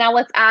beautiful. Now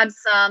let's add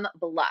some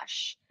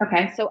blush.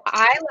 Okay. So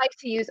I like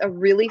to use a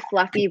really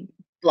fluffy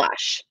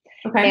blush.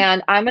 Okay.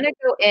 And I'm gonna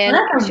go in.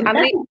 Well, that's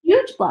a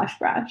huge blush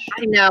brush.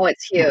 I know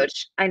it's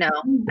huge. I know.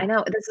 I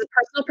know. This is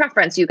personal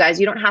preference, you guys.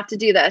 You don't have to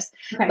do this.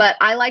 Okay. But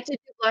I like to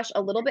do blush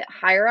a little bit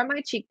higher on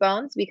my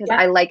cheekbones because Yep.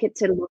 I like it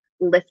to look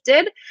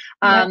lifted.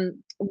 Yep.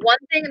 One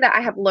thing that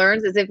I have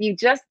learned is if you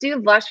just do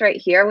blush right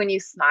here when you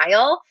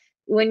smile,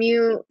 when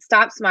you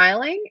stop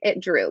smiling, it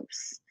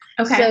droops.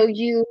 Okay. So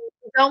you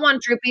don't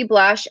want droopy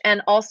blush.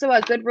 And also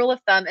a good rule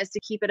of thumb is to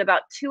keep it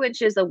about 2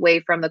 inches away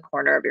from the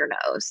corner of your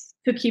nose.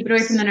 So keep it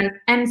away from the nose.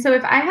 And so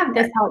if I have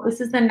this palette,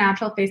 this is the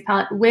natural face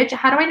palette.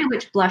 How do I know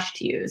which blush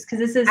to use? Because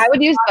this is. I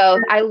would use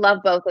both. I love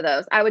both of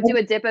those. I would do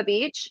a dip of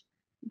each,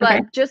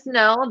 but Okay. just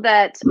know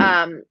that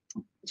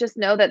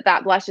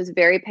that blush is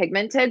very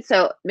pigmented.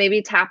 So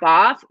maybe tap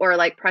off or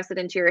like press it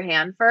into your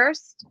hand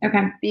first.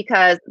 Okay.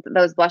 Because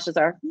those blushes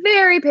are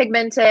very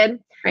pigmented.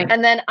 Right.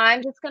 And then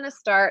I'm just going to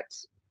start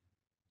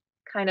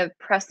kind of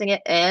pressing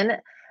it in.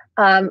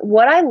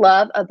 What I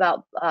love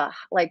about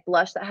like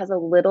blush that has a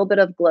little bit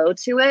of glow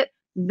to it,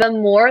 the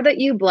more that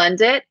you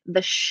blend it,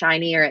 the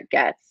shinier it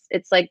gets.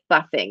 It's like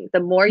buffing. The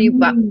more you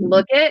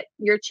look at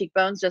your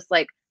cheekbones just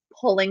like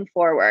pulling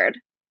forward.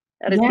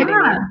 That is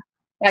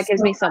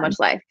gives me so much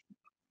life.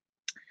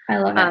 I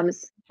love it.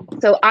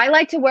 So I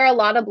like to wear a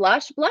lot of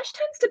blush. Blush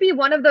tends to be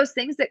one of those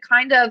things that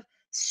kind of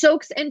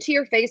soaks into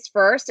your face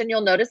first, and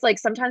you'll notice like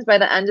sometimes by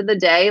the end of the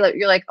day, like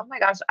you're like, oh my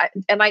gosh,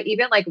 am I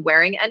even like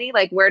wearing any?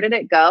 Like, where did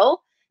it go?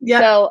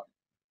 Yeah. So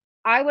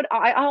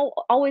I'll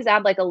always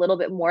add like a little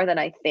bit more than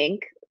I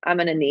think I'm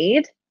gonna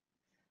need.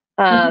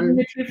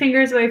 The 2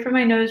 fingers away from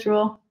my nose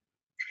rule.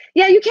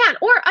 Yeah, you can.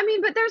 Or I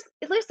mean, but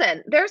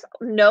there's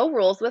no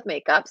rules with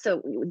makeup.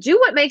 So do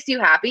what makes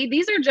you happy.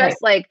 These are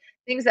just like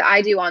things that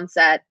I do on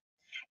set.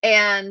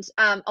 And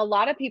a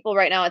lot of people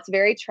right now, it's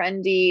very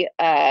trendy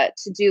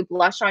to do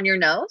blush on your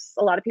nose.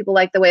 A lot of people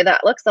like the way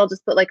that looks. They'll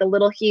just put like a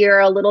little here,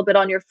 a little bit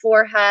on your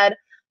forehead.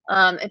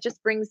 It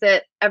just brings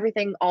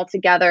everything all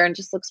together and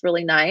just looks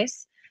really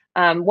nice.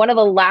 One of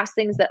the last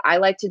things that I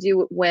like to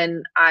do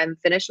when I'm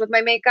finished with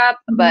my makeup,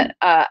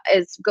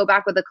 is go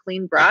back with a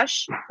clean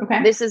brush.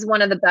 Okay. This is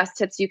one of the best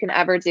tips you can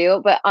ever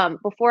do. But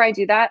before I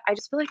do that, I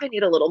just feel like I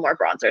need a little more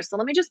bronzer. So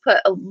let me just put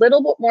a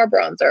little bit more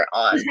bronzer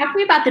on. Just talk to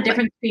me about the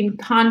difference between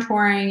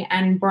contouring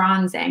and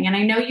bronzing. And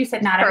I know you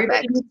said not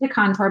everybody needs to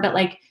contour, but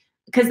like,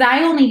 because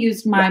I only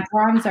used my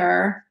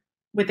bronzer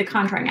with the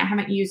contouring. I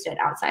haven't used it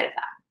outside of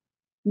that.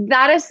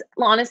 That is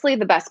honestly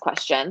the best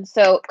question.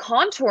 So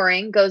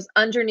contouring goes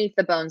underneath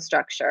the bone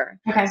structure.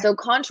 Okay. So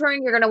contouring,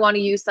 you're going to want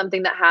to use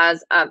something that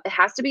has, it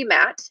has to be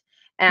matte,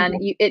 and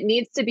it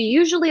needs to be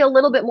usually a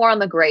little bit more on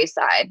the gray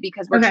side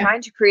because we're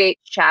trying to create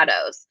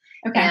shadows.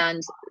 Okay.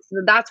 And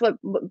so that's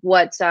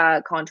what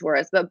contour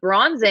is. But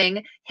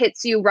bronzing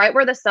hits you right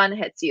where the sun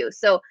hits you.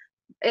 So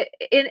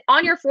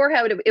on your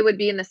forehead, it would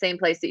be in the same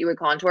place that you would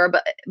contour,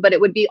 but it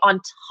would be on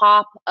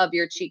top of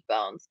your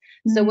cheekbones.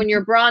 So when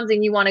you're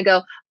bronzing, you want to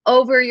go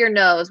over your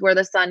nose where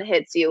the sun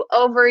hits you,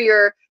 over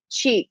your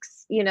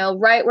cheeks,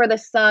 right where the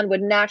sun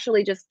would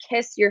naturally just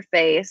kiss your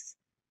face.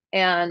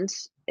 And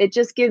it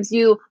just gives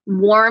you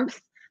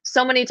warmth.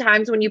 So many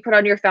times when you put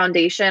on your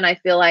foundation, I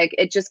feel like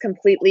it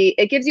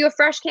gives you a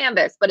fresh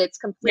canvas, but it's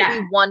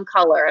completely one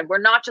color, and we're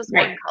not just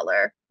one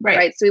color,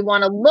 right? So we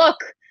want to look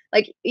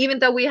like, even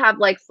though we have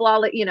like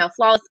flawless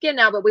skin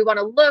now, but we want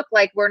to look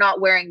like we're not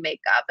wearing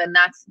makeup. And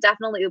that's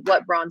definitely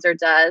what bronzer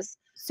does.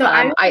 So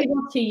I was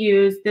able to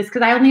use this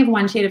because I only have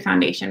one shade of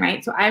foundation,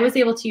 right? So I was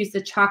able to use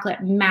the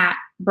chocolate matte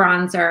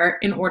bronzer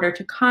in order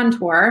to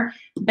contour.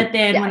 But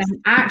then when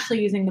I'm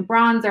actually using the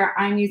bronzer,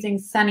 I'm using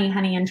Sunny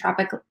Honey and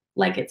Tropic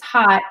Like It's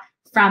Hot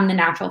from the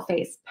Natural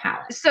Face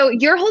palette. So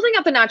you're holding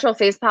up the Natural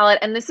Face palette,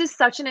 and this is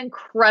such an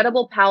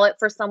incredible palette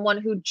for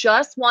someone who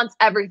just wants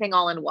everything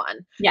all in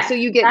one. Yeah. So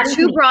you get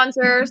two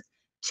bronzers,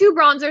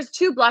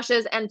 two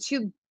blushes, and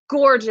 2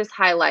 gorgeous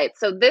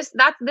highlights. So this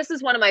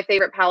is one of my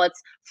favorite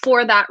palettes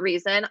for that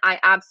reason. I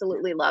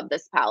absolutely love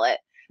this palette.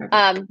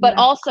 But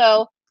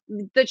also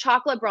the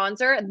chocolate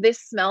bronzer,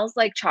 this smells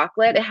like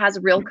chocolate. It has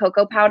real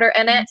cocoa powder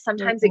in it.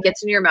 Sometimes it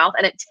gets in your mouth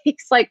and it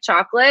tastes like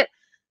chocolate.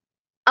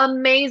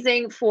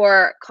 Amazing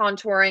for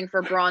contouring,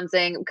 for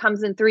bronzing.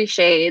 Comes in 3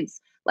 shades.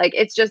 Like,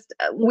 it's just,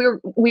 we're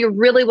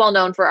really well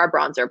known for our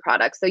bronzer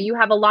products. So you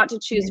have a lot to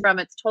choose from.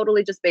 It's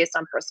totally just based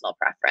on personal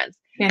preference.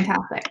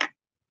 Fantastic.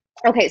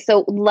 Okay,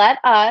 so let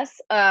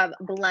us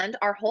blend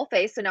our whole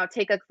face. So now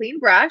take a clean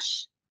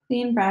brush.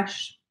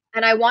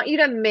 And I want you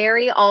to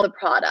marry all the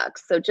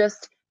products. So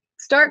just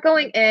start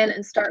going in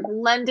and start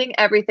blending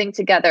everything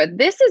together.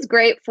 This is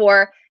great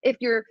for if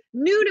you're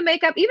new to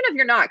makeup, even if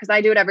you're not, because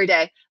I do it every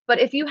day. But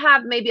if you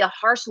have maybe a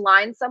harsh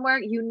line somewhere,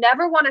 you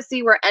never want to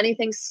see where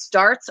anything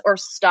starts or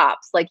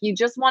stops. Like, you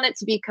just want it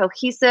to be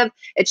cohesive.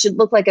 It should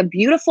look like a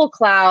beautiful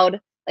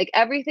cloud. Like,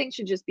 everything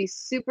should just be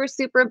super,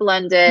 super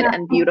blended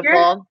and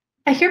beautiful.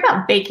 I hear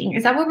about baking.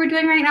 Is that what we're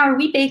doing right now? Are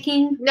we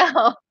baking?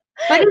 No.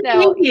 What is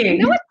No, baking? you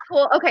know what's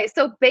cool? Okay,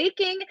 so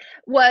baking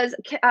was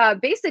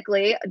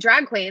basically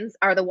drag queens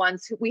are the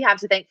ones who we have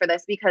to thank for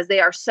this because they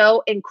are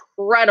so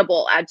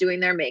incredible at doing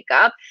their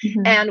makeup.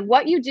 And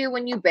what you do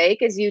when you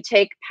bake is you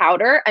take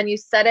powder and you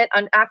set it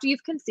after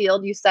you've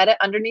concealed, you set it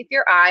underneath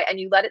your eye and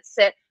you let it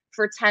sit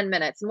for 10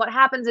 minutes. And what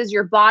happens is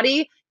your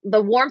body,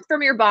 the warmth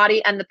from your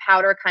body and the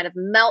powder kind of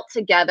melt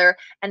together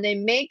and they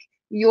make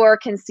your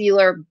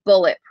concealer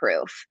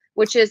bulletproof,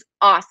 which is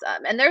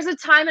awesome. And there's a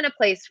time and a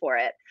place for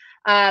it.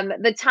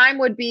 The time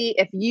would be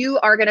if you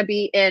are going to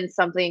be in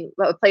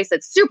a place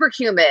that's super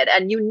humid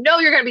and you know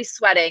you're going to be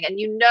sweating and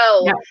you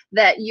know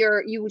that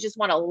you just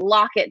want to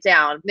lock it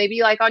down,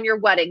 maybe like on your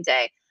wedding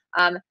day.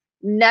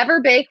 Never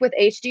bake with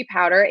HD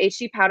powder.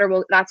 HD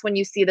powder that's when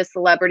you see the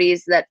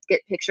celebrities that get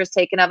pictures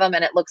taken of them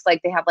and it looks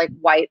like they have like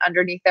white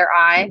underneath their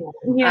eye.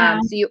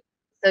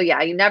 So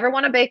you never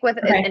want to bake with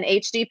an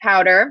HD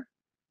powder.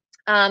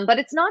 But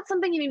it's not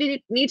something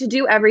you need to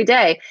do every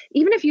day.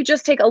 Even if you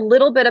just take a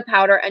little bit of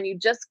powder and you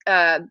just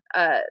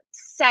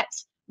set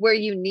where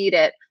you need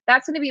it,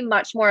 that's going to be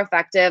much more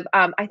effective.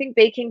 I think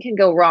baking can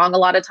go wrong a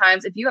lot of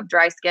times. If you have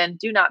dry skin,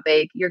 do not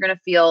bake. You're going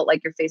to feel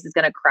like your face is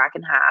going to crack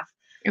in half.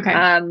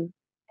 Okay.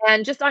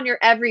 And just on your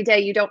everyday,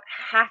 you don't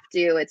have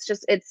to.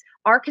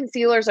 Our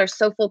concealers are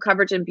so full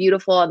coverage and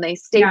beautiful and they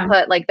stay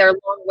put, like they're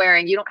long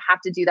wearing. You don't have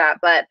to do that.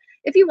 But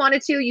if you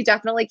wanted to, you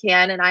definitely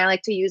can. And I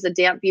like to use a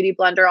damp beauty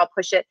blender. I'll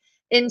push it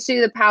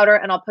into the powder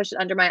and I'll push it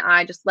under my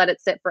eye. Just let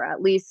it sit for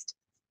at least,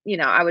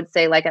 I would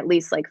say at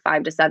least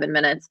 5 to 7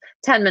 minutes.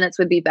 10 minutes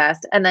would be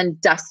best. And then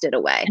dust it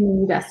away.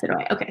 And you dust it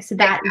away. Okay. So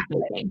that is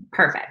baking.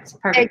 Perfect.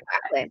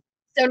 Exactly.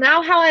 So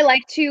now how I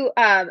like to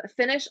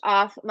finish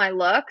off my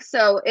look.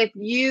 So if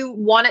you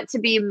want it to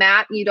be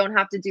matte, you don't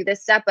have to do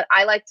this step, but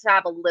I like to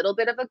have a little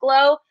bit of a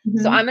glow.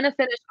 So I'm going to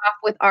finish off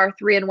with our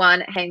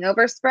 3-in-1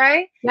 hangover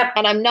spray.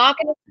 And I'm not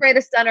going to spray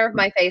the center of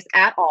my face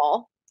at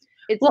all.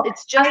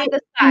 It's just the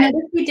side. I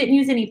noticed we didn't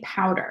use any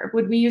powder.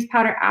 Would we use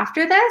powder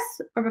after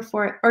this or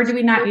before? Or do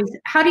we not use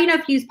it? How do you know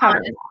if you use powder?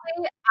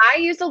 Honestly, I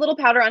used a little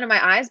powder under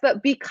my eyes,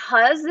 but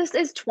because this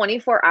is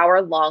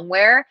 24-hour long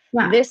wear,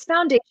 this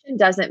foundation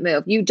doesn't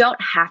move. You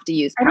don't have to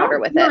use powder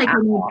with it. I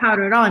don't need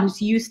powder at all. I'm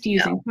just used to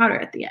using powder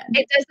at the end.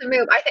 It doesn't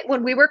move. I think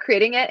when we were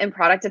creating it in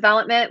product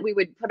development, we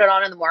would put it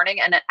on in the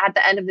morning. And at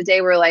the end of the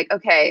day, we're like,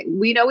 okay,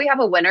 we know we have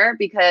a winner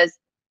because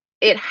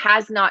it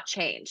has not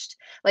changed.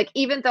 Like,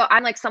 even though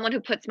I'm like someone who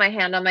puts my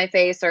hand on my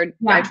face, or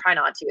I try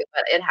not to,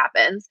 but it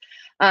happens.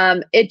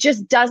 It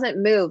just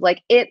doesn't move.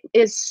 Like, it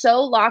is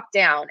so locked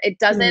down. It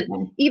doesn't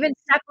even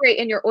separate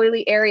in your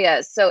oily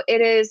areas. So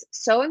it is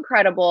so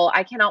incredible.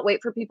 I cannot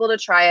wait for people to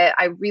try it.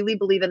 I really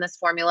believe in this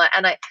formula.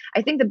 And I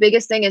think the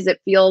biggest thing is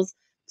it feels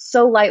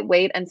so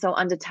lightweight and so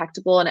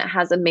undetectable, and it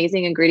has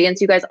amazing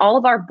ingredients. You guys, all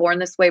of our Born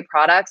This Way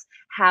products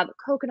have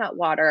coconut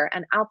water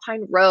and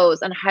alpine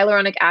rose and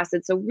hyaluronic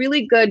acid. So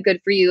really good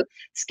for you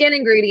skin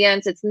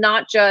ingredients. It's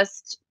not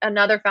just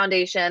another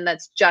foundation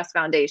that's just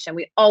foundation.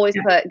 We always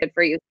put good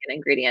for you skin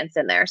ingredients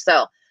in there.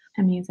 So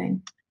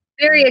amazing.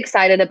 Very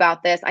excited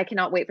about this. I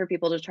cannot wait for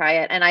people to try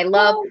it. And I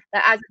love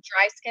that as a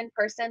dry skin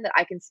person that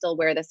I can still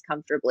wear this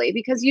comfortably,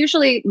 because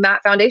usually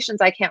matte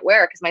foundations I can't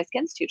wear because my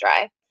skin's too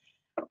dry.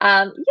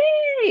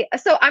 Yay!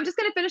 So I'm just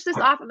going to finish this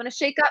off. I'm going to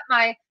shake up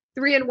my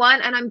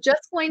 3-in-1 and I'm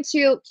just going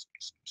to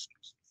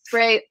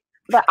spray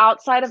the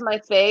outside of my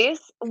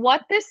face.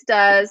 What this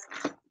does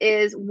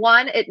is,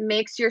 one, it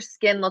makes your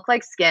skin look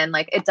like skin.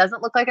 Like, it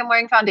doesn't look like I'm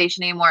wearing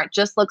foundation anymore. It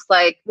just looks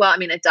like, well, I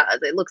mean, it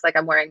does. It looks like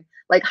I'm wearing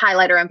like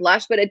highlighter and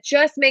blush, but it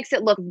just makes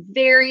it look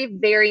very,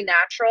 very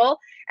natural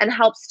and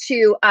helps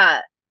to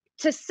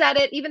set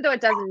it, even though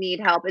it doesn't need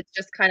help. It's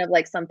just kind of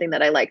like something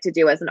that I like to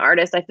do as an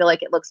artist. I feel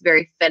like it looks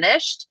very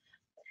finished.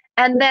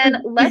 And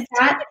then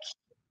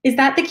is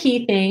that the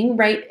key thing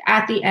right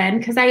at the end?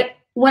 Because I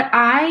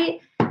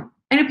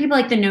know people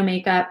like the no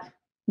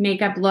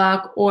makeup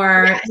look,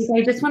 or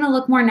I just want to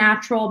look more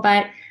natural,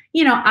 but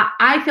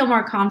I feel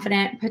more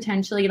confident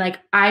potentially. Like,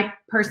 I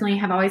personally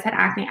have always had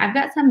acne. I've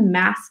got some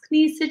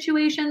maskne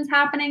situations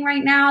happening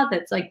right now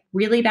that's like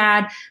really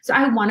bad. So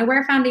I want to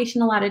wear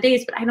foundation a lot of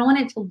days, but I don't want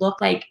it to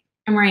look like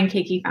I'm wearing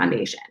cakey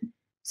foundation.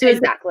 So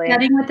exactly. Is it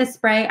setting with the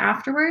spray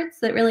afterwards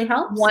that really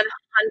helps?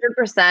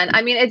 100%.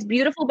 I mean, it's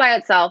beautiful by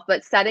itself,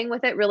 but setting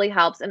with it really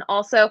helps. And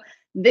also,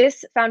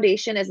 this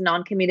foundation is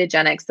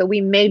non-comedogenic. So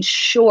we made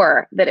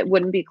sure that it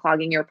wouldn't be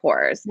clogging your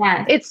pores.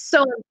 Yes. It's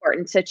so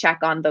important to check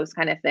on those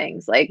kind of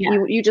things. Like,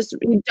 you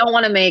don't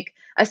want to make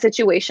a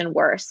situation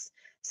worse.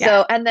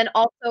 So, and then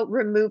also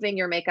removing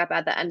your makeup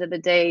at the end of the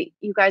day.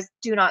 You guys,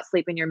 do not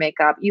sleep in your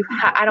makeup.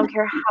 I don't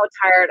care how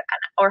tired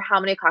or how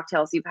many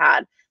cocktails you've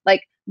had.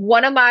 Like,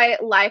 one of my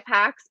life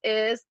hacks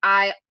is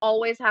I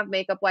always have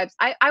makeup wipes.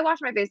 I wash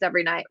my face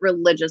every night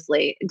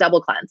religiously,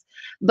 double cleanse.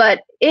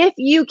 But if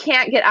you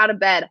can't get out of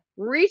bed,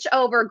 reach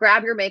over,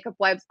 grab your makeup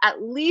wipes,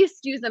 at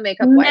least use a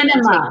makeup wipe.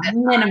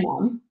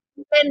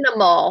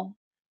 Minimal.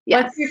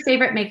 Yes. What's your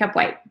favorite makeup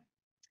wipe?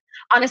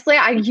 Honestly,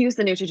 I use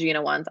the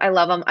Neutrogena ones. I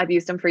love them. I've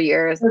used them for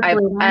years. And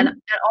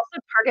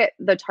also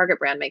the Target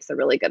brand makes a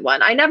really good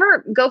one. I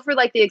never go for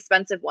like the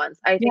expensive ones.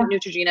 I think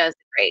Neutrogena is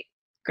great.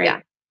 Great. Yeah.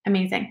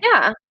 Amazing.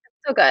 Yeah.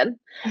 So good.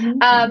 Amazing.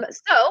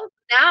 So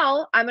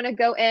now I'm going to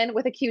go in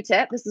with a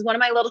Q-tip. This is one of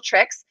my little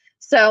tricks.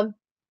 So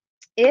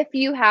if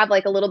you have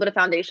like a little bit of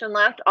foundation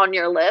left on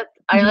your lip,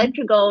 I like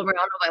to go around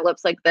on my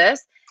lips like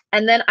this.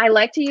 And then I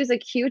like to use a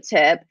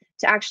Q-tip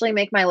to actually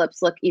make my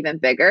lips look even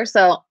bigger.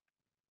 So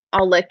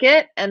I'll lick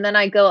it and then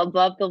I go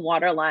above the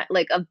water line,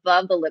 like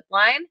above the lip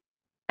line,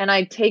 and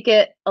I take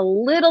it a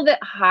little bit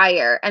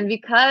higher. And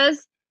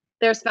because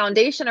there's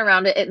foundation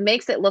around it, it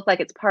makes it look like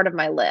it's part of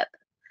my lip.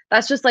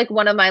 That's just like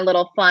one of my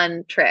little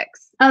fun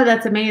tricks. Oh,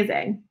 that's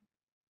amazing.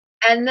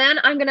 And then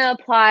I'm going to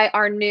apply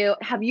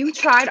have you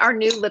tried our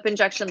new lip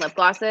injection lip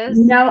glosses?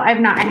 No, I've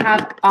not.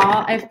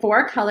 I have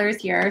 4 colors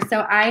here.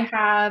 So I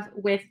have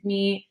with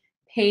me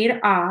Paid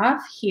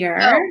Off here.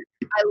 Oh,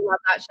 I love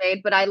that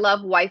shade, but I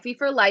love Wifey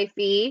for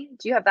Lifey.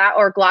 Do you have that?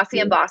 Or Glossy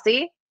and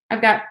Bossy?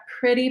 I've got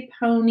Pretty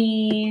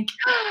Pony,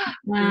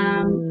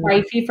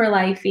 Wifey for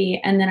Lifey,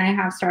 and then I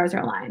have Stars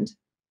Are Aligned.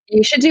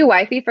 You should do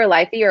Wifey for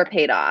Lifey or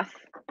Paid Off.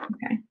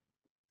 Okay.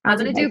 I'm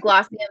going to do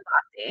Glossy and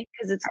Bossy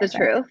because it's the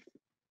truth.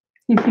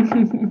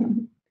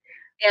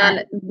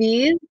 And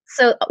these,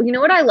 so you know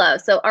what I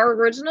love? So our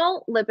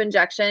original lip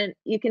injection,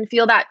 you can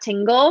feel that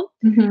tingle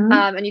and you can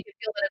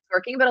feel that it's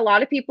working, but a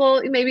lot of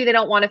people, maybe they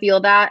don't want to feel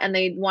that and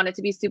they want it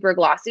to be super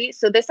glossy.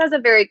 So this has a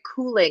very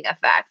cooling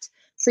effect.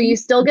 So you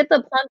still get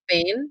the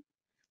plumping,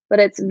 but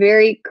it's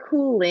very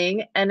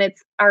cooling and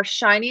it's our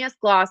shiniest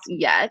gloss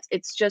yet.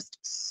 It's just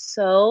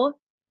so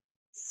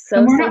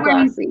not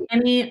glossy. Wearing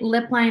any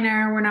lip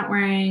liner. We're not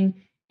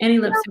wearing any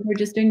lipstick. We're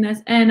just doing this.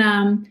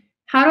 And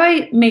how do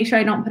I make sure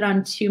I don't put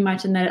on too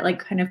much and that it like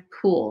kind of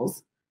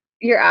pools?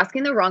 You're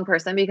asking the wrong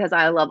person because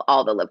I love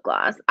all the lip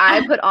gloss.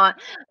 I put on,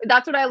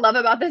 that's what I love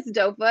about this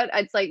doe foot.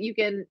 It's like you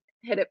can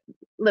hit it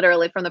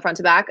literally from the front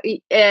to back.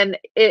 And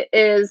it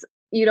is,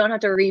 you don't have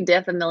to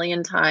re-diff a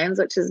million times,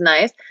 which is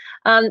nice.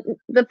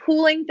 The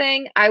pooling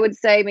thing, I would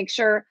say, make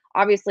sure,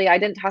 obviously I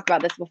didn't talk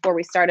about this before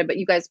we started, but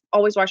you guys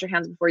always wash your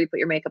hands before you put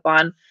your makeup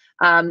on.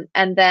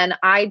 And then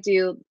I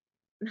do,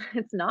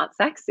 it's not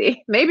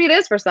sexy. Maybe it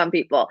is for some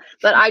people,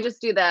 but I just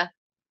do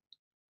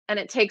and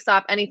it takes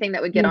off anything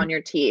that would get on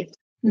your teeth,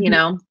 you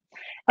know?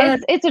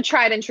 It's a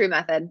tried and true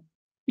method.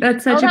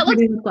 That's such a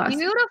pretty lip gloss.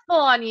 Beautiful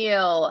on you.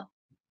 I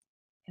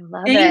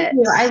love Thank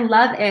you. I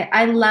love it.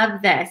 I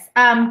love this.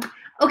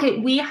 Okay,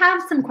 we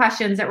have some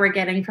questions that we're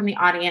getting from the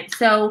audience.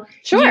 So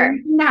sure,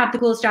 you have the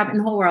coolest job in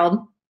the whole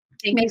world.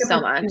 Thank you so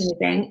much.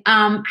 Amazing.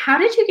 How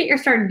did you get your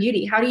start in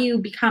beauty? How do you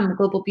become the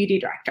global beauty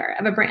director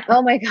of a brand?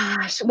 Oh my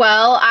gosh.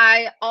 Well,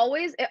 I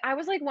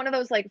was like one of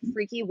those like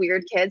freaky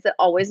weird kids that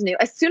always knew.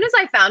 As soon as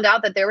I found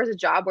out that there was a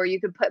job where you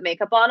could put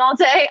makeup on all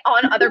day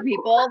on other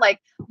people, like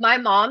my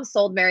mom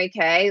sold Mary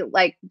Kay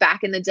like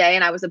back in the day,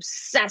 and I was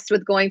obsessed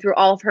with going through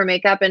all of her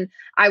makeup. And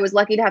I was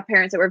lucky to have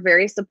parents that were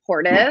very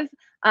supportive.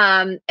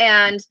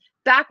 And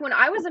back when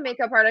I was a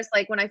makeup artist,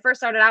 like when I first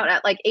started out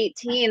at like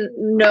 18,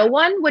 no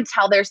one would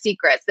tell their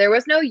secrets. There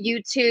was no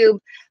YouTube,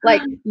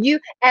 like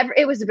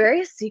it was a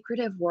very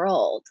secretive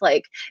world.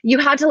 Like you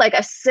had to like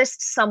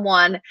assist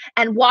someone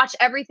and watch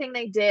everything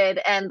they did.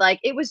 And like,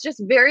 it was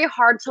just very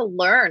hard to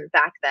learn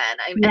back then.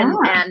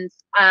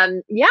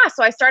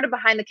 So I started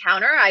behind the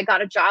counter. I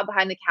got a job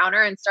behind the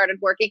counter and started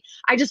working.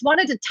 I just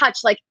wanted to touch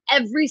like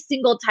every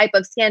single type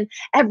of skin,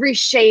 every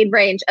shade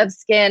range of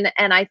skin.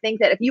 And I think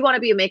that if you want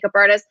to be a makeup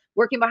artist,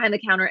 working behind the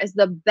counter is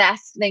the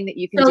best thing that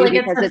you can do, like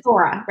because it's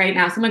Sephora right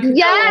now. Someone could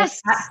go at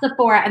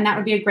Sephora, and that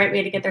would be a great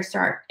way to get their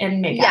start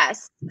in makeup.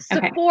 Yes,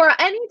 Sephora,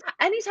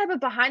 any type of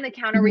behind the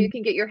counter where you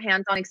can get your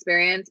hands-on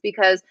experience.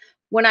 Because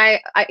when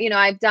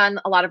I've done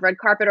a lot of red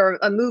carpet or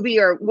a movie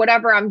or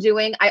whatever I'm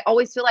doing, I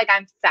always feel like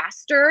I'm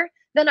faster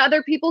than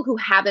other people who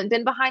haven't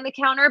been behind the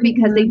counter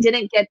because they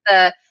didn't get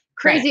the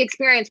crazy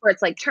experience where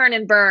it's like turn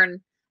and burn.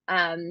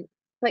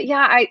 But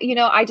yeah,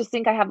 I just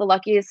think I am the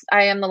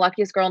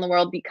luckiest girl in the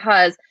world,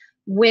 because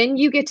when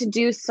you get to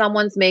do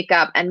someone's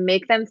makeup and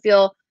make them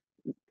feel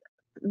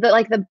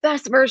the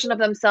best version of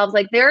themselves,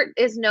 like there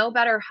is no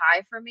better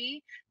high for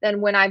me than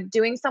when I'm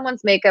doing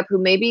someone's makeup who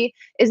maybe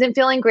isn't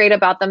feeling great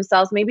about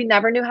themselves, maybe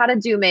never knew how to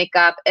do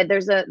makeup. And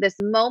there's this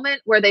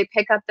moment where they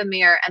pick up the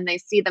mirror and they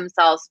see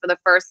themselves for the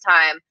first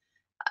time.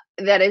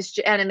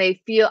 And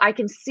they feel, I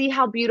can see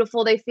how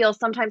beautiful they feel.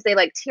 Sometimes they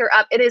like tear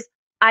up. It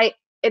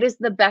is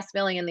the best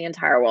feeling in the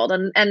entire world.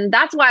 And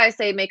that's why I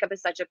say makeup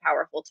is such a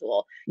powerful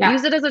tool. Yeah.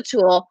 Use it as a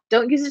tool.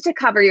 Don't use it to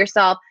cover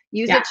yourself.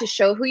 Use it to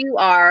show who you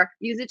are.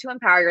 Use it to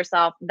empower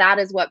yourself. That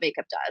is what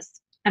makeup does.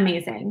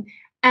 Amazing.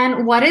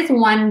 And what is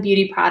one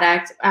beauty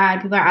product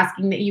people are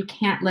asking that you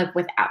can't live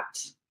without?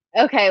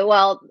 Okay,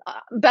 well,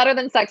 Better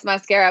Than Sex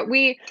mascara.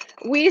 We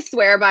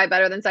swear by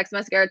Better Than Sex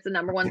mascara. It's the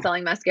 #1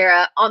 selling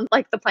mascara on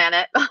like the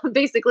planet,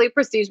 basically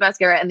prestige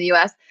mascara in the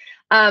US.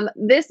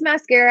 This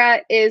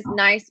mascara is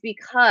nice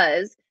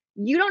because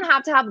you don't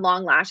have to have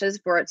long lashes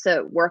for it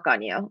to work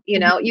on you. You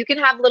know, you can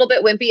have a little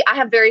bit wimpy. I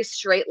have very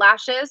straight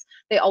lashes.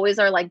 They always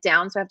are like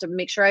down, so I have to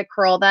make sure I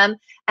curl them.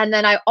 And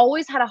then I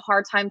always had a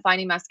hard time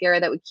finding mascara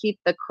that would keep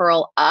the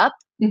curl up.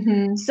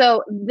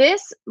 So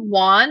this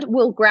wand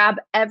will grab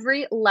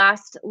every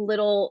last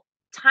little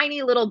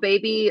tiny little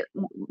baby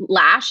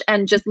lash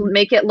and just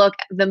make it look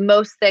the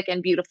most thick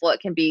and beautiful it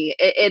can be.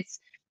 It's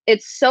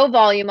so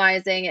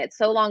volumizing. It's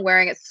so long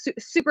wearing. It's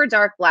super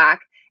dark black.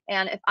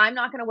 And if I'm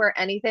not going to wear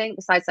anything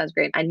besides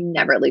sunscreen, I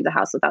never leave the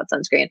house without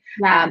sunscreen.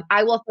 Yeah.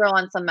 I will throw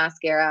on some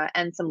mascara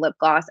and some lip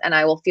gloss, and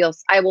I will feel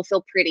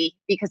pretty,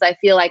 because I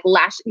feel like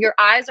your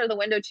eyes are the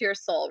window to your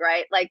soul,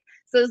 right? Like,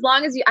 so as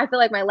long as I feel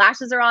like my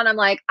lashes are on, I'm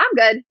like, I'm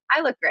good.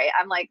 I look great.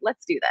 I'm like,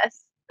 let's do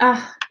this.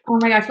 Oh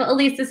my gosh. Well,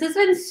 Elise, this has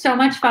been so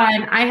much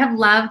fun. I have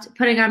loved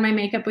putting on my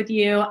makeup with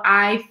you.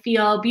 I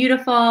feel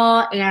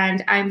beautiful,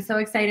 and I'm so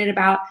excited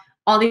about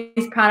all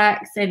these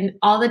products and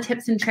all the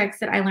tips and tricks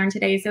that I learned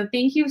today. So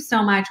thank you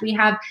so much. We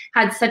have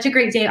had such a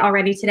great day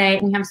already today,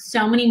 and we have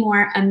so many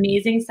more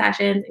amazing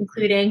sessions,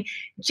 including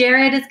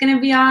Jared is going to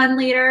be on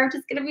later, which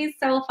is going to be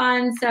so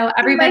fun. So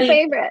everybody, my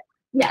favorite.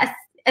 Yes,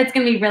 it's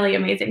going to be really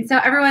amazing. So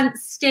everyone,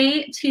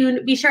 stay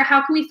tuned. Be sure,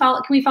 how can we follow?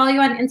 Can we follow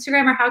you on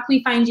Instagram, or how can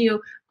we find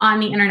you on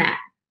the internet?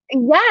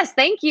 Yes,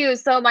 thank you.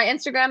 So my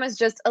Instagram is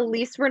just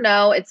Elise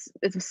Reneau. It's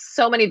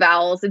so many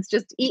vowels. It's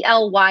just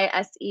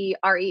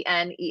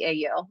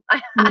ELYSERENEAU.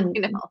 I know.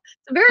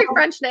 It's a very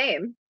French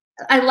name.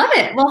 I love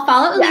it. Well,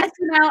 follow Elise Yes.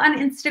 Reneau on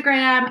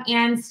Instagram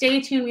and stay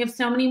tuned. We have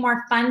so many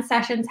more fun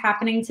sessions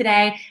happening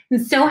today.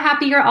 I'm so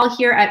happy you're all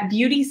here at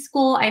beauty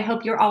school. I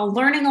hope you're all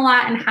learning a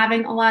lot and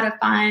having a lot of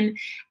fun.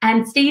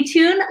 And stay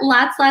tuned.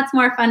 Lots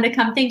more fun to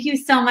come. Thank you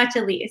so much,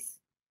 Elise.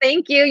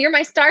 Thank you. You're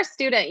my star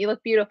student. You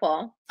look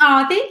beautiful.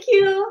 Oh, thank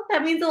you.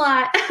 That means a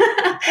lot.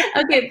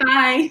 Okay,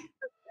 bye.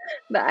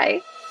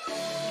 Bye.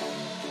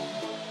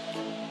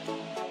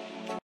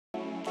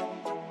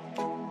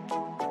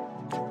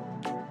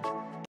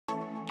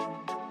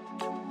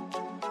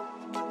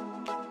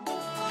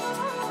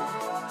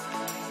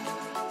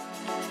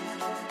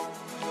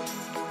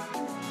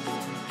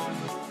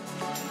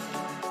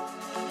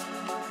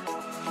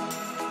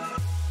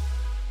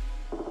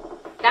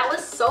 That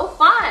was so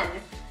fun!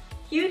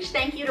 Huge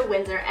thank you to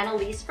Windsor and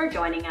Elise for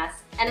joining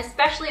us, and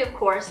especially, of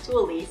course, to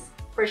Elise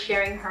for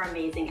sharing her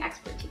amazing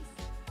expertise.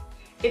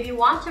 If you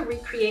want to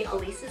recreate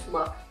Elise's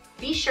look,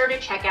 be sure to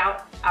check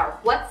out our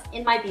What's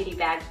in My Beauty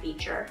Bag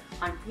feature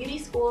on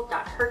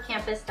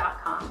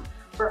beautyschool.hercampus.com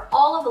for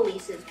all of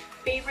Elise's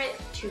favorite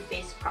Too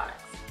Faced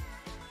products.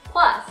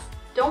 Plus,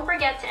 don't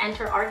forget to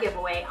enter our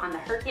giveaway on the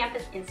Her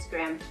Campus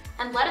Instagram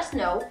and let us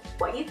know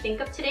what you think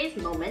of today's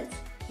moments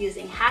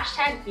using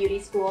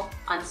 #BeautySchool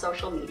on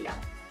social media.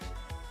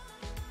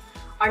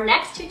 Our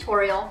next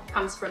tutorial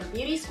comes from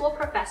beauty school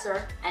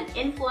professor and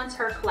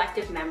Influencer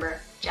Collective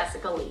member,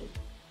 Jessica Lee,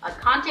 a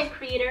content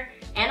creator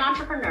and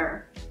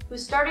entrepreneur who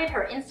started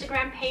her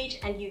Instagram page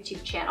and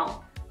YouTube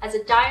channel as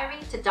a diary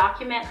to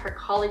document her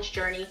college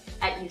journey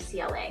at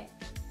UCLA.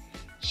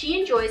 She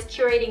enjoys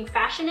curating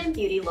fashion and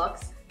beauty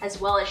looks,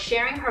 as well as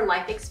sharing her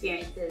life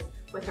experiences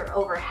with her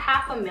over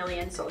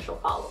 500,000 social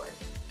followers.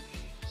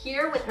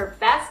 Here with her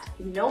best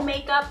no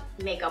makeup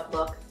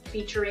look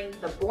featuring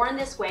the Born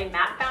This Way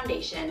matte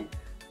foundation,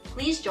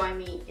 please join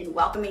me in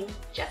welcoming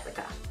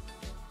Jessica.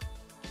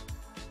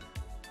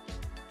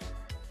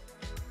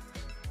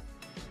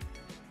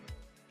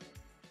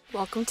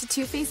 Welcome to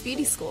Too Faced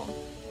Beauty School.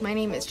 My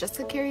name is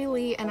Jessica Carey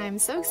Lee, and I'm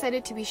so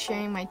excited to be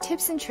sharing my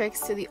tips and tricks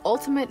to the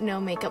ultimate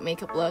no makeup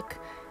look.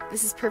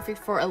 This is perfect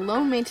for a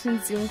low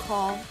maintenance Zoom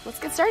call. Let's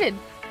get started.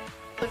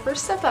 The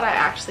first step that I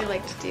actually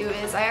like to do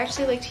is I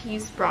actually like to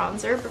use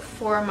bronzer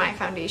before my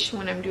foundation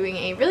when I'm doing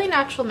a really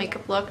natural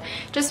makeup look,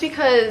 just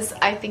because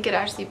I think it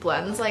actually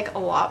blends like a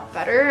lot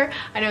better.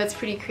 I know it's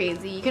pretty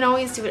crazy. You can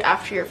always do it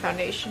after your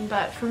foundation,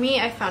 but for me,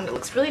 I found it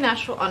looks really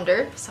natural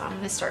under, so I'm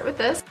going to start with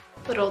this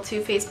little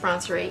Too Faced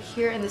bronzer right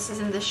here, and this is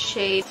in the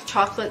shade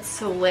Chocolate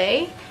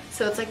Soleil.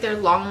 So it's like their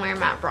long wear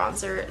matte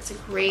bronzer. It's a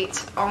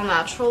great all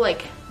natural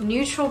like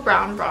neutral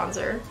brown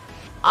bronzer.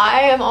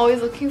 I am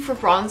always looking for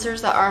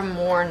bronzers that are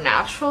more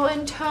natural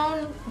in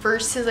tone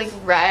versus like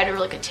red or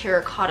like a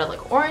terracotta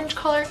like orange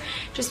color,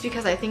 just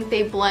because I think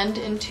they blend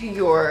into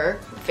your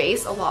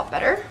face a lot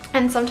better,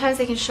 and sometimes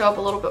they can show up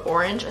a little bit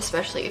orange,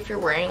 especially if you're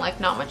wearing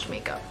like not much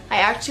makeup. I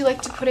actually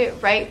like to put it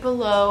right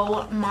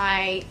below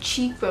my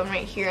cheekbone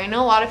right here. I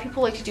know a lot of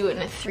people like to do it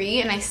in a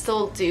 3, and I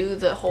still do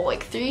the whole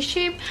like 3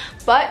 shape,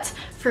 but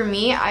for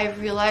me, I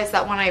realized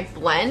that when I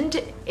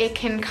blend, it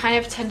can kind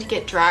of tend to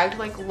get dragged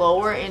like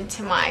lower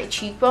into my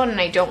cheekbone,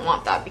 and I don't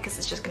want that because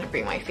it's just gonna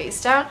bring my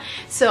face down.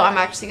 So I'm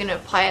actually gonna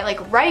apply it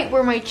like right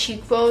where my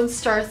cheekbone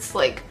starts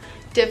like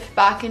dip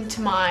back into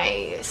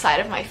my side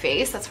of my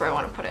face. That's where I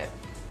want to put it.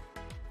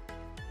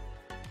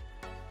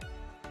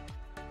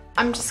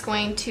 I'm just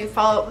going to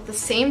follow up with the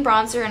same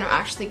bronzer, and I'm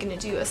actually going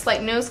to do a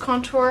slight nose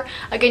contour.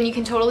 Again, you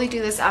can totally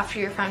do this after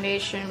your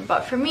foundation,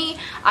 but for me,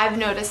 I've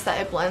noticed that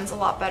it blends a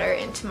lot better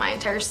into my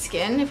entire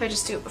skin if I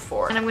just do it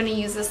before. And I'm going to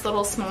use this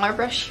little smaller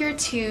brush here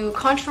to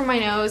contour my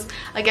nose.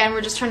 Again,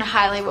 we're just trying to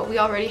highlight what we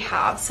already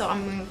have, so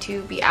I'm going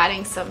to be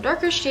adding some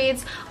darker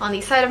shades on the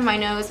side of my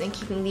nose and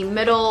keeping the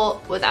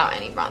middle without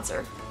any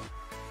bronzer.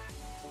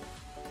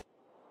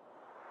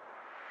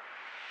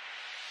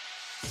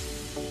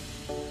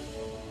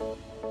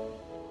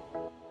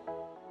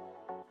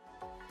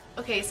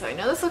 Okay, so I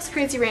know this looks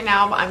crazy right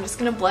now, but I'm just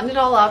going to blend it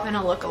all up and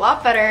it'll look a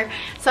lot better.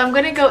 So I'm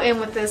going to go in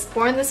with this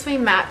Born This Way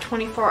Matte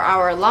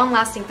 24-Hour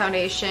Long-Lasting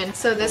Foundation.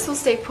 So this will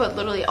stay put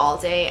literally all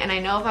day, and I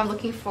know if I'm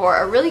looking for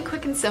a really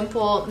quick and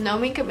simple, no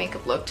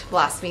makeup look to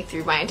last me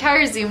through my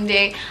entire Zoom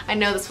day, I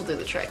know this will do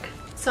the trick.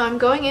 So I'm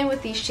going in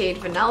with the shade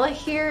Vanilla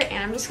here,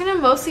 and I'm just going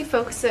to mostly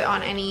focus it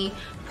on any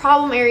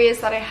problem areas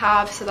that I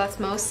have. So that's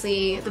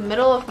mostly the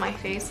middle of my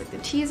face, like the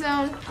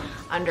T-zone,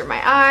 under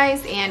my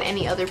eyes, and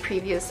any other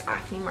previous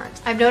acne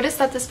marks. I've noticed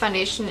that this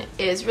foundation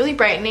is really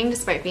brightening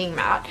despite being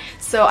matte,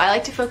 so I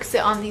like to focus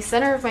it on the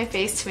center of my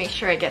face to make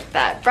sure I get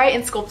that bright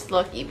and sculpted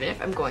look even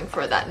if I'm going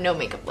for that no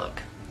makeup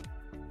look.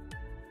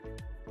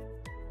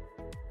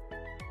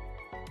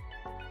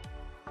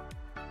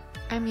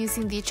 I'm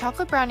using the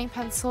chocolate brownie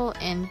pencil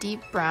in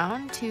deep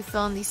brown to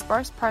fill in the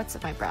sparse parts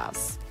of my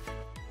brows.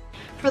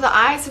 For the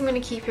eyes, I'm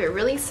going to keep it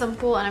really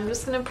simple, and I'm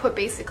just going to put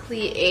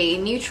basically a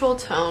neutral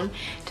tone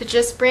to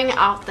just bring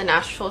out the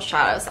natural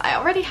shadows I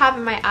already have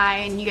in my eye,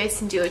 and you guys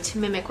can do it to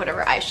mimic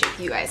whatever eye shape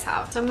you guys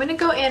have. So I'm going to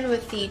go in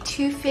with the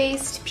Too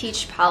Faced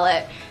Peach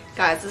Palette.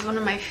 Guys, this is one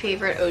of my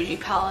favorite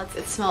OG palettes.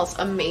 It smells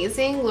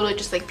amazing, literally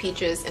just like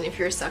peaches, and if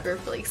you're a sucker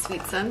for like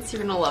sweet scents,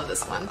 you're going to love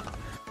this one.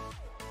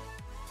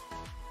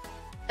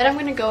 Then I'm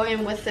going to go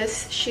in with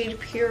this shade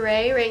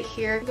Puree right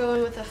here. Go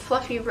in with a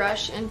fluffy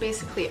brush and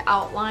basically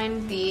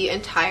outline the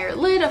entire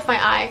lid of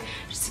my eye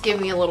just to give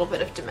me a little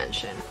bit of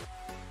dimension.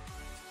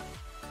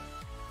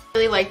 I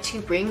really like to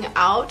bring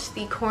out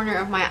the corner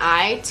of my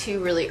eye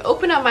to really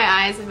open up my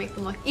eyes and make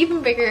them look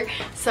even bigger.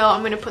 So I'm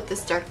going to put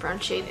this dark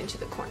brown shade into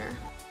the corner.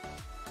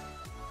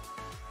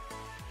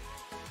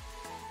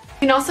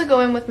 You can also go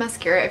in with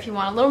mascara if you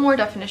want a little more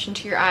definition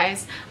to your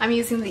eyes. I'm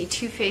using the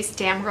Too Faced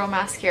Damn Girl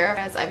Mascara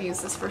as I've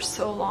used this for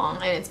so long,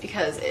 and it's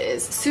because it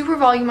is super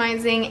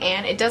volumizing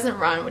and it doesn't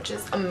run, which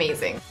is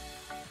amazing.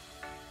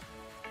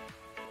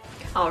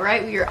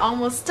 Alright, we are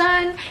almost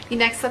done. The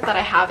next step that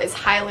I have is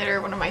highlighter,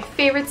 one of my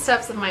favorite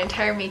steps of my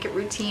entire makeup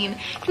routine,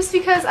 just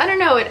because, I don't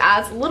know, it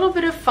adds a little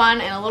bit of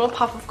fun and a little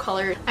pop of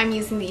color. I'm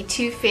using the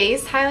Too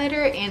Faced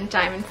highlighter in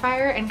Diamond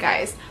Fire, and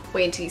guys,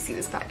 wait until you see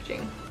this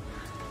packaging.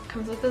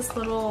 Comes with this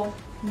little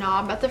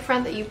knob at the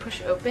front that you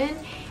push open,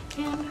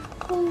 and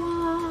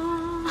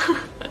voila!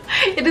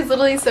 It is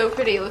literally so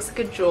pretty. It looks like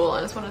a jewel,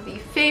 and it's one of the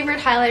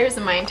favorite highlighters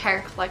in my entire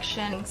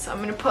collection. So I'm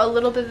going to put a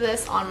little bit of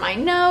this on my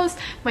nose,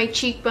 my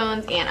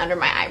cheekbones, and under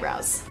my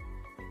eyebrows.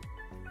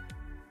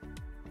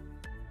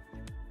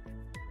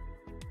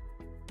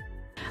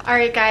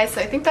 Alright guys,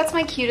 so I think that's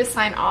my cue to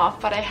sign off,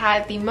 but I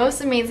had the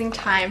most amazing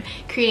time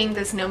creating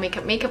this no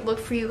makeup look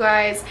for you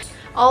guys.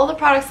 All the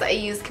products that I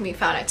use can be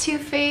found at Too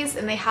Faced,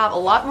 and they have a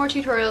lot more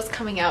tutorials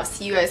coming out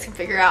so you guys can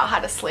figure out how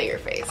to slay your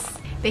face.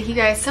 Thank you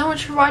guys so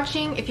much for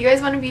watching. If you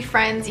guys want to be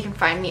friends, you can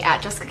find me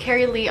at Jessica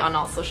Carey Lee on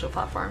all social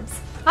platforms.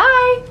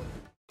 Bye!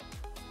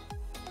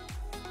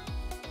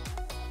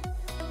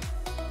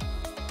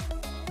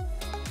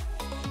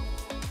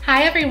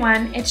 Hi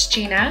everyone, it's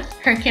Gina,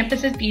 Her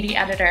Campus's beauty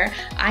editor.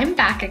 I'm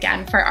back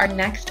again for our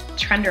next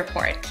trend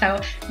report. So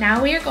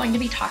now we are going to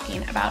be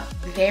talking about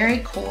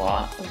very cool,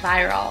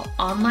 viral,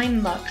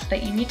 online looks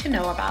that you need to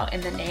know about in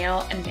the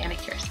nail and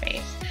manicure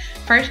space.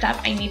 First up,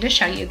 I need to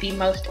show you the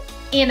most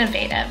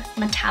innovative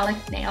metallic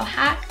nail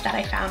hack that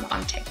I found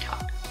on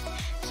TikTok.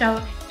 So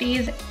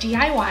these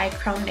DIY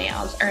chrome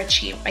nails are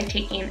achieved by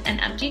taking an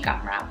empty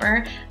gum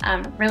wrapper,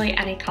 really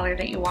any color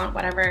that you want,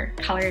 whatever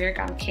color your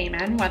gum came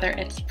in, whether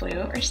it's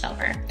blue or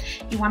silver.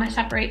 You want to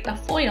separate the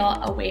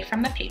foil away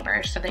from the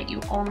paper so that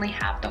you only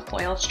have the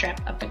foil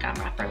strip of the gum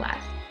wrapper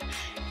left.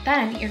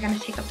 Then you're going to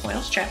take the foil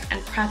strip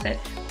and press it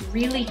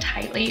really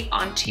tightly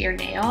onto your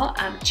nail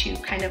to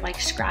kind of like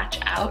scratch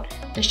out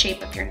the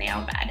shape of your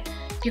nail bed.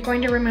 You're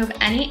going to remove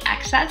any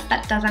excess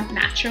that doesn't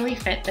naturally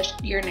fit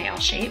your nail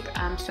shape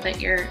so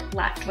that you're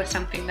left with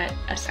something that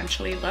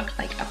essentially looks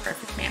like a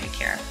perfect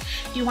manicure.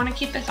 If you want to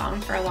keep this on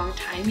for a long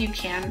time, you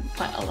can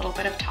put a little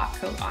bit of top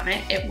coat on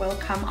it. It will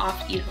come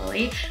off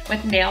easily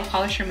with nail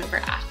polish remover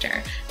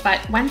after. But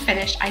when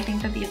finished, I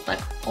think that these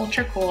look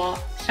ultra cool,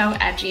 so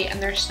edgy,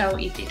 and they're so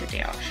easy to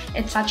do.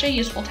 It's such a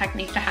useful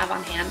technique to have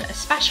on hand,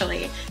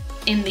 especially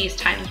in these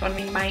times when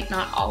we might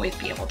not always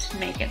be able to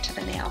make it to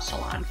the nail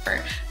salon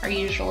for our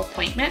usual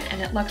appointment,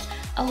 and it looks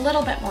a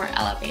little bit more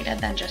elevated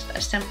than just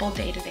a simple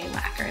day-to-day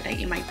lacquer that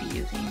you might be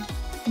using.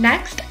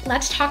 Next,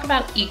 let's talk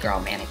about e-girl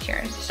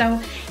manicures.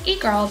 So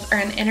e-girls are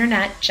an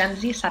internet Gen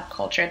Z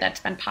subculture that's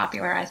been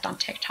popularized on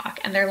TikTok,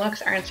 and their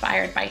looks are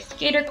inspired by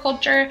skater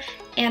culture,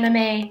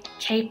 anime,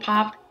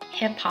 K-pop,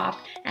 hip-hop,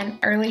 and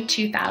early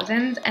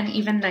 2000s and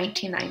even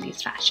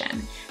 1990s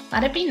fashion.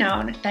 Let it be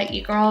known that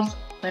e-girls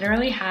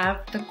literally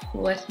have the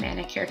coolest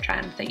manicure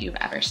trends that you've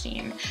ever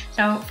seen.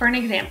 So for an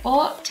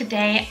example,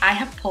 today I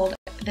have pulled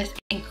this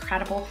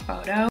incredible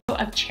photo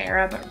of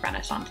cherub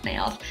Renaissance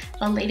nails,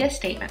 the latest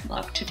statement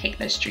look to take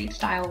the street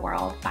style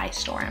world by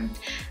storm.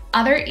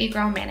 Other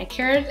e-girl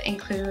manicures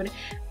include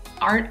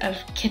art of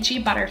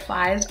kitschy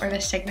butterflies or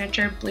the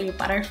signature blue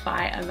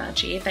butterfly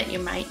emoji that you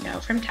might know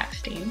from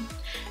texting,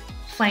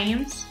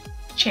 flames,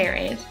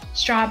 cherries,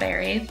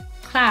 strawberries,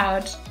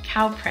 clouds,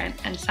 cow print,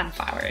 and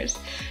sunflowers.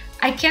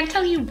 I can't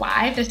tell you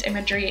why this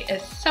imagery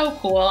is so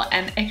cool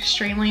and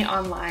extremely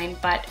online,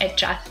 but it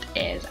just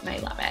is, and I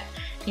love it.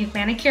 These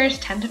manicures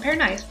tend to pair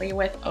nicely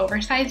with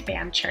oversized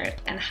band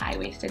shirts and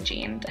high-waisted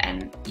jeans,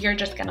 and you're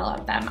just gonna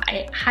love them.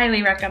 I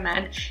highly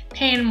recommend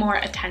paying more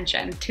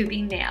attention to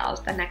the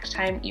nails the next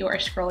time you are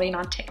scrolling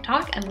on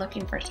TikTok and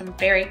looking for some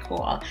very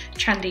cool,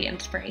 trendy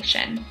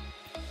inspiration.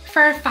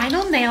 For our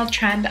final nail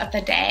trend of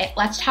the day,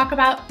 let's talk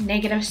about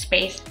negative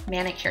space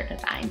manicure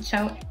design.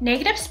 So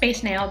negative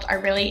space nails are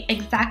really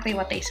exactly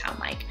what they sound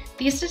like.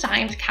 These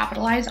designs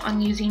capitalize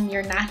on using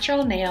your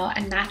natural nail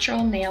and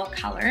natural nail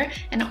color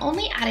and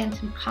only adding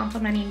some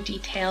complementing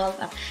details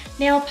of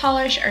nail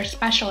polish or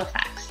special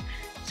effects.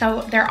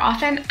 So they're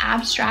often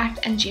abstract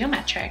and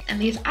geometric,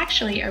 and these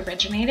actually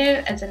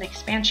originated as an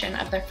expansion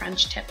of the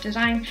French tip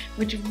design,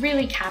 which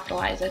really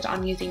capitalizes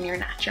on using your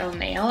natural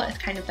nail as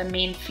kind of the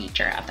main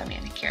feature of the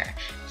manicure.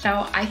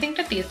 So I think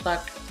that these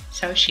look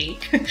so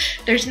chic.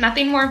 There's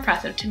nothing more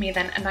impressive to me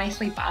than a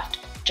nicely buffed,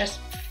 just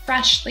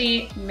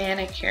freshly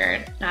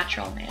manicured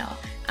natural nail.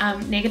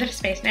 Negative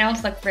space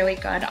nails look really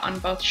good on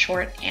both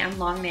short and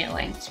long nail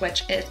lengths,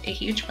 which is a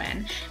huge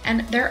win.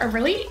 And there are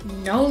really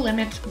no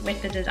limits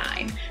with the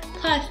design.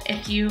 Plus,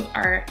 if you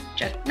are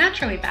just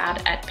naturally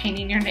bad at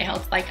painting your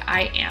nails like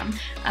I am,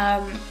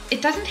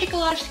 it doesn't take a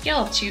lot of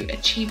skill to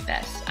achieve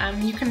this.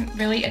 You can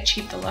really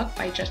achieve the look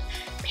by just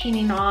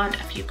painting on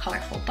a few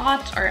colorful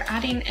dots or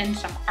adding in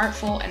some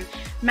artful and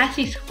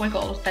messy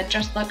squiggles that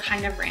just look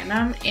kind of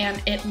random,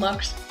 and it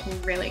looks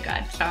really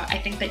good. So I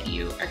think that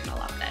you are gonna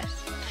love this.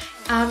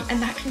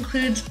 And that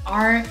concludes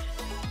our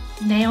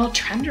nail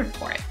trend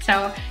report.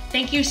 So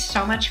thank you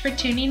so much for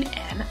tuning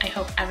in. I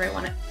hope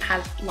everyone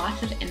has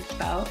lots of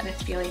inspo and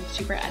is feeling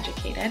super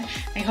educated.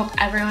 I hope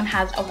everyone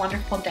has a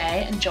wonderful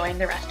day enjoying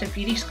the rest of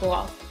beauty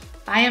school.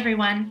 Bye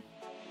everyone.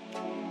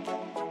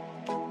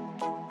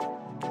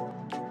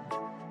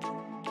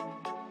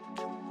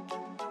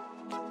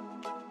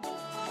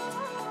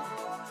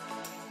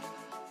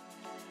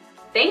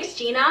 Thanks,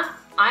 Gina.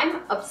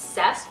 I'm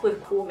obsessed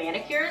with cool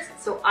manicures,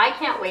 so I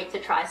can't wait to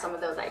try some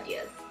of those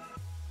ideas.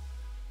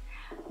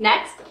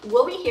 Next,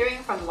 we'll be hearing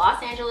from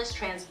Los Angeles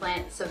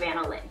transplant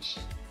Savannah Lynch.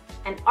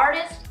 An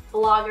artist,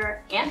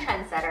 blogger, and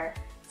trendsetter,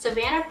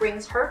 Savannah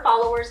brings her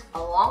followers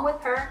along with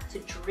her to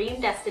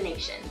dream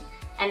destinations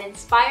and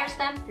inspires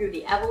them through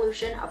the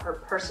evolution of her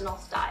personal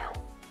style.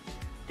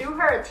 Through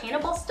her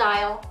attainable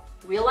style,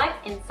 real-life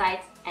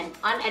insights, and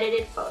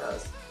unedited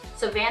photos,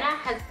 Savannah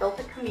has built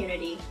a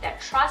community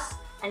that trusts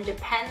and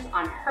depends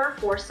on her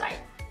foresight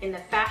in the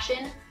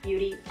fashion,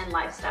 beauty, and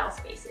lifestyle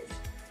spaces.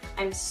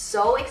 I'm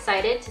so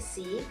excited to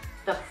see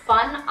the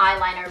fun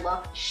eyeliner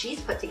look she's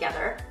put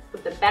together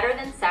with the Better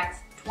Than Sex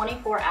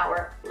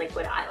 24-hour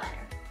liquid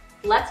eyeliner.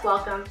 Let's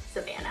welcome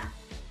Savannah.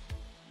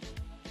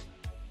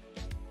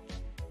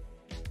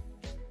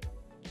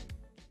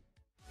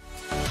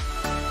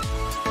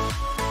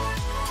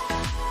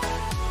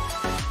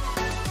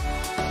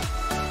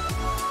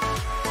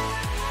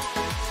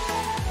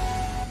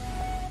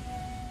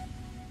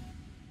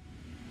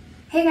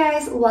 Hey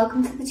guys,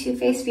 welcome to the Too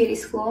Faced Beauty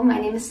School. My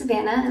name is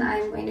Savannah and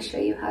I'm going to show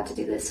you how to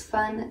do this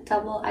fun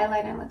double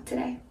eyeliner look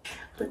today.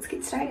 Let's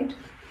get started.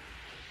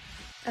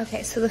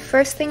 Okay, so the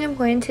first thing I'm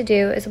going to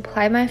do is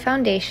apply my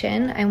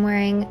foundation. I'm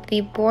wearing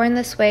the Born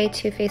This Way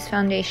Too Faced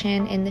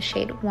foundation in the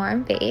shade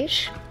Warm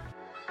Beige.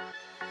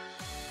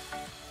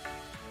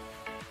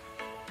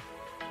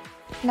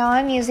 Now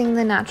I'm using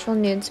the Natural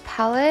Nudes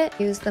palette.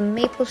 Use the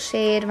maple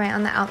shade right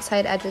on the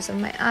outside edges of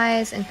my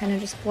eyes and kind of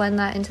just blend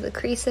that into the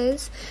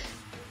creases.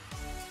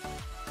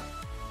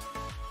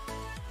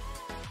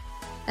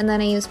 And then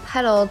I use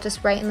Petal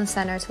just right in the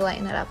center to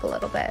lighten it up a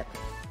little bit.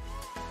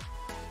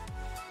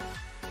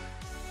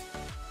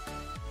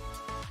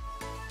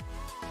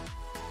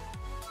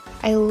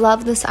 I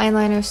love this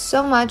eyeliner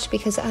so much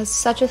because it has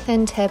such a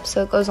thin tip,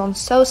 so it goes on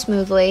so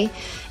smoothly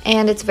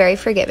and it's very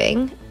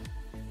forgiving.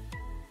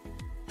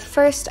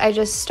 First, I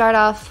just start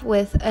off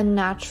with a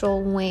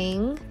natural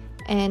wing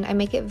and I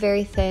make it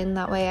very thin.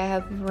 That way I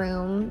have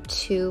room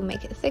to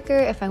make it thicker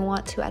if I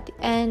want to at the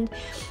end.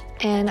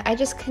 And I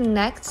just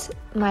connect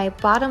my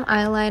bottom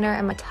eyeliner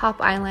and my top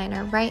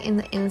eyeliner right in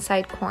the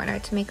inside corner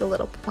to make a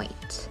little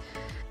point.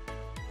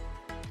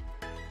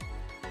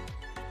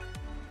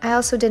 I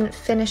also didn't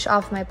finish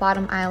off my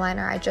bottom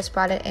eyeliner, I just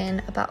brought it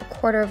in about a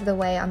quarter of the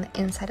way on the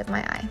inside of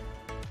my eye.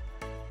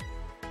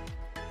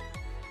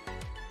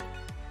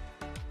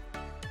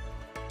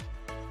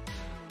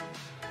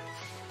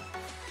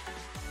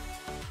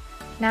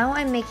 Now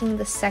I'm making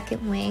the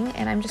second wing,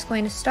 and I'm just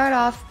going to start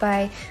off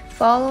by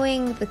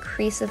following the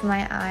crease of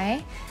my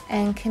eye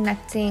and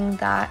connecting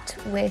that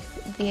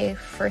with the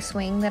first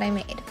wing that I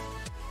made.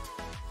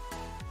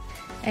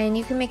 And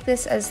you can make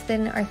this as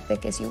thin or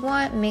thick as you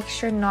want. Make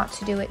sure not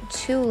to do it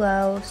too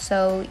low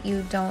so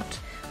you don't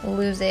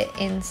lose it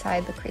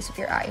inside the crease of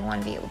your eye. You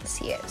want to be able to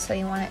see it, so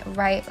you want it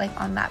right like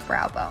on that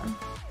brow bone.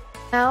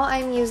 Now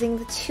I'm using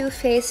the Too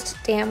Faced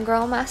Damn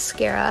Girl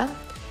mascara.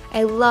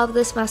 I love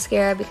this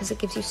mascara because it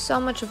gives you so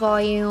much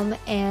volume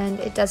and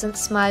it doesn't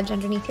smudge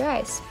underneath your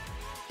eyes.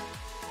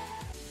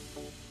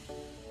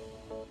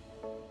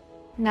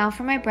 Now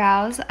for my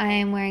brows, I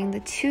am wearing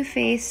the Too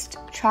Faced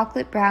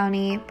Chocolate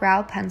Brownie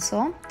Brow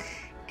Pencil,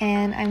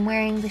 and I'm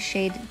wearing the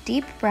shade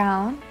Deep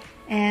Brown,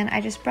 and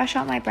I just brush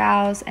out my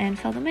brows and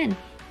fill them in.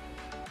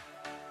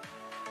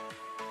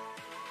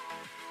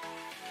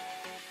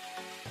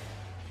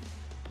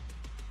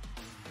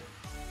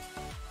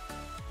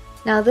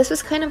 Now this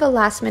was kind of a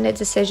last minute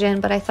decision,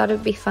 but I thought it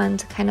would be fun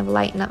to kind of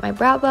lighten up my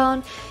brow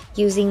bone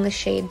using the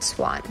shade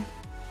Swan.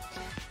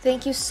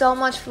 Thank you so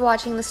much for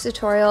watching this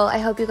tutorial. I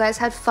hope you guys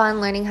had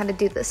fun learning how to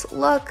do this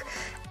look.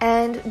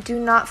 And do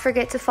not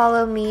forget to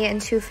follow me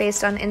and Too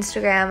Faced on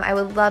Instagram. I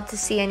would love to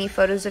see any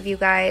photos of you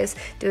guys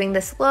doing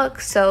this look,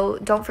 so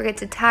don't forget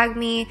to tag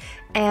me.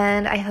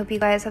 And I hope you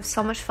guys have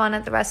so much fun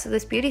at the rest of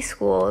this beauty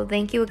school.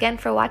 Thank you again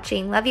for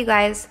watching. Love you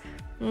guys.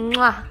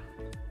 Mwah.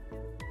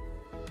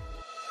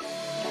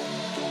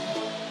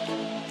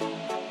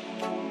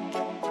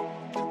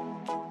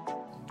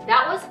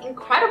 That was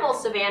incredible,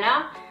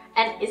 Savannah.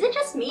 And is it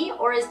just me,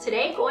 or is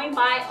today going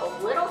by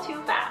a little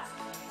too fast?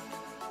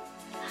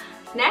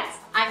 Next,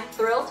 I'm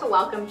thrilled to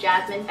welcome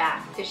Jasmine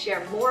back to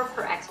share more of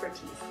her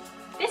expertise,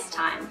 this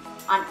time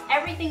on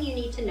everything you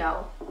need to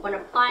know when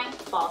applying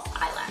false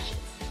eyelashes.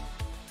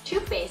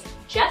 Too Faced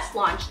just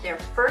launched their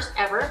first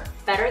ever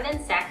Better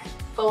Than Sex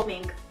Faux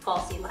Mink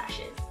Falsie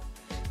Lashes.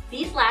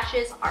 These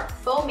lashes are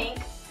faux mink,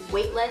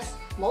 weightless,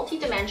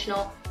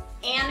 multi-dimensional,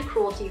 and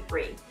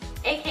cruelty-free,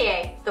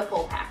 aka the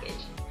full package.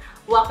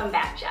 Welcome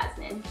back,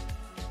 Jasmine.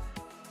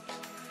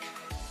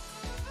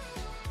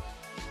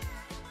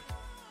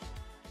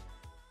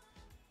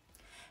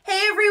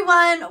 Hey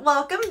everyone,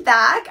 welcome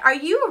back. Are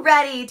you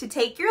ready to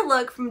take your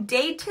look from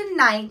day to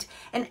night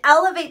and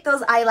elevate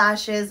those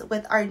eyelashes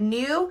with our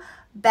new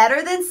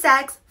Better Than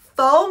Sex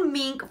Faux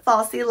Mink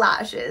Falsie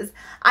Lashes?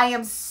 I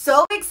am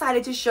so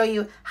excited to show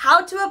you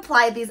how to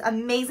apply these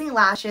amazing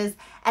lashes,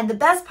 and the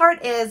best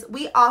part is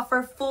we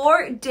offer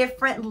 4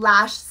 different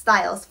lash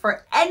styles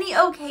for any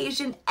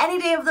occasion, any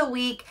day of the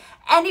week,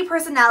 any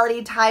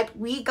personality type.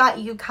 We got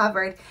you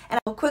covered, and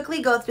I'll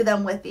quickly go through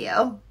them with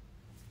you.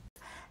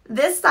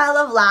 This style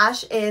of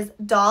lash is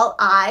doll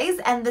eyes,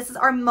 and this is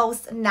our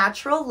most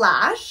natural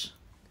lash.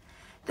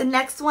 The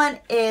next one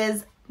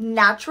is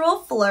natural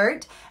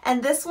flirt,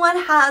 and this one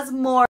has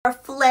more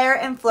flair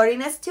and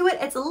flirtiness to it.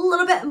 It's a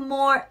little bit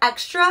more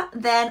extra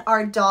than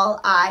our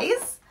doll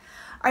eyes.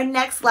 Our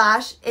next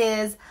lash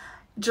is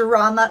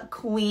drama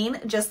queen,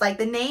 just like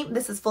the name.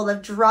 This is full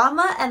of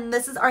drama, and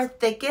this is our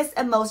thickest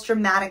and most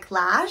dramatic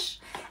lash.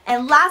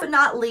 And last but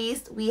not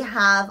least, we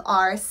have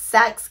our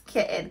sex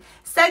kitten.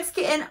 Sex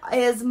kitten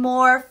is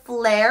more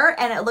flair,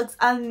 and it looks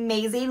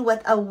amazing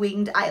with a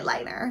winged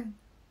eyeliner.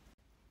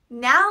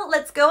 Now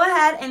let's go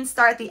ahead and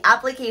start the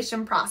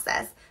application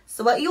process.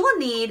 So what you will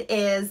need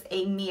is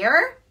a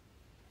mirror,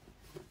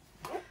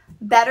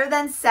 Better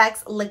Than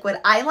Sex liquid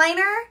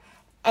eyeliner,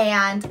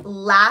 and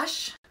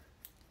lash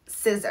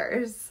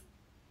scissors.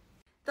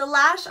 The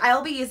lash I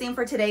will be using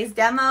for today's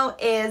demo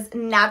is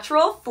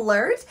Natural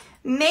Flirt,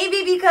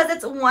 maybe because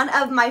it's one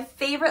of my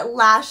favorite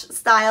lash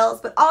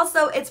styles, but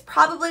also it's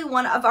probably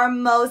one of our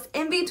most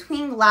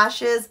in-between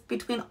lashes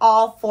between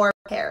all 4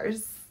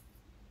 pairs.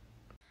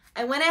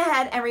 I went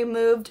ahead and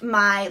removed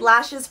my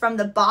lashes from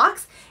the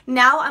box.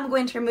 Now I'm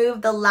going to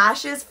remove the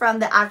lashes from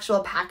the actual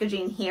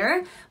packaging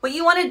here. What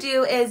you want to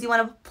do is you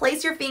want to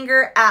place your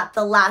finger at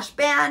the lash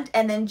band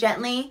and then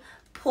gently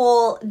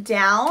pull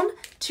down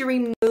to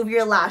remove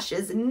your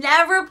lashes.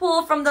 Never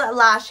pull from the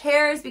lash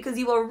hairs because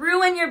you will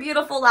ruin your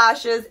beautiful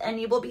lashes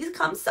and you will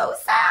become so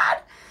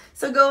sad.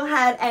 So go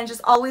ahead and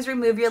just always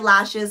remove your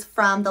lashes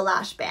from the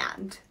lash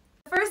band.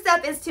 The first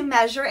step is to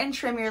measure and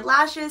trim your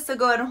lashes. So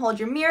go ahead and hold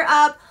your mirror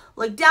up.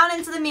 Look down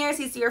into the mirror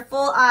so you see your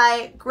full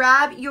eye.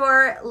 Grab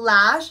your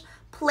lash,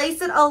 place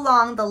it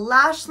along the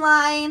lash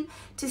line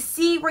to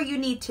see where you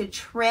need to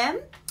trim.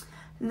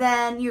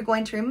 Then you're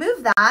going to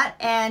remove that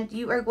and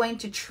you are going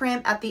to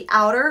trim at the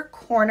outer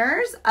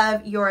corners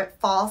of your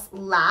false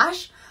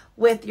lash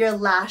with your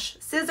lash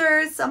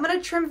scissors. So I'm going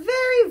to trim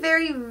very,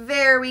 very,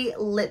 very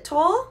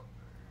little,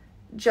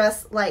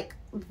 just like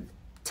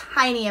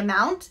tiny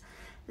amount.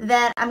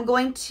 Then I'm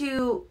going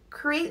to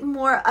create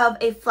more of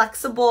a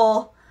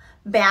flexible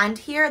band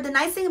here. The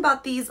nice thing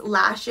about these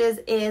lashes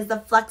is the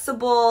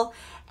flexible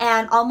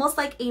and almost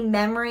like a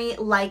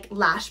memory-like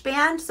lash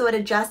band, so it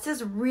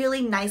adjusts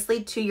really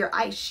nicely to your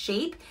eye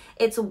shape.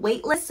 It's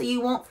weightless, so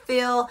you won't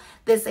feel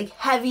this like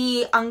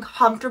heavy,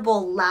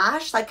 uncomfortable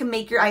lash that can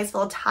make your eyes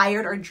feel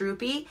tired or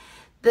droopy.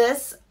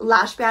 This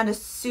lash band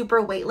is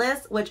super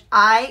weightless, which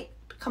I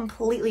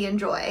completely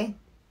enjoy.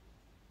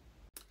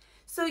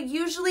 So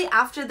usually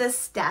after this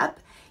step,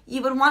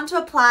 you would want to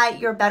apply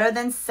your Better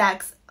Than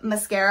Sex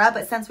mascara,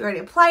 but since we already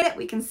applied it,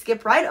 we can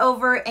skip right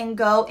over and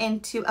go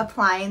into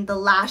applying the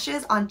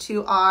lashes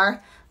onto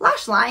our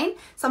lash line.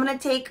 So I'm going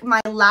to take my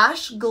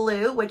lash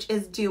glue, which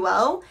is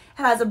Duo.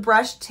 It has a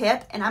brush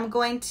tip, and I'm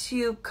going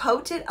to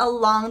coat it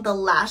along the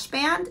lash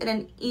band in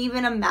an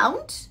even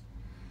amount.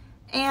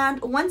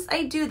 And once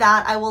I do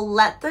that, I will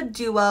let the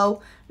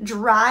duo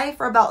dry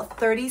for about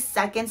 30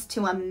 seconds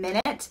to a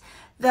minute.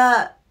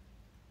 The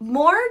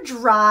more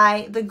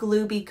dry the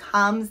glue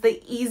becomes,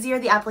 the easier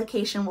the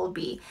application will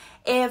be.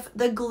 If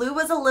the glue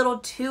was a little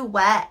too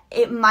wet,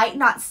 it might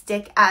not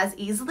stick as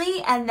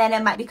easily, and then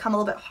it might become a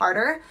little bit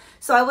harder.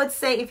 So I would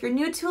say if you're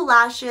new to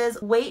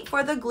lashes, wait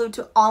for the glue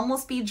to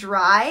almost be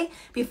dry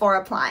before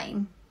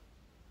applying.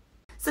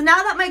 So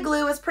now that my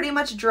glue is pretty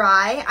much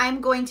dry,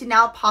 I'm going to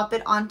now pop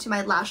it onto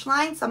my lash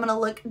line. So I'm going to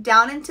look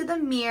down into the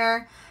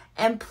mirror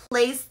and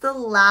place the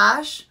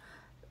lash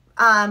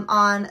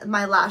on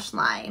my lash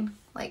line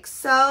like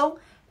so,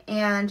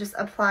 and just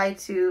apply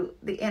to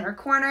the inner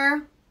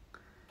corner.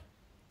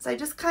 So I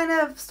just kind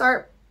of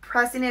start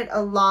pressing it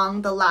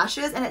along the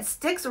lashes, and it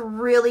sticks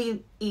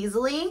really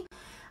easily.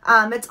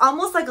 It's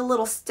almost like a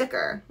little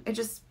sticker. It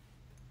just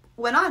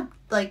went on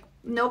like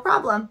no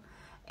problem.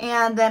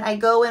 And then I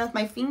go in with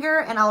my finger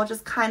and I'll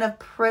just kind of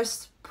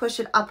push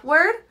it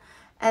upward.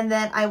 And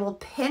then I will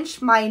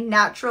pinch my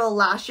natural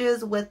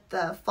lashes with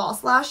the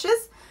false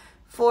lashes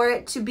for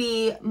it to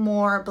be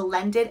more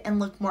blended and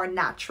look more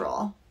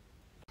natural.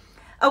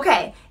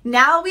 Okay,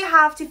 now we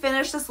have to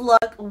finish this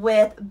look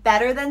with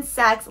Better Than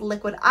Sex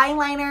liquid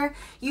eyeliner.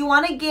 You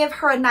want to give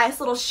her a nice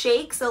little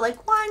shake. So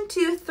like 1,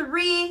 2,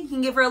 3. You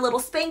can give her a little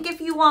spank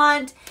if you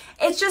want.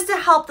 It's just to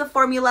help the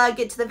formula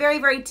get to the very,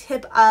 very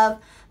tip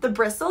of the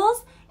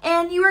bristles.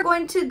 And you are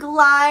going to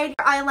glide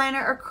your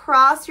eyeliner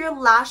across your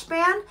lash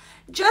band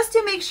just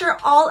to make sure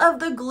all of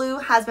the glue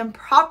has been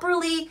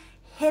properly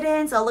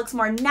hidden so it looks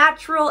more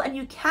natural and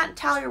you can't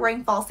tell you're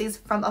wearing falsies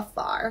from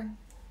afar.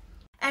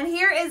 And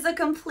here is the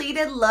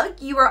completed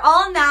look. You are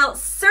all now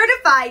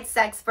certified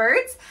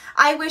sexperts.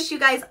 I wish you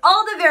guys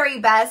all the very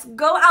best.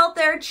 Go out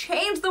there,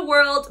 change the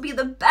world, be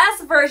the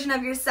best version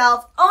of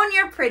yourself, own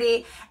your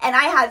pretty, and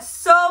I had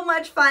so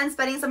much fun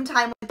spending some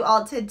time with you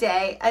all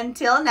today.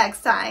 Until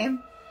next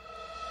time.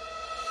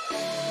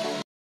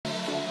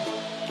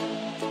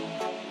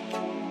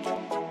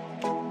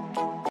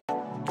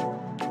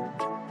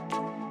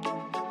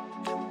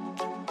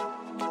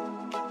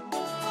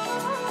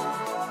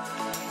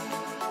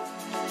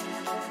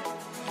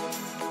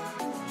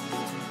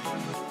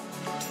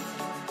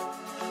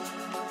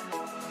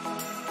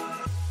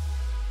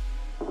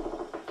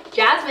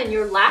 Jasmine,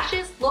 your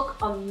lashes look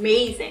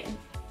amazing.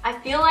 I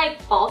feel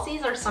like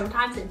falsies are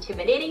sometimes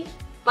intimidating,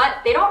 but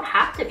they don't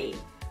have to be.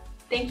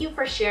 Thank you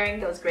for sharing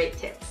those great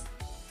tips.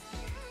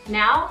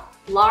 Now,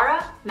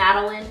 Laura,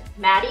 Madeline,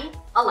 Maddie,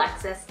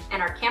 Alexis,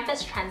 and our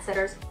campus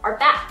trendsetters are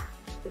back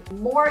with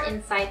more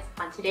insights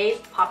on today's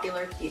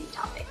popular beauty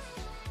topics.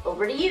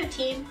 Over to you,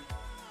 team.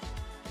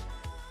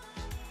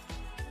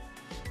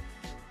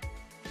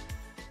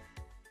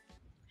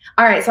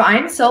 All right, so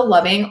I'm so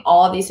loving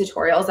all of these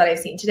tutorials that I've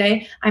seen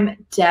today. I'm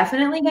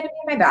definitely going to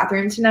be in my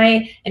bathroom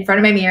tonight in front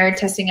of my mirror,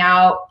 testing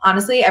out,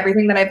 honestly,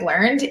 everything that I've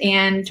learned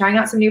and trying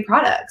out some new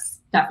products.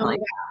 Definitely.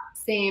 Oh,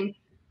 yeah. Same.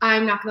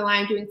 I'm not going to lie,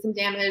 I'm doing some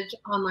damage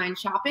online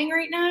shopping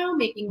right now,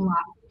 making a lot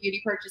of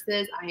beauty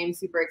purchases. I am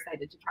super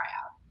excited to try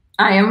out.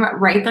 I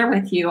am right there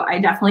with you. I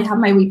definitely have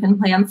my weekend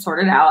plan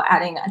sorted out,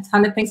 adding a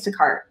ton of things to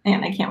cart,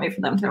 and I can't wait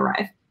for them to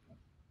arrive.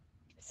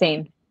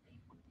 Same.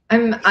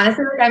 I'm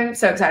honestly like I'm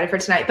so excited for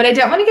tonight, but I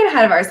don't want to get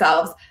ahead of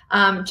ourselves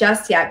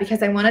just yet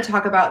because I want to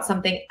talk about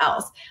something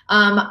else.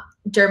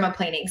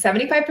 Dermaplaning.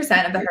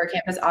 75% of the Her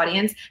Campus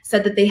audience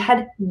said that they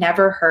had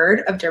never heard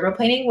of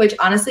dermaplaning, which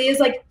honestly is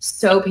like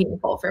so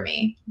painful for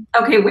me.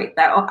 Okay, wait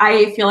though.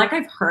 I feel like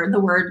I've heard the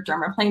word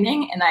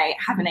dermaplaning and I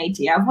have an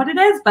idea of what it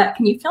is, but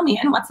can you fill me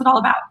in? What's it all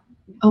about?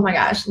 Oh my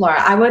gosh,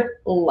 Laura, I would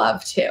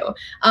love to.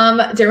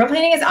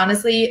 Dermaplaning is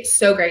honestly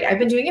so great. I've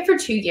been doing it for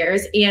 2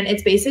 years and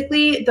it's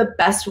basically the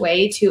best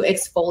way to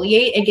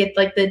exfoliate and get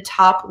like the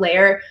top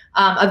layer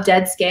of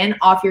dead skin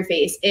off your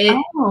face. It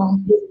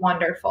is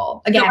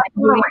wonderful. Again,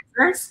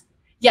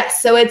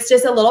 yes, so it's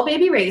just a little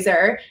baby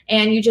razor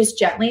and you just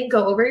gently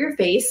go over your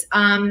face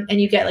and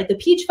you get like the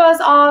peach fuzz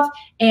off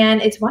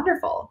and it's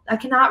wonderful. I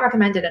cannot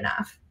recommend it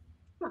enough.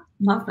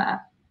 Love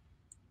that.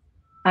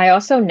 I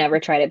also never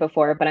tried it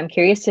before, but I'm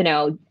curious to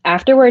know,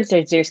 afterwards,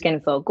 does your skin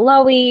feel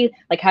glowy?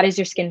 Like, how does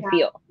your skin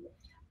feel?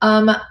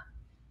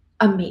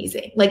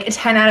 Amazing. Like a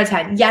 10 out of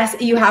 10. Yes,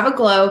 you have a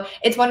glow.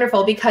 It's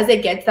wonderful because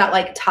it gets that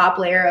like top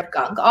layer of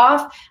gunk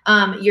off.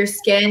 Your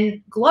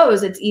skin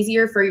glows. It's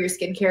easier for your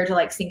skincare to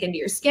like sink into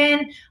your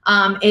skin.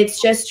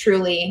 It's just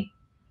truly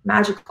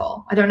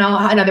magical. I don't know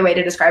another way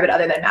to describe it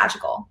other than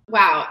magical.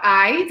 Wow,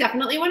 I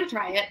definitely want to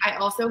try it. I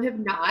also have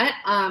not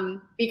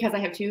because I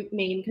have two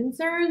main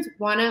concerns.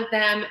 One of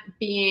them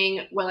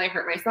being, will I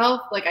hurt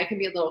myself? Like I can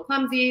be a little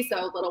clumsy,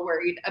 so a little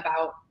worried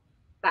about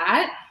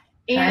that.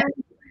 And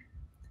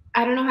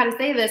I don't know how to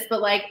say this, but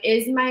like,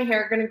 is my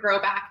hair going to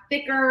grow back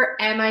thicker?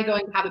 Am I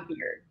going to have a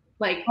beard?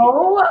 Like,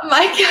 oh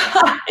my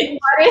God.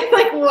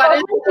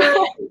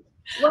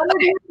 What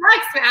are your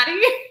next,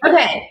 Maddie?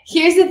 Okay,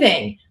 here's the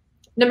thing.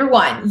 Number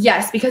one,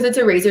 yes, because it's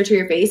a razor to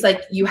your face,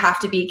 like you have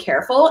to be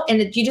careful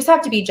and you just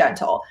have to be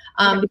gentle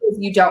because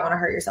you don't want to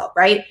hurt yourself,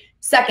 right?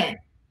 Second,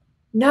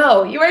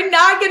 no, you are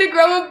not going to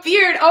grow a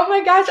beard. Oh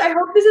my gosh. I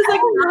hope this is like,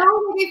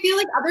 I feel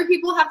like other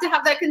people have to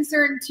have that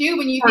concern too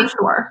when you For think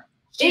sure.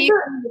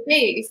 it's the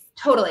face.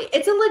 Totally.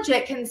 It's a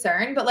legit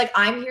concern, but like,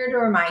 I'm here to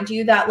remind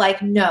you that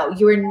like, no,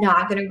 you are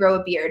not going to grow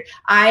a beard.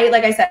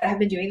 Like I said, I have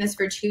been doing this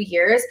for 2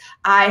 years.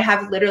 I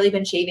have literally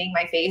been shaving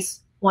my face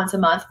once a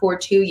month for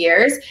 2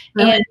 years.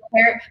 Really? And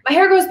my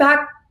hair goes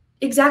back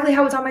exactly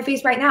how it's on my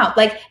face right now.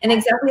 Like, and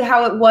exactly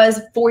how it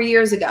was 4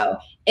 years ago.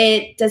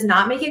 It does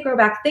not make it grow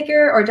back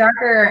thicker or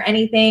darker or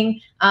anything.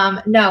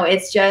 No,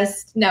 it's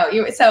just, no.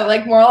 So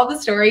like, moral of the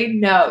story,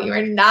 no, you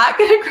are not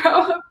going to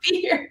grow a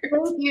beard.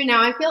 Thank you.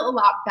 Now I feel a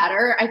lot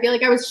better. I feel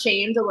like I was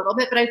shamed a little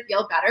bit, but I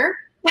feel better.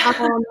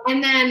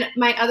 And then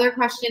my other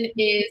question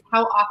is,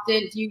 how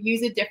often do you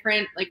use a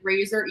different like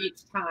razor each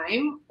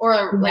time,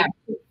 or like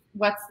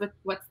what's the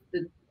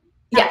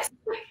Yes.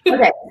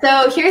 Okay.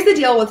 So here's the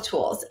deal with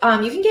tools.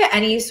 You can get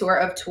any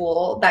sort of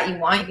tool that you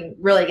want. You can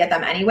really get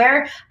them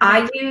anywhere.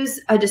 I use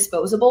a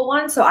disposable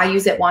one. So I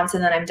use it once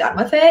and then I'm done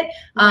with it.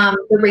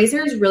 The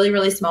razor is really,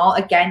 really small.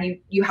 Again,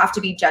 you have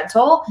to be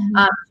gentle.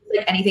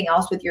 Like anything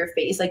else with your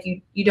face. Like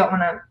you don't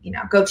want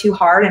to, go too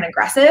hard and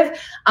aggressive.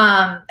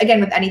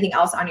 Again, with anything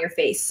else on your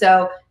face.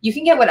 So you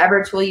can get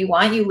whatever tool you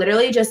want. You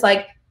literally just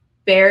like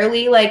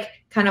barely like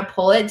kind of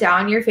pull it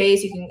down your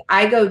face.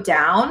 I go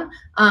down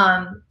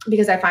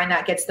because I find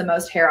that gets the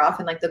most hair off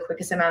in like the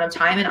quickest amount of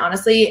time. And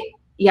honestly,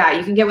 yeah,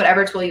 you can get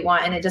whatever tool you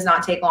want and it does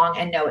not take long,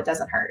 and no, it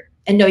doesn't hurt.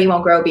 And no, you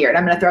won't grow a beard.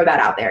 I'm going to throw that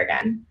out there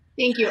again.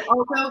 Thank you.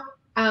 Also,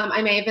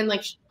 I may have been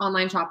like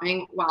online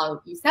shopping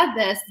while you said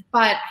this,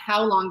 but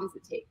how long does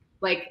it take?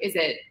 Like, is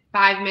it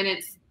 5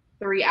 minutes,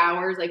 3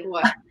 hours? Like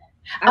what?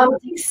 It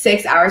takes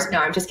 6 hours. No,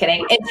 I'm just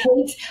kidding. It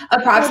takes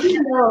approximately.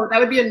 No, that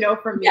would be a no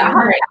from me. Yeah,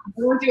 I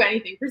won't do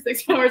anything for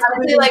 6 hours.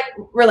 Honestly, like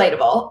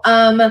relatable.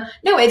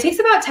 No, it takes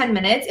about 10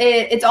 minutes.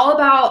 It's all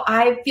about,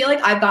 I feel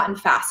like I've gotten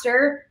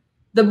faster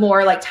the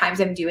more like times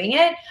I'm doing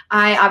it.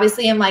 I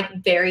obviously am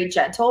like very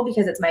gentle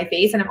because it's my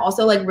face, and I'm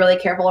also like really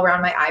careful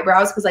around my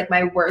eyebrows because like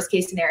my worst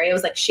case scenario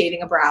is like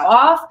shaving a brow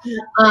off.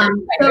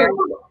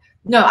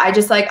 No, I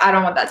just like, I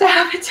don't want that to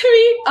happen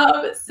to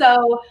me.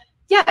 So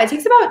yeah, it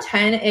takes about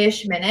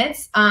 10-ish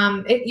minutes.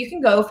 You can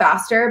go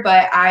faster,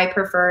 but I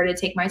prefer to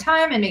take my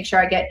time and make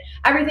sure I get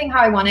everything how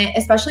I want it,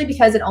 especially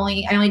because I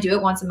only do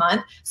it once a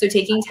month. So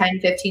taking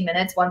 10-15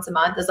 minutes once a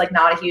month is like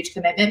not a huge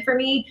commitment for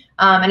me.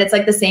 And it's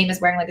like the same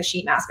as wearing like a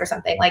sheet mask or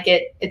something. Like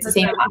it's the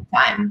same amount of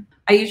time.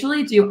 I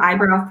usually do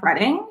eyebrow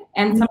threading,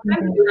 and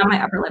sometimes I do it on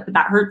my upper lip, but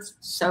that hurts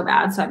so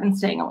bad. So I've been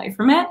staying away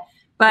from it.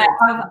 But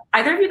have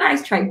either of you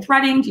guys tried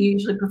threading? Do you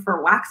usually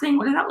prefer waxing?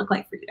 What does that look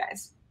like for you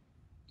guys?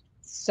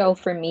 So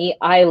for me,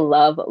 I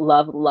love,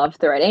 love, love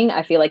threading.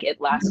 I feel like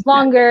it lasts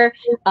longer.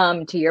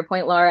 To your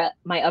point, Laura,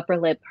 my upper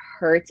lip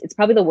hurts. It's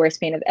probably the worst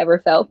pain I've ever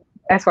felt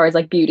as far as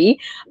like beauty.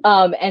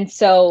 And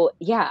so,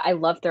 yeah, I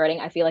love threading.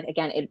 I feel like,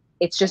 again,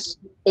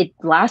 it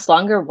lasts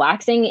longer.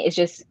 Waxing is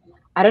just,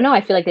 I don't know.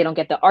 I feel like they don't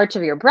get the arch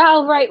of your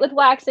brow right with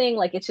waxing.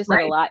 Like it's just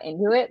like a lot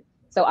into it.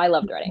 So I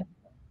love threading.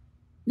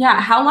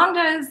 Yeah. How long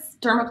does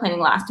dermaplaning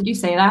last? Did you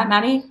say that,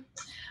 Maddie?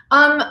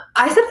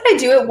 I said that I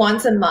do it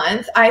once a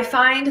month. I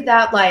find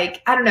that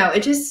like, I don't know,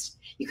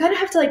 you kind of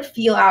have to like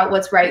feel out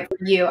what's right for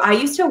you. I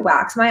used to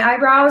wax my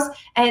eyebrows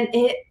and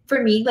it,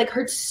 for me, like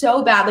hurts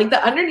so bad. Like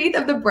the underneath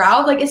of the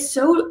brow, like is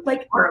so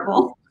like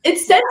horrible.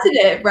 It's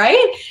sensitive,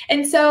 right?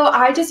 And so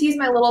I just use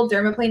my little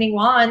dermaplaning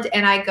wand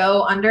and I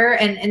go under,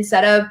 and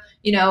instead of,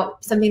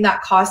 something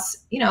that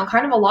costs,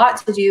 kind of a lot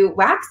to do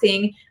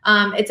waxing,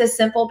 it's a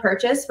simple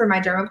purchase for my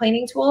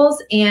dermaplaning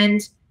tools.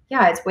 And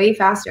yeah, it's way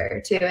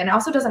faster too. And it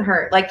also doesn't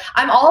hurt. Like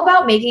I'm all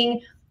about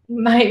making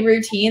my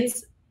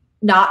routines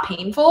not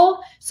painful.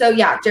 So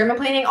yeah,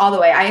 dermaplaning all the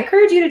way. I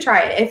encourage you to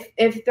try it.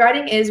 If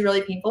threading is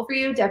really painful for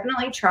you,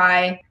 definitely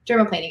try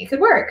dermaplaning. It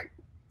could work.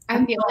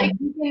 I feel like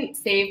you can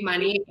save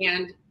money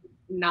and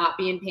not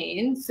be in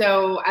pain.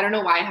 So I don't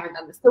know why I haven't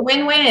done this. The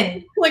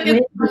win-win. Like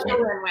it's such a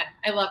win-win.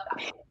 I love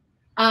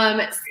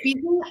that.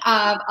 Speaking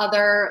of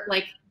other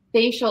like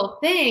facial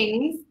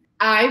things,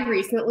 I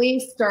recently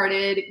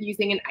started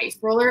using an ice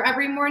roller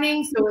every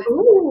morning. So it's a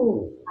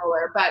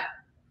roller, but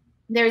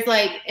there's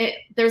like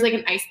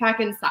an ice pack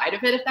inside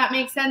of it, if that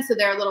makes sense. So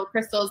there are little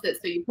crystals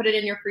so you put it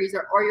in your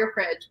freezer or your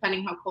fridge,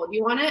 depending how cold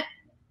you want it.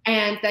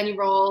 And then you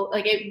roll,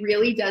 like it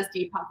really does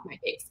depuff my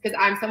face. Because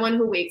I'm someone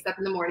who wakes up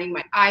in the morning,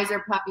 my eyes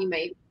are puffy,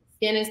 my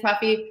skin is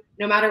puffy,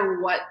 no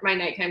matter what my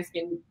nighttime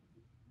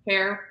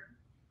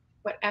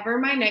whatever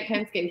my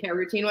nighttime skincare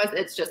routine was,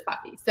 it's just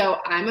puffy.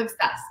 So I'm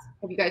obsessed.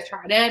 Have you guys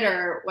tried it,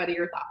 or what are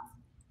your thoughts?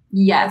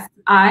 Yes,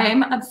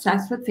 I'm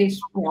obsessed with face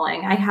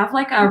rolling. I have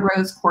like a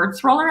rose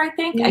quartz roller, I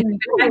think. I keep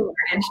it in my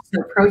fridge.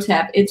 So pro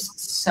tip, it's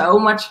so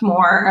much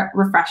more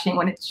refreshing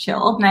when it's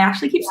chilled. And I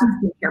actually keep some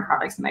skincare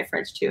products in my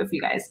fridge too. If you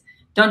guys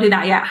don't do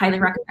that yet, highly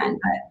recommend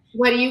it.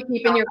 What do you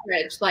keep in your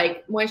fridge?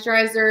 Like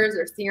moisturizers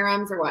or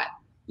serums or what?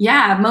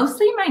 Yeah,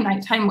 mostly my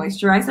nighttime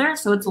moisturizer,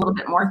 so it's a little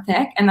bit more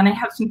thick. And then I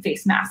have some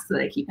face masks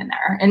that I keep in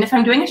there. And if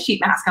I'm doing a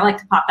sheet mask, I like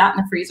to pop that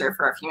in the freezer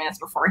for a few minutes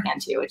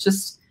beforehand too. It's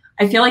just,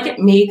 I feel like it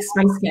makes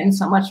my skin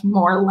so much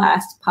more or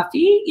less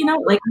puffy, you know,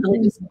 like really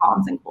just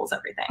calms and cools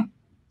everything.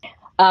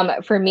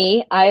 For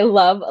me, I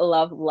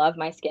love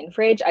my skin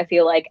fridge. I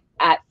feel like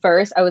at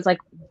first I was like,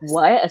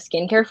 what? A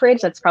skincare fridge?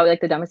 That's probably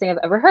like the dumbest thing I've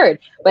ever heard.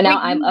 But now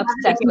I'm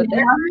obsessed with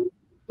it.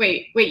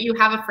 Wait, you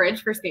have a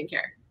fridge for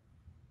skincare?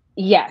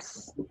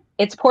 Yes.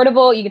 It's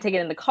portable. You can take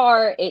it in the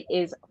car. It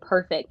is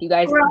perfect. You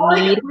guys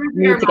need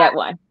to get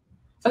one.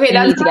 Okay,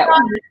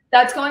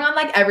 that's going on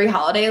like every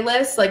holiday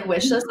list, like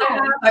wish list I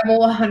have. I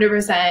will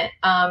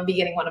 100% be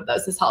getting one of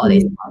those this holiday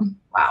season.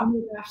 Wow. Oh my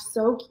gosh,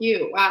 so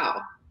cute.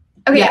 Wow.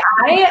 Okay,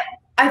 Yeah.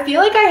 I feel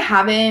like I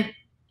haven't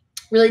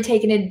really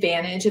taken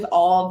advantage of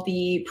all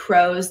the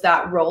pros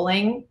that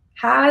rolling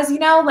has, you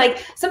know,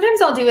 like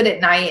sometimes I'll do it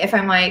at night if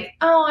I'm like,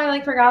 oh, I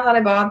like forgot that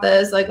I bought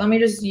this, like let me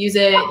just use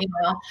it, you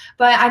know,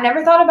 but I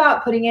never thought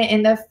about putting it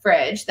in the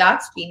fridge.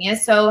 That's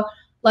genius. So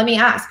let me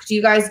ask, do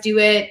you guys do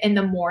it in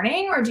the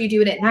morning or do you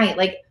do it at night?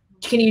 Like,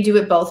 can you do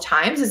it both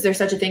times? Is there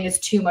such a thing as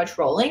too much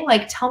rolling?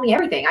 Like, tell me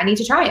everything. I need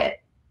to try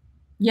it.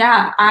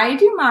 Yeah, I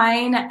do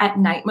mine at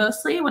night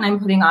mostly when I'm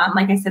putting on,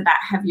 like I said, that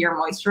heavier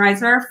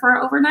moisturizer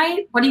for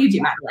overnight. What do you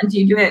do, Madeline? Do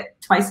you do it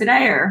twice a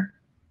day or?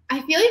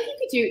 I feel like you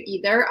could do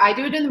either. I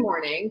do it in the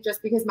morning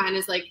just because mine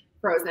is like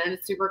frozen.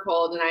 It's super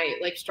cold and I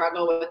like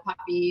struggle with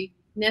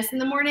puffiness in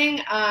the morning.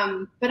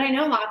 But I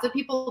know lots of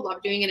people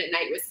love doing it at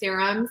night with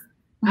serums.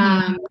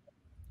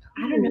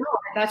 I don't know.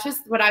 That's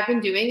just what I've been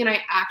doing. And I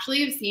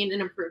actually have seen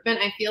an improvement.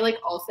 I feel like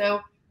also,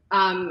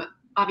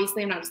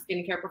 obviously I'm not a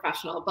skincare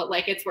professional, but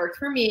like it's worked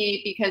for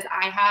me because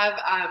I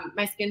have,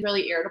 my skin's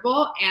really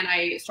irritable and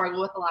I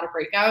struggle with a lot of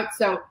breakouts.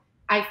 So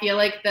I feel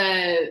like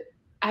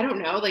I don't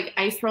know, like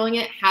ice rolling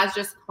it has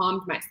just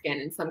calmed my skin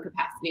in some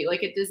capacity.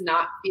 Like it does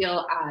not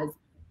feel as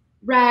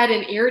red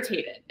and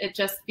irritated. It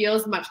just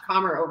feels much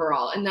calmer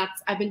overall. And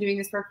I've been doing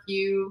this for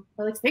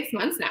like 6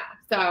 months now.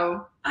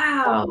 So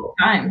wow.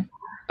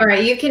 All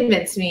right, you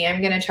convinced me.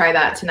 I'm going to try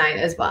that tonight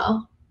as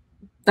well.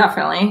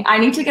 Definitely. I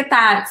need to get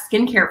that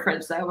skincare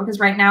fridge though, because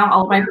right now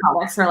all of my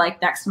products are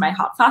like next to my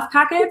hot sauce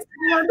packets.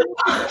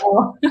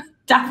 So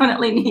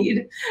definitely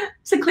need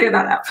to clear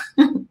that up.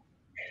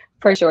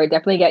 For sure.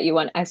 Definitely get you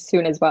one as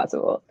soon as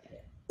possible.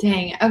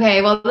 Dang.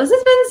 Okay. Well, this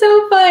has been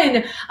so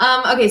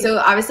fun. Okay. So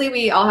obviously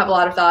we all have a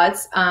lot of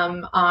thoughts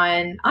on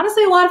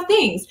honestly a lot of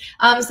things.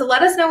 So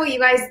let us know what you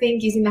guys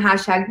think using the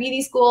hashtag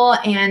beauty school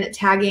and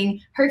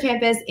tagging Her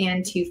Campus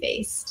and Too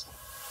Faced.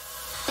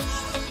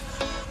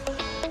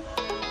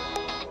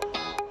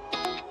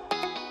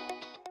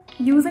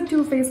 Using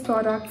Too Faced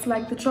products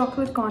like the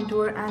chocolate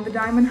contour and the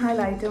diamond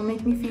highlighter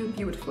make me feel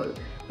beautiful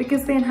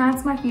because they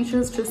enhance my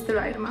features just the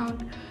right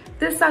amount.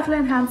 This subtle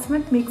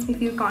enhancement makes me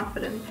feel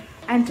confident.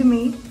 And to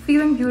me,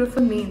 feeling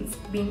beautiful means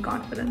being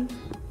confident.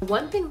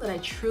 One thing that I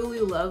truly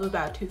love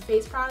about Too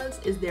Faced products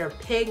is their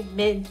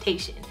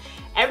pigmentation.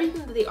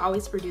 Everything that they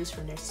always produce,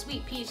 from their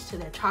sweet peach to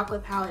their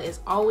chocolate palette, is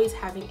always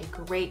having a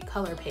great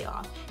color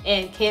payoff.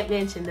 And can't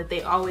mention that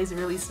they always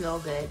really smell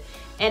good.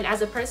 And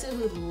as a person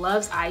who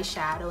loves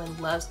eyeshadow and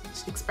loves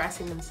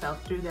expressing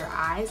themselves through their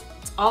eyes,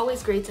 it's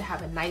always great to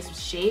have a nice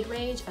shade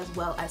range as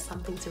well as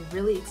something to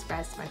really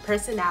express my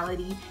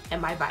personality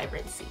and my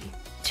vibrancy.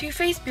 Too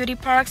Faced beauty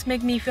products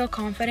make me feel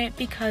confident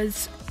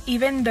because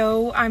even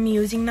though I'm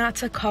using that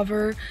to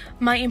cover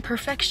my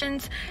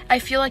imperfections, I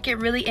feel like it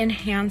really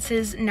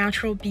enhances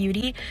natural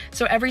beauty.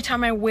 So every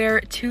time I wear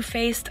Too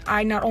Faced,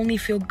 I not only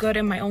feel good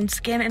in my own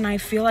skin and I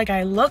feel like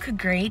I look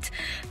great,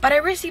 but I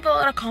receive a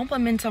lot of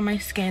compliments on my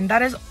skin.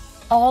 That is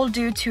all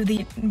due to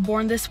the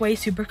Born This Way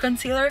Super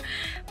Concealer,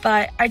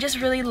 but I just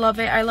really love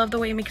it. I love the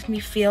way it makes me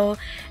feel,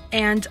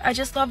 and I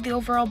just love the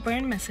overall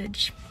brand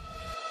message.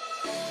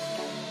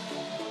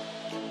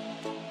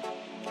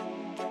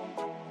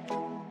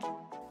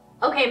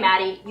 Okay,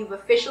 Maddie, you've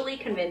officially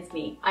convinced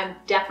me. I'm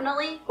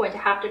definitely going to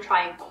have to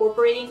try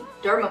incorporating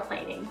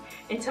dermaplaning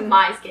into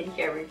my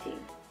skincare routine.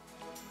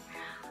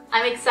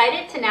 I'm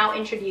excited to now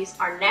introduce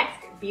our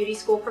next beauty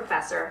school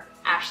professor,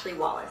 Ashley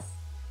Wallace.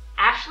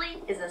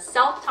 Ashley is a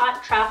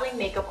self-taught traveling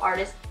makeup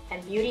artist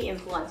and beauty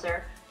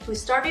influencer who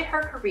started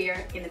her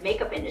career in the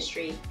makeup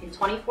industry in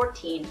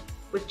 2014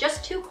 with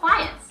just 2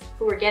 clients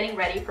who were getting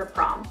ready for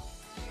prom.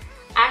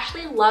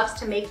 Ashley loves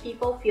to make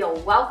people feel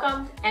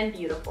welcomed and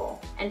beautiful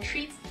and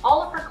treats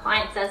all of her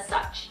clients as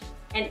such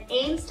and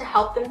aims to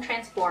help them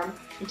transform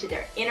into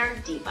their inner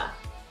diva.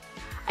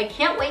 I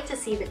can't wait to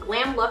see the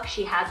glam look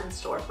she has in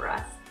store for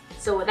us.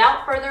 So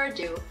without further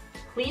ado,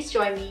 please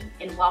join me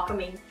in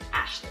welcoming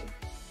Ashley.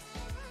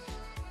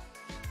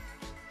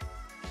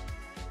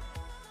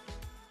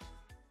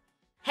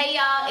 Hey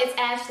y'all, it's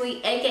Ashley,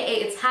 aka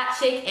It's Hot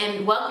Chick,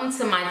 and welcome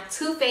to my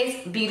Too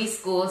Faced Beauty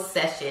School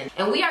session.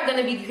 And we are going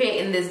to be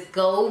creating this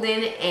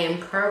golden and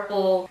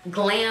purple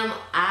glam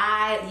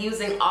eye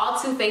using all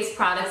Too Faced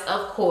products,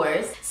 of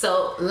course.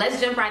 So let's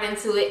jump right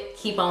into it.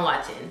 Keep on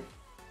watching.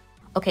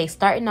 Okay,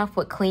 starting off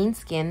with clean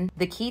skin.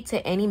 The key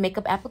to any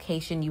makeup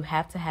application, you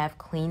have to have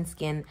clean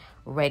skin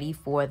ready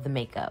for the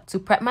makeup. To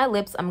prep my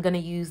lips, I'm going to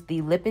use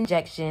the lip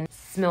injection. It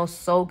smells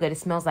so good. It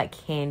smells like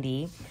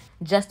candy.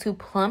 Just to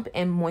plump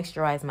and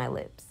moisturize my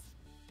lips.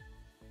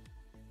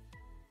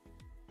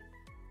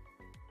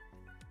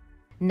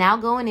 Now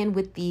going in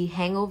with the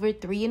Hangover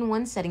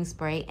 3-in-1 setting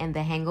spray and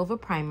the Hangover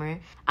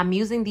primer, I'm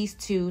using these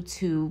two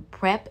to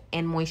prep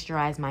and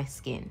moisturize my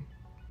skin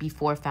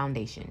before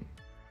foundation.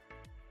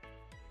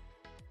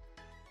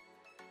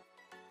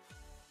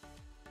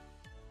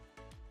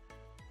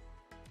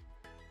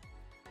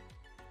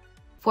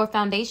 For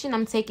foundation,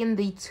 I'm taking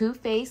the Too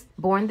Faced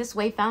Born This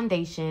Way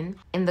foundation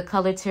in the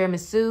color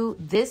Tiramisu.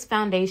 This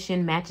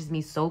foundation matches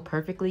me so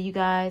perfectly, you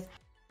guys.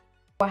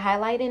 For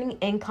highlighting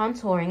and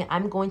contouring,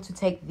 I'm going to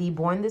take the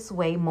Born This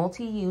Way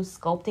multi-use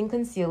sculpting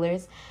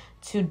concealers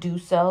to do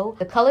so.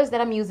 The colors that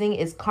I'm using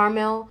is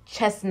Caramel,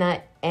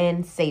 Chestnut,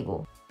 and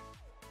Sable.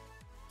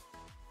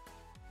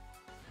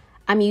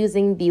 I'm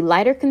using the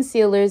lighter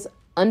concealers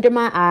under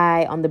my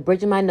eye, on the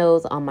bridge of my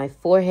nose, on my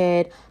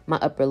forehead, my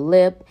upper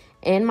lip,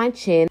 and my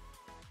chin.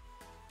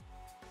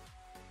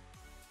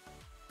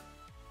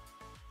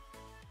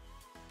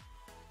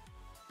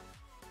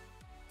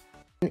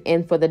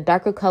 And for the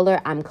darker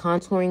color, I'm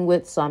contouring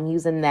with, so I'm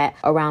using that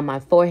around my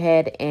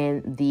forehead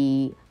and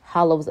the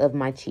hollows of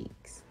my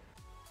cheeks.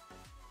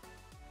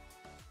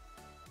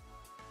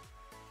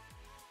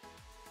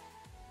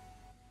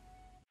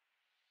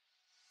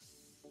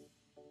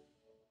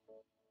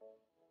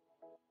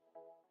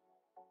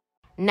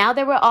 Now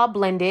that we're all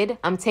blended,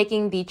 I'm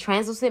taking the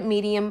translucent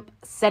medium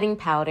setting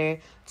powder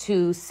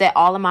to set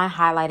all of my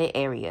highlighted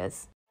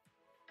areas.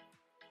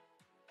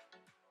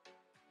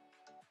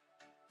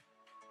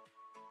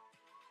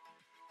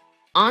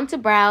 On to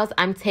brows,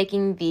 I'm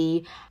taking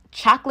the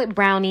Chocolate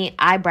Brownie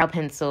eyebrow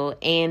pencil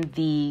and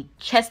the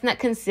Chestnut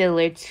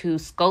concealer to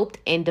sculpt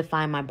and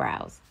define my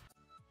brows.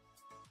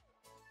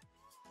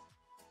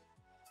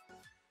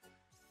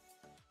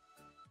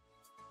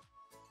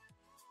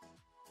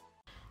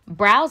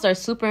 Brows are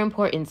super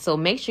important, so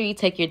make sure you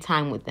take your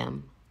time with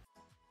them.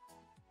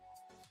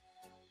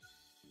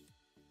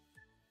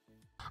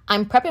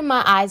 I'm prepping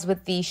my eyes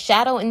with the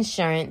Shadow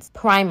Insurance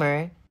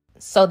primer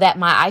so that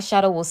my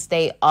eyeshadow will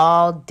stay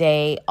all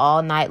day,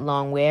 all night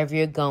long. Wherever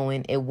you're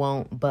going, it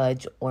won't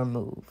budge or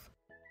move.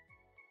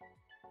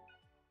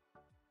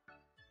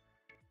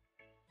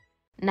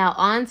 Now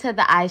on to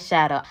the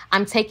eyeshadow.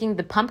 I'm taking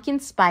the Pumpkin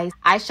Spice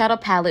eyeshadow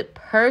palette,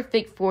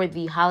 perfect for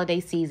the holiday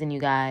season, you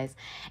guys.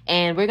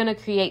 And we're going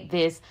to create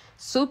this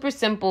super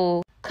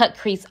simple cut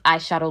crease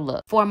eyeshadow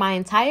look. For my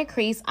entire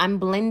crease, I'm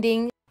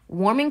blending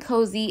Warm and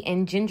Cozy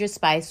and Ginger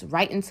Spice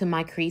right into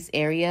my crease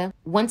area.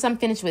 Once I'm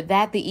finished with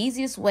that, the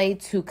easiest way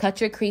to cut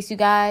your crease, you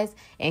guys,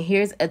 and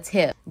here's a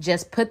tip.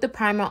 Just put the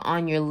primer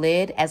on your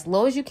lid as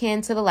low as you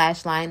can to the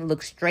lash line,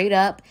 look straight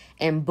up,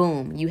 and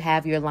boom, you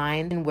have your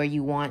line where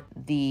you want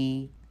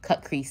the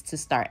cut crease to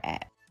start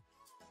at.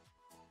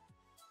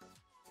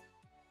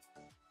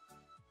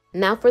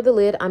 Now for the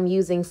lid, I'm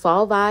using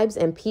Fall Vibes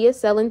and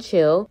PSL and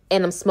Chill,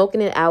 and I'm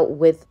smoking it out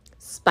with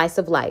Spice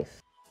of Life.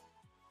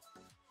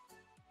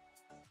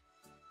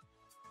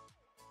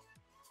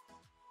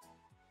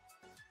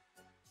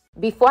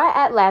 Before I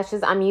add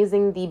lashes, I'm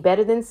using the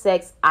Better Than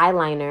Sex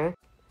eyeliner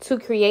to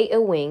create a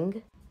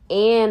wing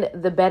and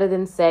the Better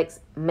Than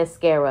Sex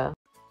mascara.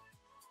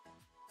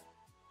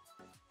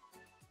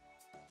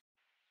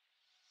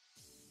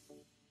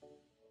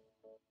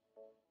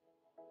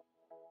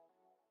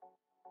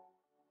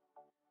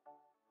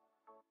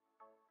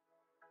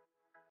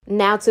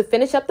 Now to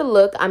finish up the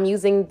look, I'm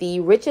using the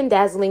Rich and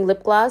Dazzling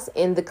lip gloss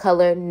in the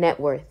color Net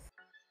Worth.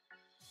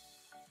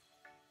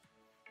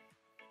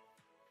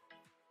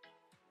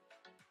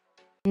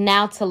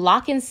 Now to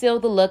lock and seal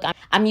the look,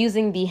 I'm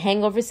using the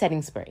Hangover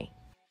setting spray.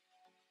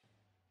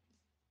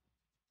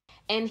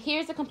 And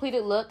here's the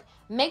completed look.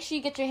 Make sure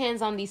you get your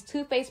hands on these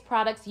Too Faced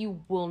products.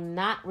 You will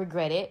not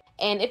regret it.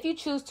 And if you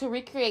choose to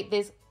recreate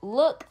this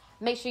look,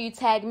 make sure you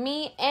tag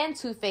me and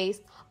Too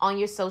Faced on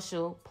your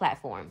social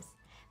platforms.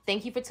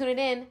 Thank you for tuning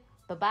in.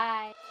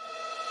 Bye-bye.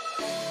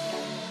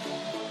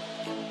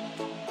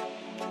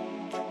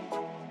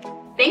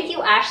 Thank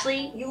you,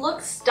 Ashley. You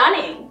look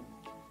stunning.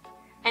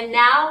 And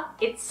now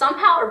it's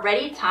somehow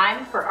already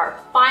time for our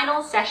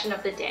final session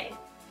of the day.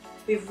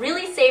 We've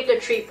really saved a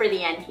treat for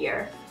the end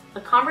here, a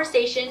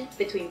conversation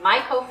between my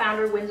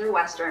co-founder Windsor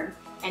Western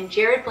and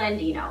Jared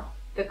Blandino,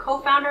 the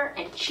co-founder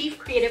and chief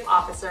creative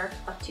officer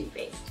of Too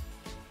Faced.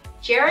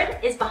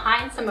 Jared is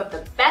behind some of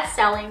the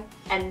best-selling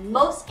and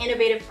most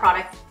innovative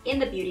products in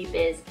the beauty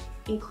biz,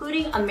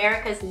 including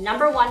America's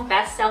 #1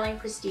 best-selling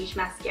prestige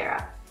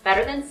mascara,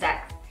 Better Than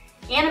Sex,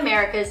 and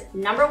America's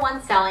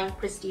 #1 selling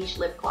prestige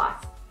lip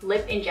gloss,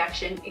 Lip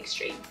Injection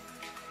Extreme.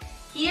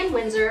 He and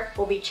Windsor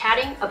will be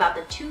chatting about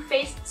the Too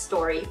Faced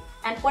story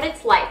and what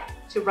it's like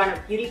to run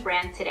a beauty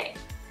brand today.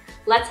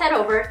 Let's head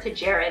over to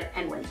Jared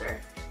and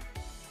Windsor.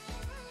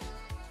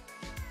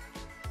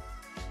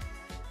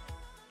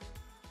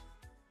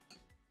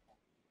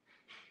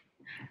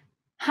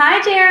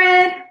 Hi,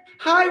 Jared.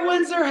 Hi,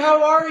 Windsor.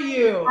 How are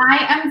you?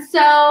 I am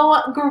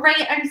so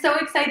great. I'm so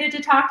excited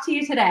to talk to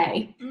you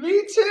today.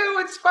 Me too.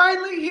 It's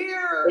finally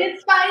here.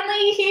 It's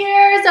finally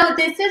here. So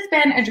this has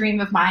been a dream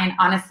of mine,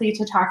 honestly,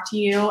 to talk to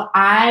you.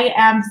 I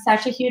am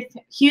such a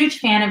huge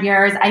fan of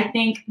yours. I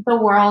think the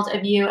world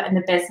of you and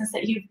the business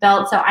that you've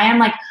built. So I am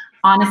like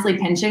honestly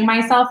pinching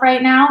myself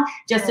right now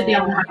just to be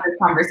able to have this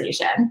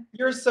conversation.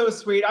 You're so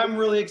sweet. I'm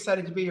really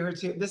excited to be here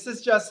too. This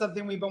is just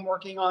something we've been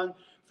working on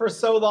for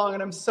so long,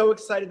 and I'm so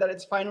excited that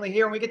it's finally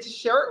here and we get to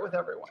share it with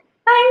everyone.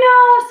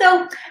 I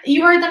know. So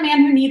you are the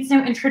man who needs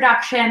no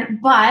introduction,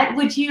 but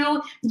would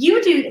you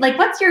do, like,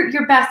 what's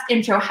your best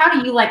intro? How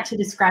do you like to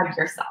describe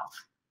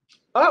yourself?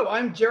 Oh,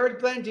 I'm Jared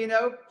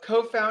Blandino,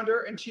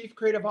 co-founder and chief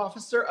creative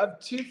officer of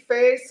Too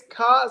Faced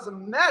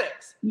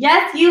Cosmetics.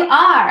 Yes, you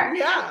are.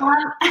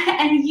 Yeah.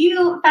 And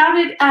you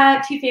founded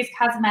Too Faced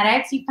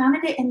Cosmetics. You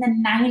founded it in the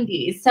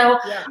 90s. So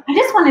Yeah. I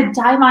just want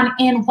to dive on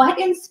in. What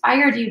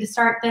inspired you to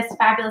start this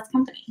fabulous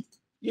company?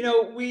 You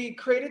know, we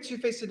created Too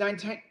Faced in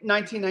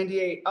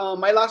 1998.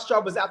 My last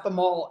job was at the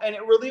mall, and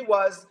it really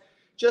was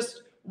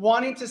just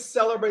wanting to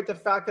celebrate the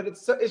fact that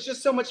it's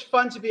just so much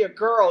fun to be a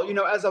girl. You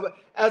know,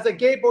 as a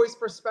gay boy's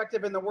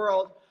perspective in the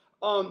world,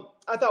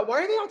 I thought,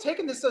 why are they all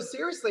taking this so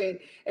seriously?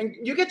 And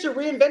you get to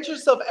reinvent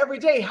yourself every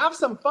day, have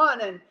some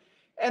fun,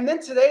 and then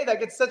today,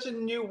 like, it's such a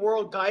new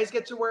world. Guys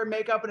get to wear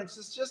makeup, and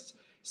it's just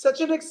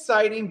such an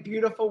exciting,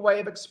 beautiful way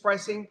of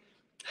expressing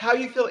how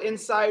you feel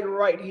inside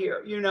right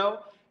here. You know.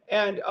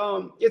 And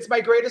it's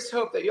my greatest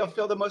hope that you'll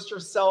feel the most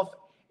yourself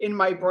in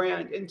my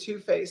brand, in Too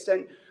Faced.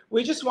 And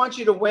we just want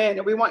you to win,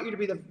 and we want you to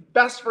be the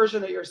best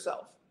version of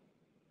yourself.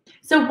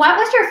 So what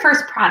was your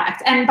first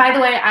product? And by the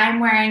way, I'm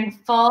wearing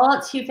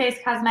full Too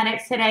Faced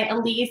Cosmetics today.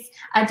 Elise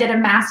did a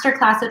master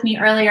class with me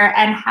earlier,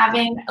 and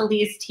having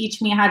Elise teach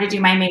me how to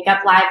do my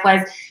makeup live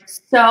was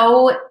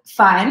so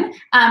fun.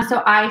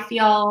 So I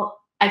feel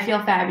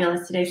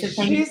fabulous today. So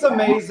thank you. She's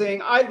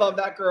amazing. I love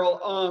that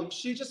girl.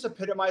 She just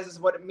epitomizes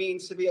what it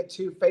means to be a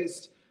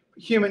two-faced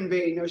human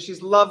being. You know,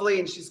 she's lovely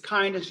and she's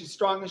kind and she's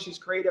strong and she's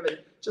creative, and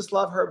just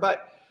love her.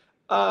 But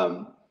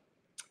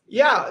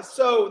yeah,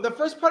 so the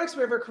first products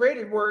we ever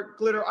created were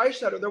glitter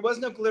eyeshadow. There was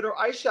no glitter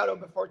eyeshadow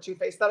before Too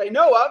Faced that I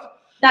know of.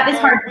 That is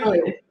hard to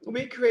believe.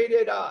 We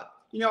created,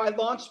 you know, I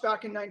launched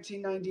back in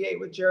 1998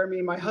 with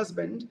Jeremy, my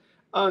husband.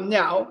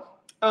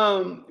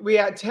 We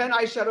had 10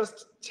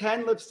 eyeshadows,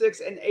 10 lipsticks,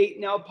 and 8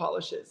 nail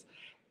polishes.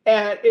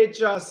 And it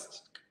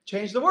just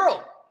changed the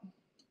world.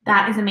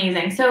 That is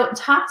amazing. So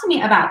talk to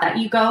me about that.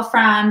 You go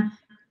from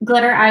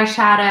glitter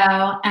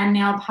eyeshadow and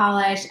nail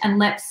polish and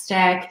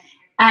lipstick,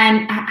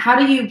 and how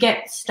do you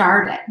get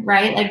started,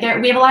 right? Like,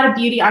 we have a lot of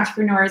beauty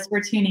entrepreneurs who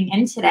are tuning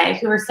in today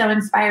who are so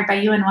inspired by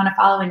you and want to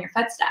follow in your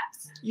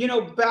footsteps. You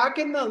know, back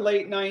in the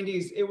late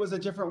 90s, it was a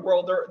different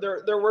world.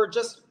 There were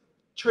just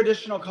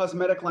traditional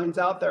cosmetic lines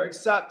out there,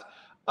 except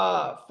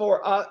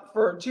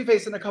for Too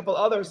Faced and a couple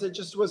others. It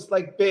just was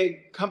like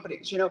big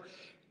companies, you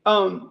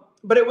know.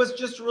 But it was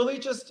just really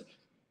just,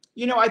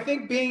 you know, I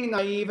think being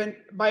naive, and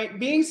by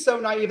being so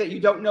naive that you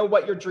don't know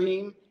what your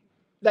dream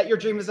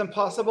is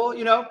impossible,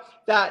 you know,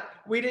 that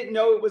we didn't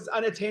know it was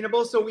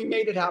unattainable, so we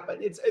made it happen.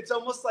 It's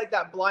almost like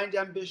that blind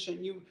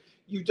ambition.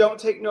 You don't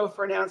take no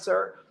for an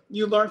answer.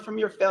 You learn from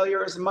your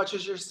failure as much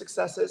as your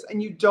successes,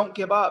 and you don't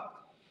give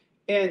up.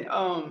 And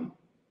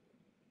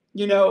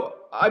you know,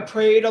 I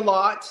prayed a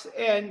lot,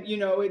 and you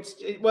know,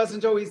 it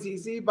wasn't always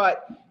easy,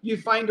 but you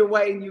find a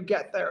way and you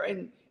get there.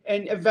 And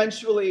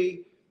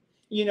eventually,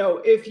 you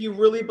know, if you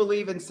really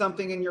believe in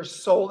something in your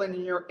soul and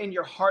in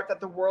your heart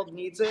that the world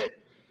needs it,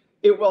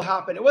 it will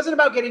happen. It wasn't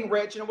about getting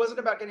rich, and it wasn't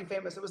about getting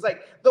famous. It was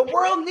like, the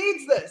world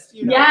needs this,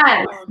 you know.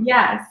 Yes,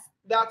 yes.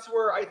 That's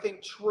where I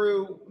think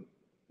true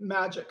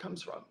magic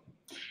comes from.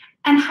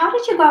 And how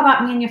did you go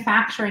about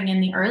manufacturing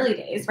in the early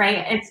days,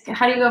 right? It's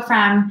how do you go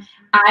from,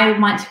 I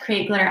want to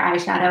create glitter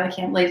eyeshadow, I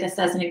can't believe this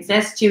doesn't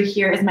exist, to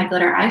here is my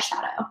glitter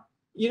eyeshadow?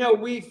 You know,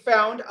 we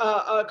found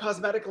a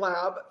cosmetic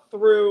lab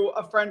through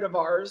a friend of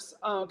ours,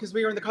 because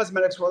we were in the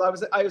cosmetics world.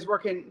 I was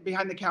working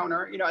behind the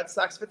counter, you know, at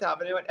Saks Fifth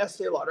Avenue at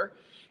Estee Lauder.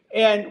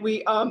 And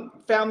we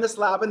found this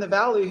lab in the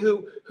Valley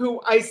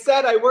who I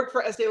said I worked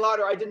for Estee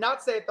Lauder. I did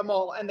not say at the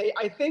mall. And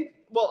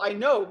I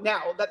know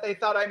now that they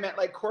thought I meant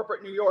like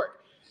corporate New York.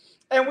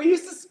 And we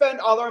used to spend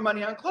all our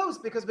money on clothes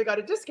because we got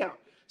a discount.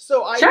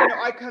 So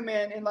I come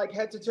in like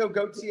head to toe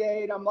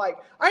Gautier, and I'm like,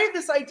 I have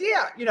this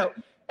idea, you know.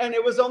 And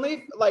it was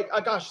only like,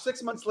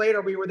 6 months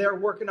later, we were there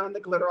working on the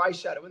glitter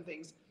eyeshadow and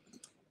things.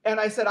 And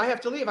I said, I have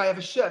to leave. I have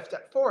a shift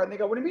at 4. And they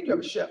go, what do you mean you have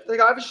a shift? They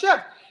go, I have a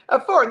shift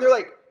at 4. And they're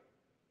like,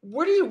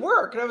 where do you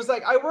work? And I was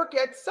like, I work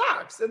at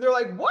Saks. And they're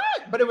like,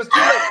 what? But it was too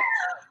late.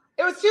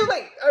 It was too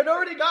late. I'd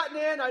already gotten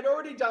in. I'd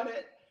already done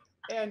it.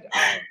 And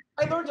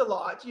I learned a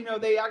lot. You know,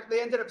 they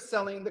ended up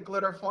selling the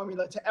glitter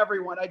formula to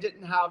everyone. I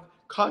didn't have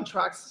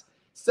contracts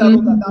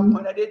settled at that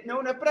point. I didn't know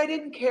enough, but I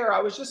didn't care.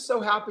 I was just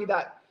so happy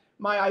that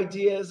my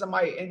ideas and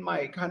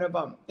my kind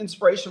of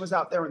inspiration was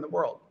out there in the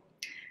world.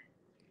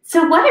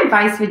 So what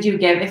advice would you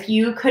give if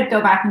you could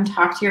go back and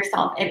talk to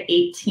yourself at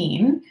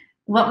 18?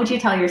 What would you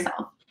tell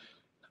yourself?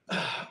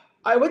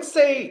 I would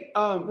say,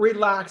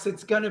 relax.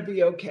 It's going to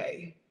be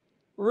okay.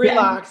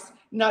 Relax. Yeah.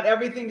 Not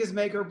everything is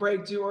make or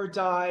break, do or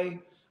die.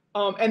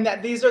 And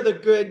that these are the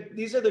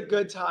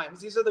good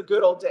times. These are the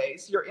good old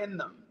days. You're in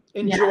them.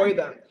 Enjoy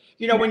them.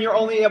 You know, when you're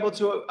only able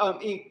to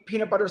eat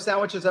peanut butter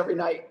sandwiches every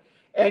night,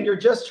 and you're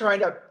just trying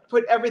to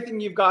put everything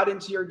you've got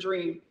into your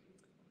dream.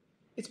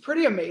 it's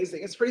pretty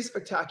amazing. It's pretty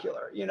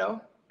spectacular, you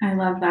know? I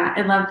love that.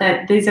 I love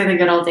that these are the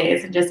good old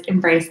days and just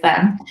embrace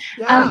them.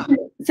 Yeah.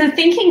 So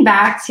thinking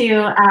back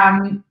to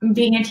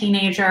being a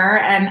teenager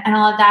and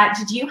all of that,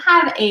 did you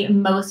have a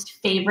most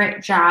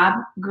favorite job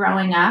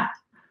growing up?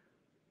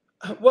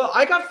 Well,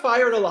 I got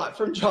fired a lot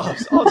from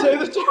jobs. I'll tell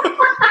you the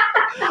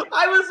truth.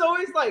 I was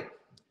always like,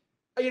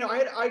 you know,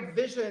 I had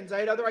visions. I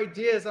had other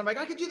ideas. I'm like,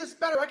 I could do this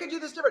better. I could do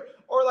this different.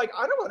 Or like,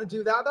 I don't want to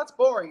do that. That's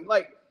boring.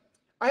 Like,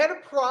 I had a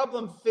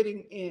problem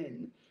fitting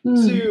in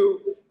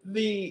to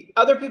the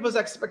other people's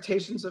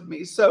expectations of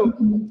me. So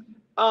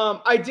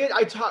I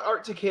taught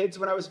art to kids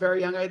when I was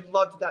very young. I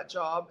loved that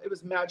job. It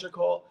was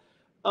magical.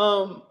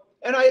 And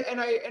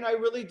I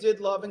really did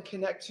love and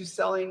connect to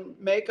selling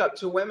makeup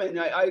to women.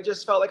 I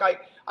just felt like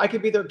I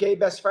could be their gay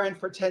best friend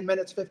for 10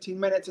 minutes, 15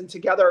 minutes, and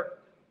together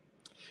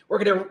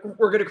we're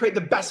gonna create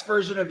the best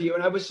version of you.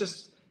 And I was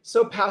just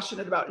so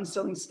passionate about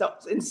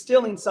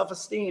instilling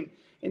self-esteem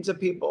into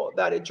people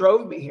that it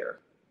drove me here.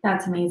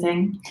 That's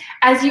amazing.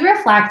 As you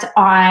reflect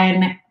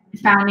on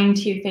founding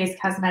Too Faced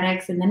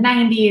Cosmetics in the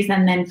 90s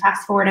and then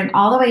fast forwarding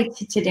all the way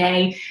to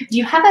today, do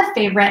you have a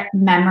favorite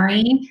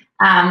memory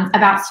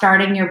about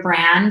starting your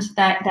brand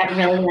that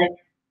really like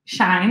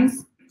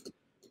shines?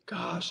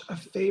 Gosh, a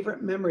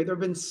favorite memory. There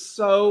have been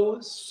so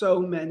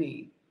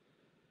many.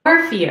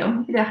 Or a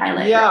few to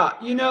highlight. Yeah,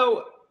 you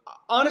know,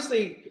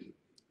 honestly,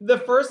 the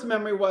first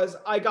memory was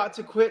I got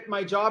to quit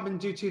my job and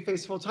do Too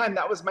Faced full time.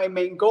 That was my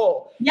main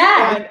goal.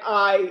 Yeah. And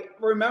I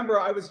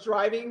remember I was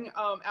driving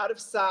out of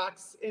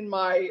Saks in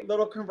my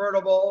little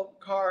convertible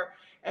car,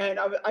 and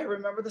I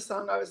remember the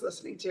song I was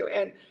listening to,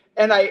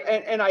 and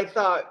I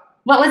thought,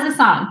 what was the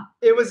song?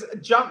 It was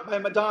 "Jump" by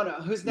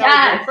Madonna, who's now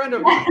a good friend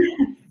of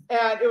mine.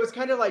 And it was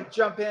kind of like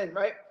 "Jump In,"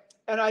 right?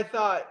 And I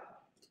thought,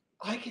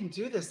 I can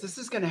do this. This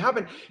is going to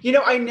happen. You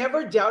know, I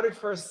never doubted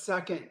for a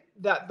second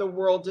that the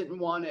world didn't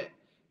want it.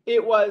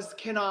 It was,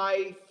 can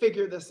I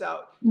figure this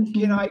out?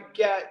 Can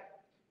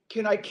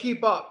I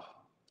keep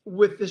up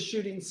with the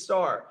shooting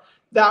star?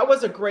 That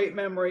was a great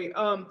memory.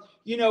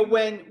 You know,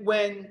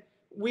 when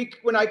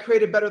I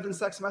created Better Than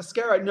Sex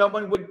mascara, no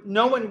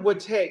one would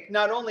take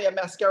not only a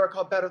mascara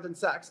called Better Than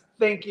Sex,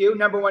 thank you,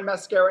 #1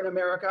 mascara in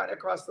America and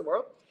across the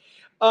world.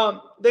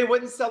 They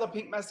wouldn't sell a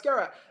pink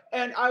mascara.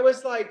 And I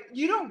was like,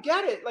 you don't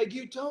get it. Like,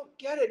 you don't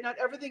get it. Not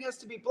everything has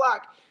to be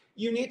black.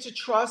 You need to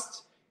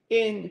trust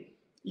in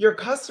your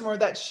customer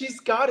that she's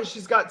got it.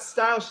 She's got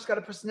style. She's got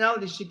a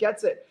personality. She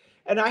gets it.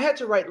 And I had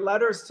to write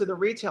letters to the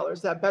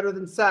retailers that Better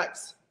Than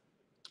Sex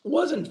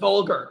wasn't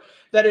vulgar,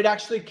 that it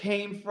actually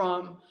came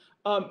from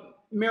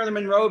Marilyn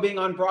Monroe being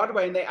on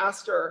Broadway. And they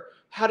asked her,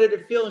 how did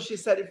it feel? And she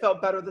said, it felt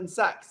better than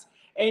sex.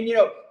 And, you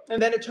know, and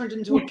then it turned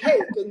into a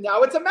cake and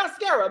now it's a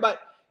mascara.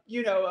 But,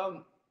 you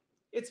know,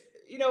 it's,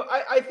 you know,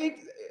 I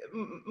think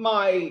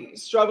my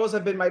struggles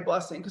have been my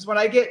blessing, because when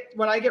I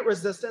get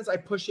resistance, I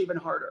push even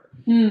harder.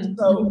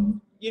 So,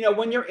 you know,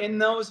 when you're in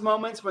those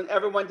moments when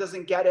everyone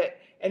doesn't get it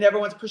and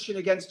everyone's pushing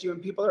against you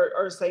and people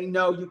are saying,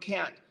 no, you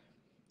can't.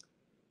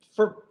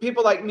 For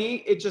people like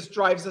me, it just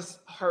drives us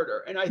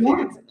harder. And I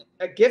think it's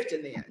a gift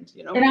in the end,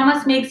 you know? It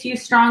almost makes you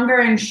stronger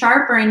and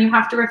sharper, and you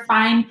have to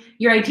refine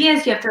your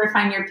ideas. You have to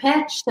refine your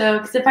pitch. So,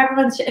 because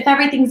if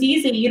everything's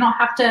easy, you don't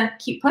have to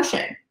keep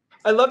pushing.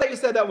 I love that you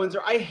said that, Windsor.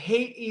 I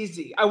hate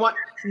easy. I want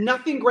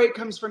nothing great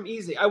comes from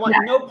easy. I want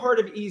no part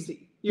of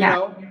easy, you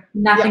know?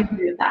 Nothing to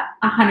do with that.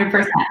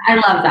 100%. I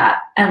love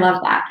that. I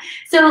love that.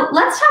 So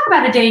let's talk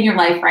about a day in your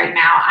life right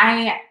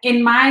now.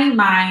 In my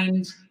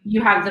mind,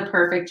 you have the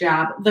perfect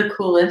job, the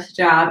coolest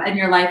job, and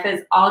your life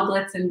is all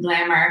glitz and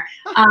glamour.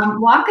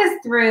 Walk us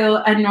through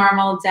a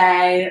normal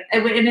day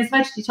in as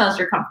much detail as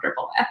you're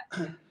comfortable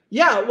with.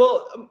 Yeah,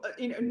 well,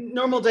 you know,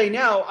 normal day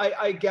now,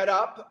 I get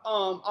up,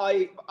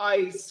 I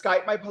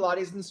Skype my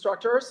Pilates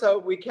instructor, so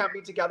we can't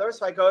be together.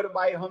 So I go to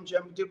my home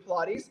gym, do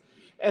Pilates,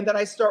 and then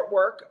I start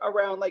work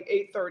around like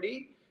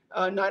 8:30,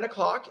 9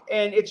 o'clock.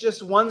 And it's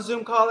just one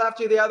Zoom call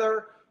after the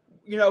other,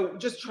 you know,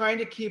 just trying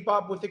to keep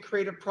up with the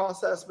creative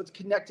process, with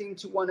connecting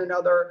to one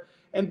another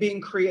and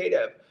being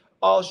creative.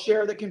 I'll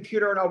share the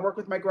computer and I'll work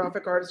with my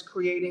graphic artist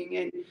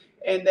creating,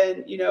 and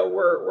then, you know,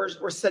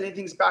 we're sending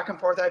things back and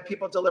forth. I have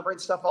people delivering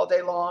stuff all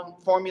day long,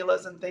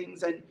 formulas and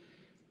things. And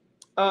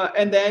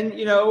then,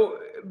 you know,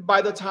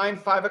 by the time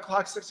 5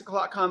 o'clock, 6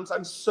 o'clock comes,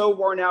 I'm so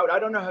worn out. I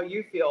don't know how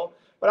you feel,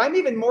 but I'm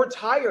even more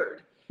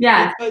tired.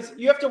 Yeah. Because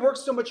you have to work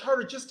so much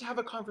harder just to have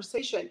a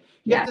conversation.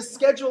 You have to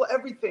schedule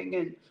everything.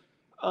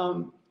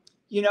 And,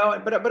 you know,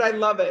 but I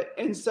love it.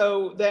 And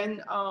so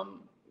then,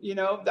 you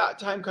know, that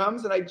time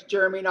comes and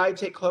Jeremy and I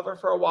take Clover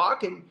for a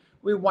walk and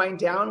we wind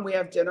down, we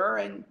have dinner,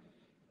 and,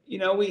 you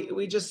know,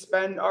 we just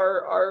spend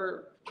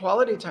our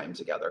quality time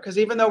together. Because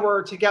even though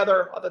we're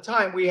together all the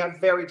time, we have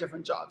very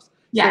different jobs.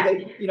 Yeah. So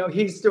you know,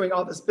 he's doing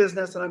all this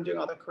business and I'm doing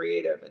all the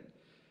creative,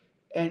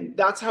 and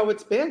that's how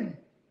it's been.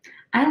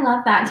 I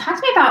love that. Talk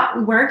to me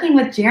about working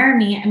with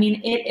Jeremy. I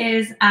mean, it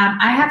is,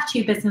 I have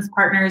 2 business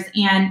partners,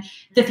 and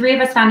the 3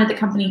 of us founded the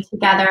company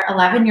together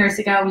 11 years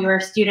ago. We were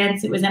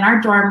students. It was in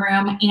our dorm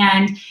room.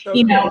 And,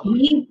 you know,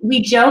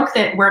 we joke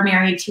that we're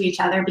married to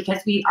each other because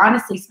we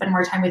honestly spend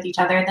more time with each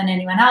other than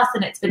anyone else.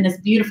 And it's been this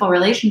beautiful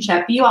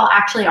relationship. You all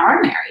actually are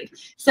married.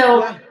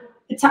 So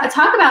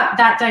talk about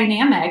that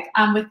dynamic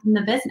within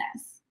the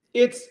business.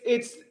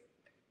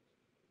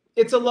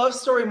 It's a love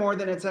story more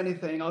than it's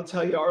anything. I'll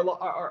tell you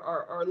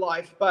our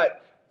life.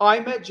 But I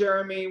met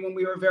Jeremy when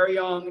we were very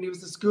young, and he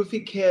was this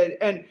goofy kid.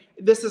 And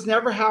this has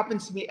never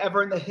happened to me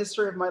ever in the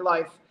history of my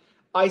life.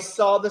 I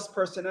saw this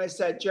person and I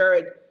said,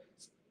 Jared,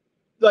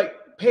 like,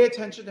 pay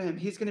attention to him.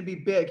 He's going to be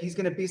big. He's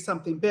going to be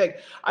something big.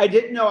 I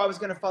didn't know I was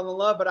going to fall in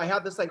love, but I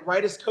had this like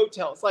ride his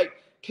coattails, like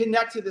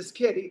connect to this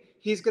kid.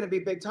 He's going to be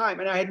big time.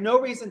 And I had no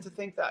reason to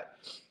think that.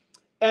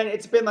 And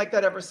it's been like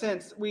that ever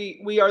since.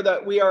 We are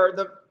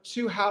the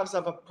 2 halves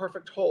of a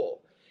perfect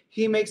whole.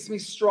 He makes me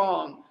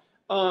strong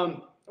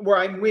where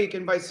I'm weak,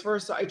 and vice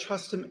versa. I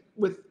trust him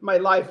with my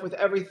life, with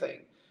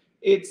everything.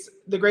 It's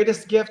the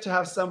greatest gift to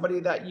have somebody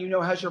that you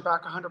know has your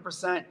back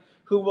 100%,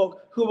 who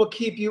will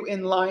keep you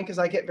in line, because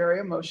I get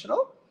very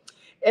emotional.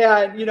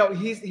 And you know,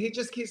 he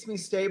just keeps me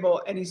stable,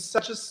 and he's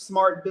such a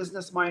smart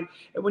business mind.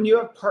 And when you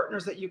have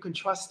partners that you can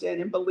trust in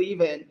and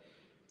believe in,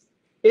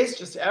 it's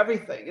just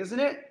everything, isn't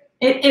it?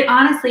 It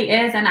honestly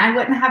is, and I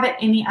wouldn't have it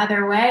any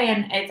other way.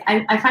 And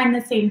I find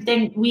the same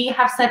thing. We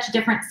have such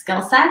different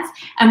skill sets,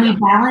 and we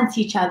balance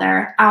each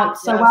other out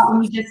so well. And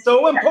we just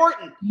so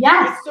important.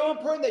 Yes, it's so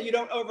important that you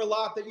don't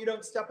overlap, that you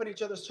don't step on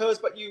each other's toes,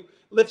 but you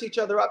lift each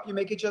other up, you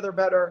make each other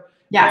better,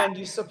 and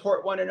you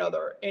support one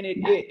another. And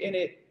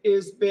it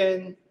has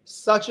been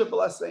such a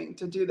blessing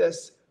to do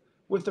this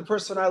with the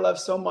person I love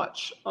so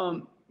much.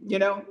 You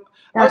know,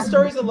 our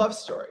story is a love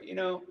story. You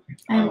know,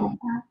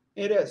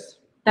 it is.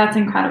 That's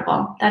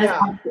incredible. That is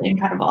absolutely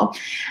incredible.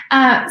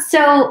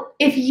 So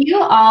if you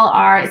all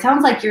are, it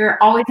sounds like you're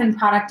always in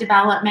product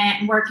development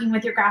and working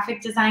with your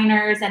graphic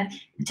designers and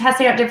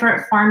testing out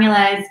different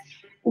formulas.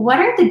 What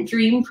are the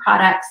dream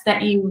products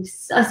that it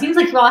seems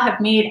like you all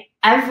have made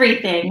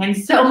everything and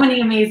so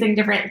many amazing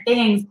different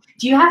things.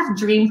 Do you have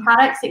dream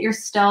products that you're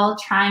still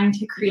trying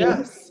to create?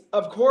 Yes,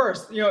 of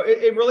course. You know,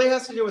 it really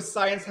has to do with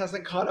science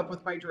hasn't caught up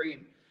with my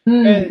dream.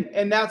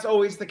 And that's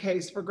always the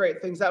case for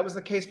great things. That was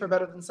the case for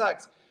Better Than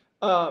Sex.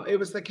 It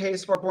was the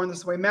case for Born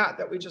This Way mat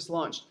that we just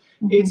launched.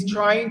 It's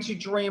trying to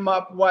dream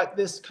up what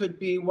this could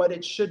be, what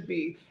it should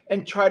be,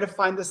 and try to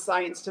find the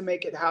science to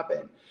make it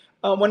happen.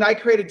 When I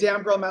created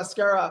Damn Girl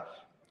Mascara,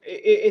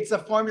 it's a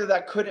formula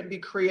that couldn't be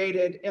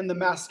created in the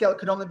mass scale. It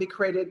could only be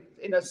created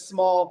in a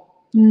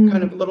small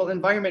kind of little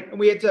environment. And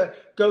we had to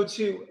go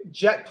to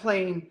jet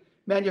plane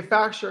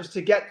manufacturers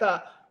to get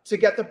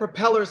the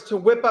propellers to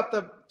whip up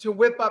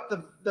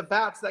the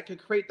vats that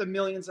could create the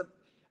millions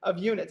of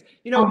units.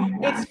 You know,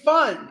 it's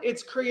fun.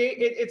 It's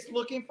it's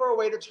looking for a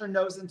way to turn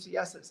no's into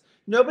yeses.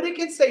 Nobody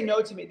can say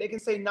no to me. They can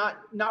say not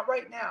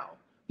right now,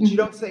 but you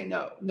don't say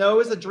no. No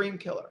is a dream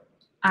killer.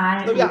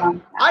 So yeah,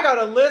 I got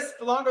a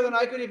list longer than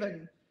I could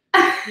even,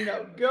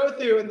 go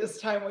through in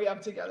this time we have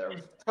together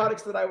with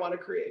products that I want to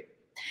create.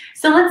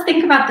 So let's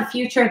think about the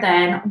future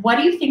then. What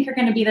do you think are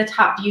going to be the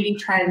top beauty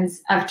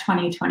trends of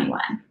 2021?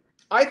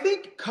 I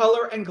think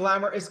color and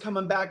glamour is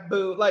coming back,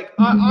 boo. Like,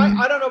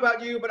 I don't know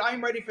about you, but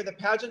I'm ready for the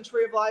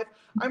pageantry of life.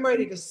 I'm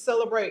ready to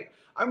celebrate.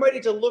 I'm ready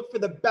to look for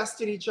the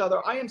best in each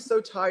other. I am so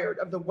tired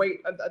of the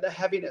weight, of the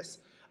heaviness,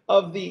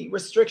 of the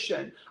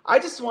restriction. I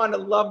just want to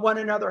love one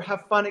another,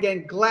 have fun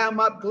again, glam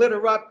up,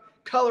 glitter up,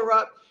 color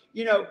up,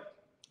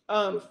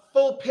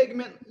 full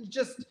pigment.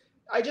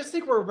 I just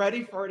think we're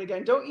ready for it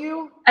again. Don't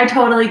you? I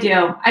totally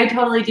do. I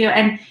totally do.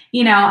 And,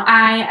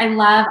 I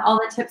love all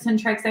the tips and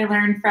tricks I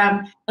learned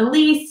from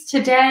Elise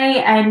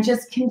today, and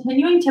just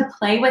continuing to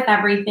play with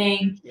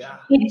everything. Yeah.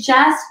 It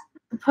just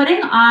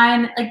putting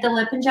on like the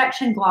lip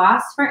injection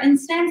gloss, for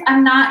instance.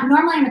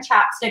 Normally I'm a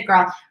chapstick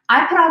girl.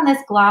 I put on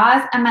this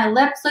gloss and my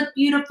lips look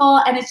beautiful,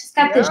 and it's just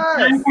got this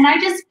shine, and I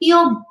just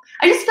feel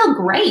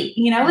great.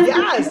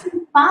 It's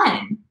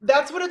fun.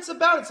 That's what it's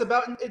about.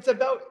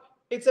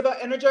 It's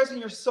about energizing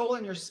your soul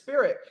and your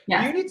spirit.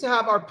 Yes. You need to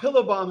have our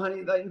Pillow Balm,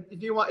 honey.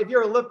 If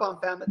you're a lip balm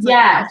fan, that's like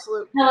an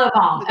absolute Pillow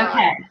Balm.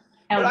 Okay.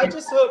 But I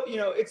just hope,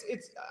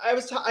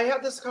 I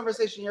had this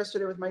conversation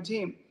yesterday with my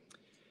team.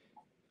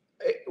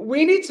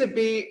 We need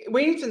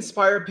to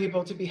inspire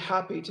people to be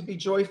happy, to be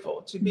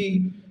joyful, to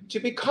be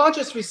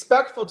conscious,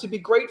 respectful, to be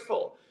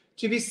grateful,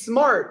 to be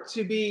smart,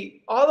 to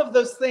be all of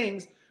those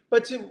things,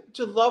 but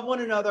to love one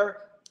another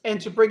and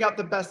to bring out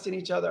the best in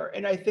each other.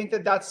 And I think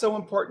that that's so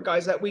important,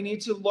 guys, that we need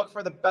to look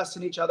for the best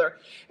in each other.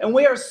 And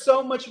we are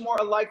so much more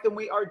alike than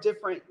we are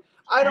different.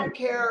 I don't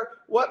care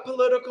what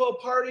political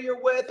party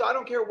you're with. I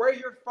don't care where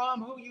you're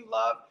from, who you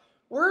love.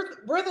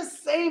 We're the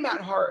same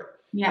at heart.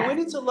 Yeah. And we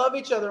need to love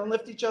each other and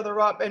lift each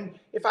other up. And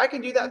if I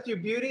can do that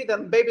through beauty,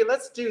 then baby,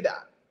 let's do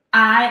that.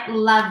 I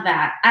love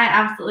that. I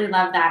absolutely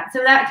love that.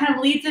 So that kind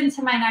of leads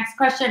into my next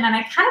question. And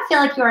I kind of feel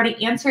like you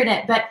already answered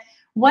it, but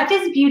what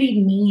does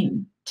beauty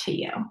mean to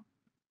you?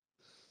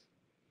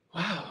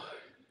 Wow.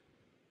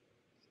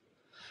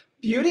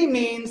 Beauty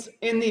means,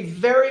 in the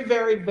very,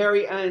 very,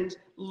 very end,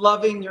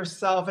 loving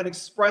yourself and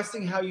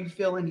expressing how you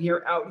feel in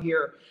here, out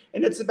here.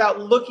 And it's about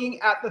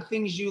looking at the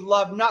things you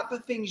love, not the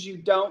things you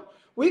don't.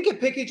 We could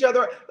pick each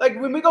other, like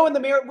when we go in the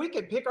mirror, we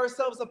could pick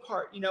ourselves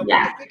apart. You know, we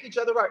could pick each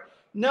other apart.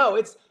 No,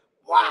 it's,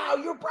 wow,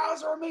 your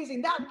brows are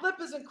amazing. That lip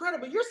is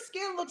incredible. Your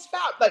skin looks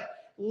fat. Like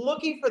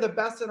looking for the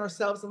best in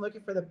ourselves and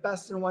looking for the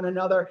best in one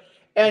another,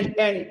 and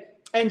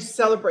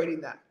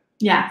celebrating that.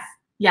 Yes.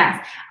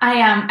 Yes.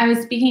 I was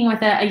speaking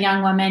with a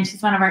young woman.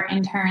 She's one of our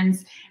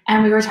interns,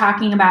 and we were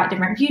talking about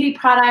different beauty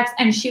products.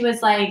 And she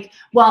was like,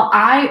 well,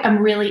 I am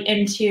really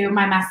into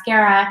my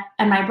mascara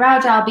and my brow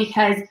gel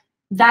because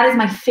that is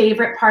my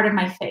favorite part of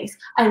my face.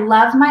 I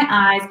love my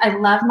eyes. I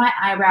love my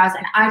eyebrows.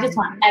 And I just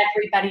want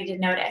everybody to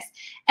notice.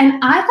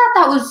 And I thought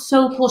that was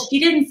so cool. She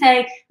didn't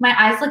say my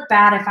eyes look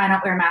bad if I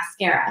don't wear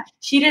mascara.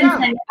 She didn't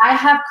say I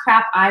have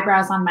crap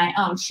eyebrows on my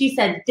own. She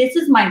said, this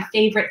is my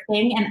favorite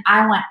thing and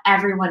I want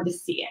everyone to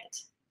see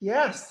it.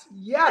 Yes,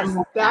 yes,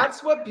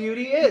 that's what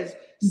beauty is.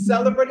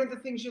 Celebrating the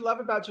things you love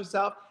about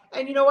yourself.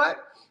 And you know what?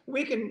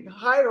 We can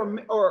hide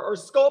or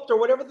sculpt or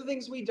whatever the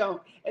things we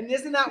don't. And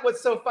isn't that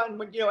what's so fun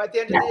when, you know, at the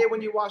end of the day,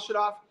 when you wash it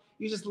off,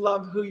 you just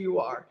love who you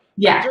are.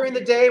 Yeah. During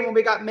the day, when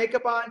we got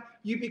makeup on,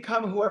 you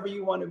become whoever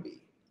you want to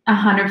be.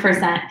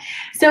 100%.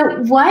 So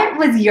what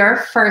was your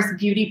first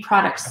beauty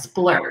product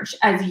splurge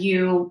as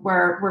you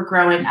were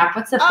growing up?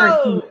 What's the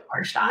first thing you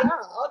splurged on? Yeah,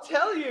 I'll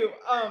tell you.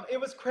 It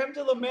was creme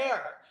de la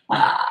mer.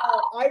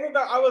 I remember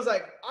I was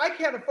like, I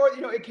can't afford,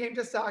 you know, it came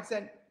to Saks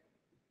and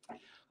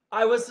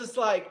I was just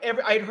like,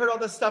 I'd heard all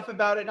this stuff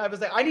about it and I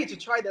was like, I need to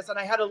try this. And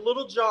I had a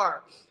little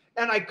jar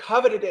and I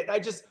coveted it. I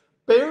just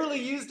barely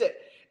used it.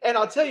 And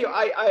I'll tell you,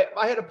 I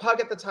had a pug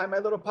at the time, my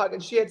little pug,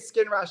 and she had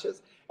skin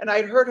rashes. And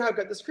I'd heard how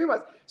good this cream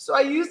was. So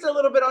I used a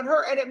little bit on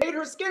her and it made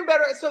her skin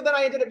better. And so then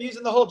I ended up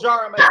using the whole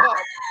jar on my pug.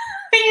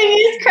 You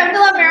used creme de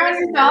la mer on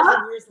your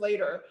dog? Years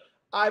later,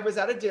 I was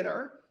at a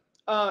dinner.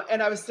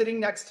 And I was sitting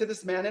next to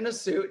this man in a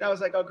suit, and I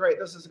was like, "Oh, great,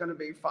 this is going to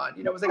be fun."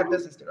 You know, it was like a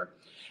business dinner,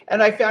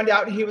 and I found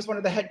out he was one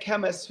of the head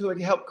chemists who had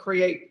helped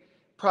create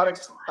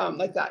products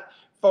like that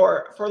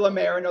for La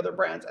Mer and other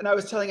brands. And I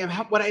was telling him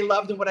what I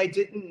loved and what I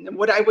didn't, and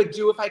what I would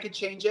do if I could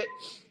change it.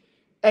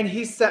 And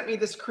he sent me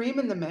this cream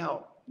in the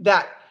mail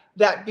that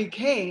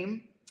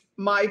became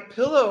my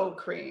pillow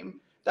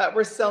cream that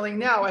we're selling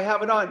now. I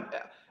have it on.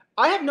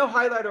 I have no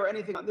highlighter or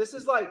anything on. This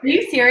is like. Are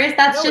you serious?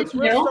 That's just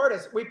real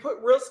Stardust. We put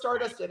real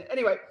Stardust in it.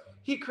 Anyway.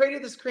 He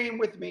created this cream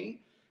with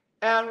me,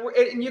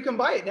 and you can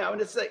buy it now.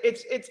 And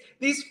it's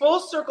these full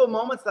circle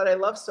moments that I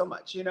love so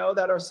much, you know,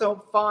 that are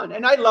so fun.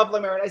 And I love La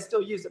Mer, and I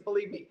still use it,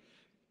 believe me.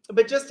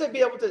 But just to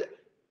be able to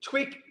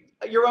tweak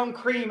your own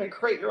cream and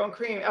create your own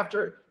cream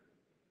after,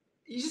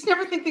 you just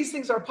never think these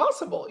things are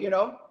possible, you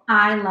know?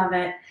 I love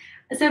it.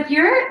 So if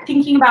you're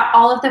thinking about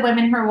all of the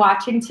women who are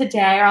watching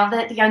today, or all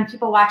the young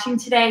people watching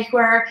today who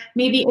are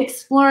maybe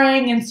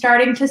exploring and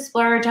starting to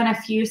splurge on a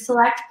few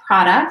select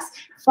products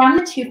from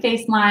the Too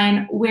Faced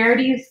line, where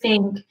do you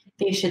think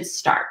they should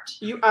start?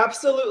 You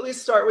absolutely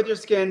start with your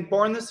skin.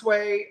 Born This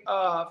Way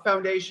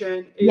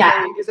foundation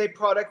is a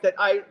product that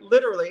I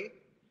literally,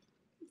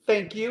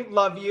 thank you,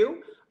 love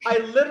you. I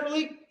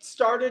literally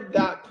started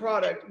that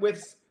product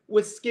with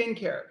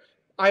skincare.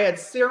 I had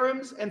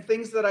serums and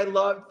things that I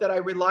loved that I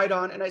relied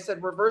on. And I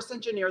said, reverse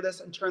engineer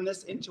this and turn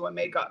this into a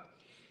makeup.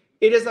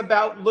 It is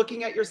about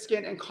looking at your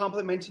skin and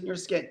complimenting your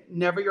skin,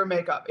 never your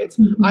makeup.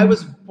 I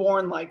was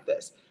born like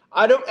this.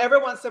 I don't ever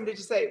want somebody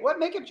to say, what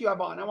makeup do you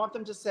have on? I want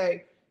them to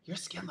say, your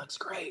skin looks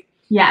great.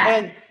 Yeah.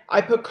 And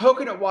I put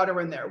coconut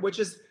water in there, which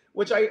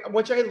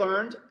I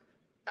learned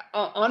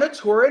on a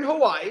tour in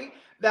Hawaii,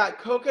 that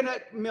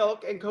coconut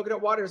milk and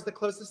coconut water is the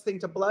closest thing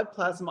to blood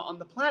plasma on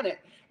the planet.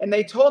 And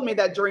they told me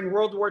that during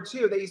World War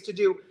II, they used to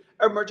do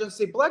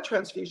emergency blood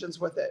transfusions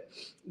with it.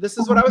 This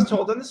is what I was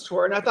told on this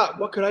tour. And I thought,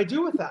 what could I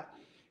do with that?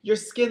 Your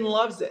skin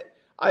loves it.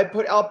 I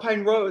put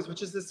alpine rose,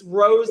 which is this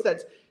rose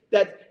that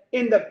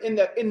in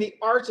the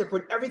Arctic,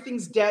 when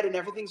everything's dead and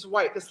everything's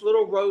white, this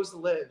little rose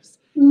lives.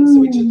 And so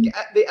we just get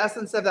the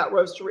essence of that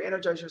rose to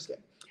re-energize your skin.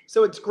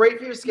 So it's great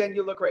for your skin.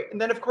 You look great.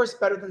 And then, of course,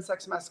 Better Than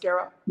Sex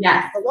mascara.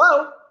 Yes.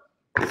 Hello.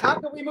 How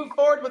can we move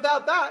forward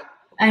without that?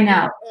 I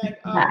know.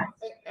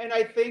 And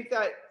I think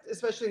that,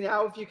 especially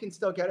now, if you can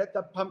still get it,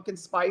 the pumpkin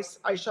spice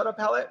eyeshadow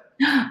palette.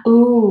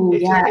 Ooh,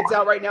 it's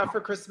out right now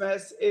for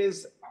Christmas.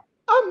 Is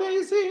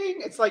amazing.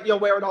 It's like you'll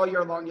wear it all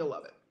year long. You'll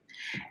love it.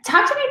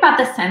 Talk to me about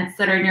the scents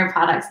that are in your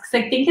products,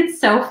 because I think it's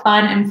so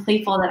fun and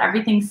playful that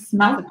everything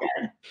smells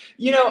good.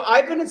 You know,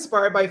 I've been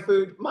inspired by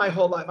food my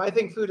whole life. I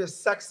think food is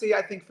sexy.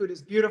 I think food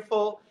is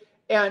beautiful.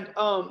 And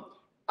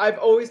I've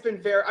always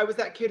been I was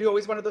that kid who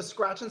always wanted those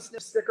scratch and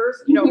sniff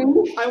stickers. You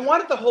know, I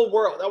wanted the whole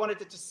world. I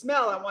wanted it to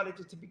smell. I wanted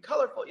it to be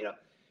colorful, you know.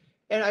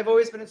 And I've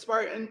always been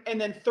inspired.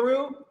 And then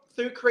through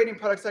creating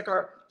products like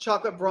our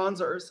chocolate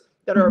bronzers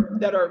that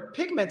are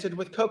pigmented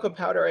with cocoa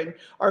powder, and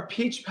our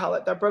peach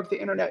palette that broke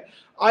the internet,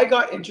 I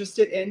got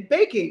interested in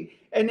baking.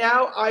 And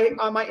now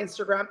on my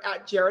Instagram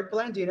at Jared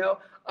Blandino,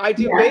 I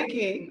do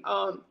baking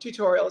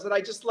tutorials, and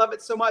I just love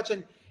it so much.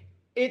 And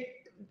it,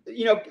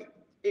 you know,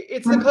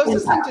 It's the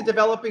closest thing to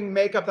developing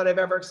makeup that I've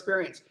ever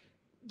experienced.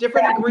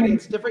 Different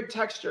ingredients, different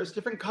textures,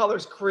 different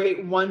colors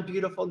create one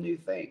beautiful new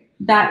thing.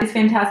 That is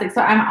fantastic.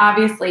 So I'm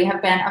obviously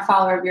have been a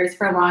follower of yours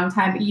for a long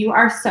time. You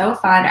are so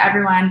fun.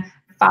 Everyone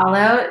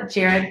follow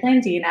Jared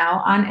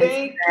Blandino on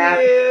Instagram.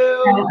 Thank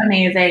you. So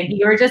amazing.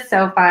 You're just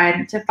so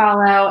fun to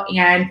follow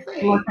and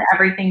look at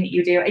everything that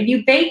you do. And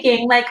you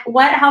baking, like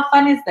what? How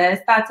fun is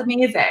this? That's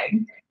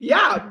amazing.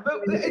 Yeah,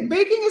 but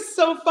baking is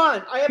so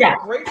fun. I have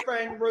a great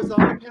friend,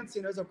 Rosanna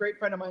Pansino, is a great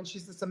friend of mine.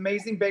 She's this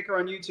amazing baker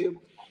on YouTube.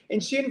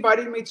 And she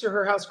invited me to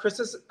her house.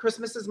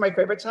 Christmas is my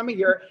favorite time of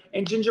year,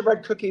 and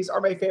gingerbread cookies are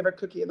my favorite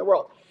cookie in the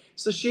world.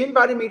 So she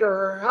invited me to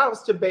her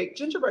house to bake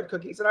gingerbread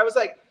cookies. And I was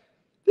like,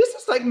 this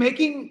is like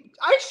making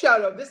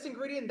eyeshadow, this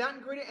ingredient, that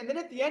ingredient. And then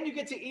at the end, you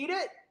get to eat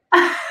it.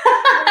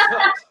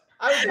 I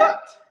was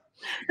hooked.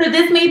 So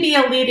this may be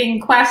a leading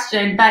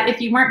question, but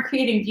if you weren't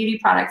creating beauty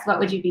products, what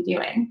would you be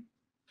doing?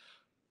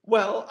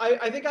 Well,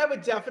 I think I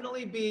would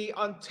definitely be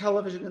on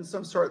television in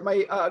some sort.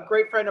 My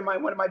great friend of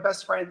mine, one of my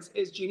best friends,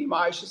 is Jeannie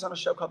Mai. She's on a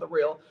show called The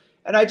Real.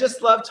 And I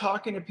just love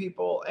talking to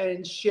people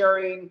and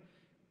sharing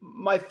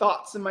my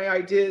thoughts and my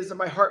ideas and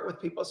my heart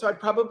with people. So I'd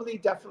probably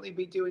definitely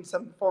be doing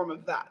some form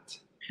of that.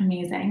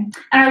 Amazing.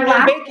 And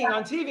baking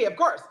on TV, of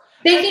course.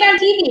 Baking on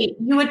TV.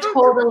 You would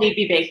totally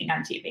be baking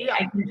on TV.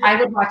 Yeah. I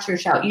would watch your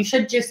show. You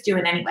should just do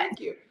it anyway. Thank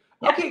you.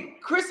 Yeah. Okay,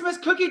 Christmas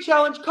cookie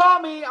challenge.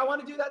 Call me. I want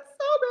to do that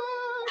so bad.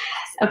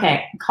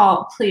 Okay,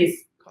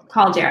 please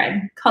call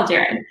Jared. Call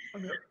Jared.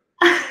 Okay.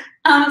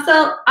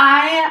 So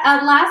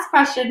last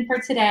question for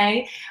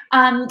today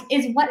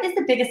is what is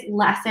the biggest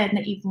lesson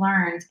that you've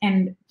learned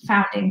in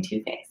founding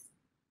Too Faced?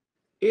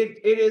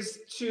 It is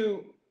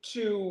to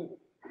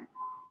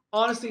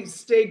honestly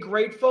stay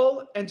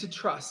grateful and to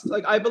trust.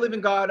 Like I believe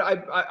in God.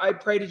 I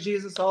pray to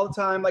Jesus all the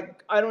time.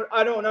 Like I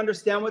don't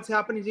understand what's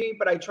happening to me,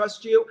 but I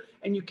trust you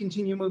and you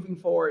continue moving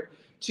forward.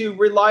 To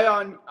rely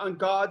on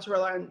God, to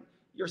rely on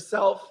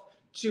yourself,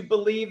 to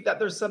believe that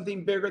there's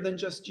something bigger than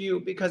just you,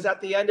 because at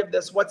the end of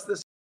this, what's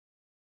this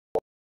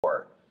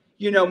for?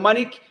 You know,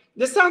 money,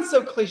 this sounds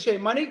so cliche.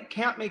 Money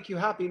can't make you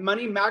happy.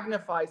 Money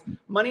magnifies.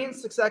 Money and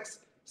success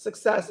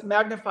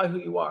magnify who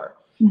you are.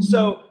 Mm-hmm.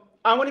 So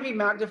I want to be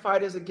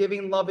magnified as a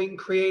giving, loving,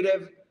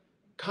 creative,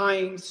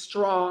 kind,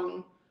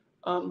 strong,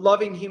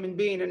 loving human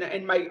being.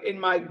 And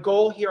my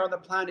goal here on the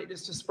planet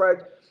is to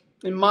spread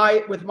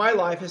with my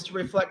life is to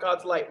reflect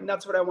God's light. And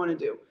that's what I want to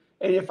do.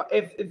 And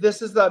if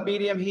this is the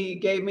medium he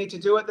gave me to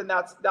do it, then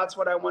that's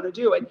what I want to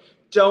do. And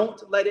don't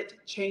let it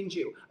change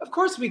you. Of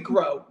course we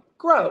grow.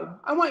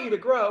 I want you to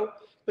grow,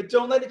 but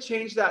don't let it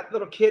change that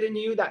little kid in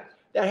you that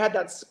had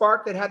that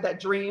spark, that had that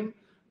dream.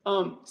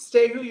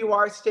 Stay who you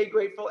are, stay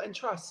grateful and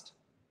trust.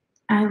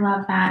 I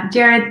love that.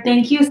 Jared,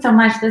 thank you so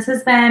much. This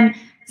has been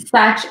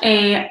such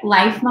a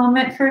life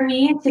moment for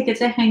me to get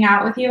to hang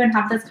out with you and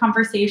have this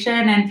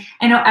conversation. And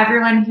I know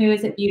everyone who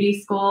is at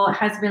beauty school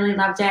has really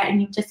loved it. And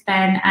you've just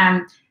been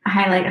a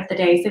highlight of the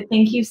day. So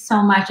thank you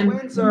so much.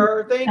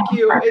 Windsor, thank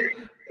you.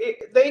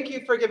 Thank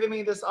you for giving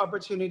me this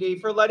opportunity,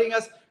 for letting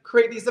us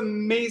create these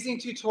amazing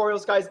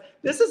tutorials, guys.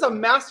 This is a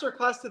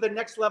masterclass to the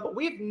next level.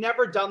 We've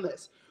never done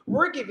this.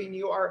 We're giving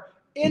you our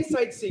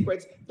inside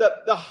secrets,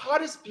 the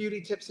hottest beauty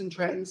tips and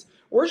trends.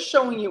 We're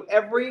showing you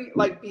every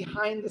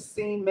behind the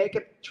scene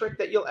makeup trick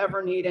that you'll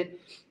ever need.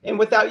 And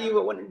without you,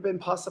 it wouldn't have been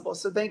possible.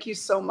 So thank you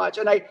so much.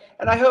 And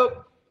I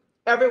hope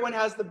everyone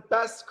has the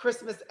best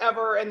Christmas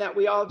ever and that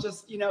we all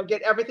just,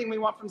 get everything we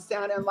want from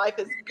Santa and life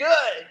is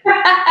good.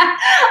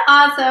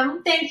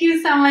 Awesome. Thank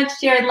you so much,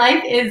 Jared.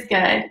 Life is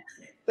good.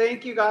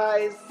 Thank you,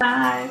 guys.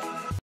 Bye.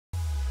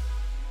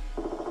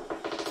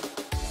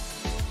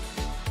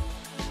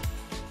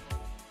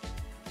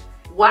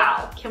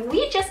 Wow, can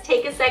we just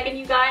take a second,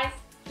 you guys?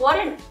 What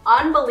an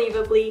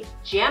unbelievably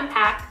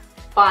jam-packed,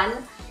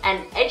 fun,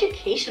 and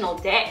educational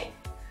day.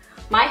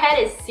 My head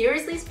is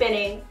seriously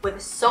spinning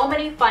with so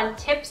many fun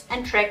tips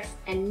and tricks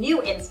and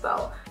new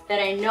inspo that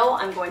I know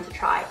I'm going to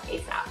try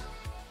ASAP.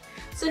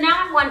 So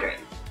now I'm wondering,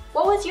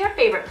 what was your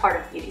favorite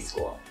part of beauty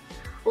school?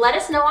 Let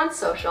us know on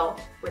social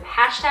with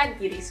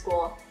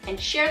 #BeautySchool and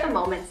share the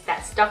moments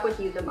that stuck with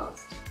you the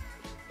most.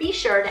 Be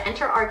sure to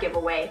enter our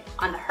giveaway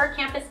on the Her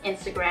Campus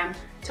Instagram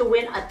to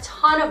win a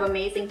ton of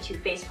amazing Too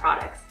Faced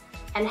products,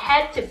 and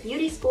head to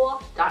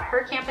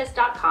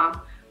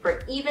beautyschool.hercampus.com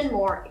for even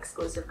more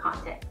exclusive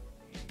content.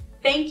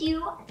 Thank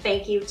you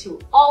to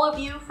all of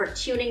you for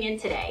tuning in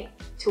today,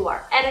 to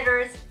our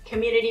editors,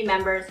 community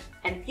members,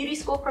 and beauty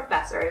school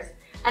professors,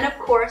 and of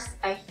course,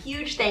 a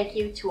huge thank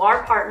you to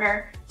our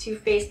partner, Too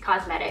Faced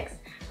Cosmetics,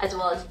 as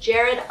well as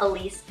Jared,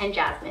 Elise, and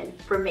Jasmine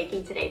for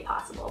making today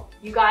possible.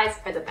 You guys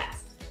are the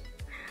best.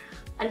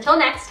 Until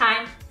next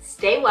time,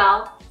 stay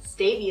well,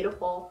 stay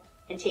beautiful,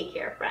 and take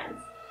care,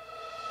 friends.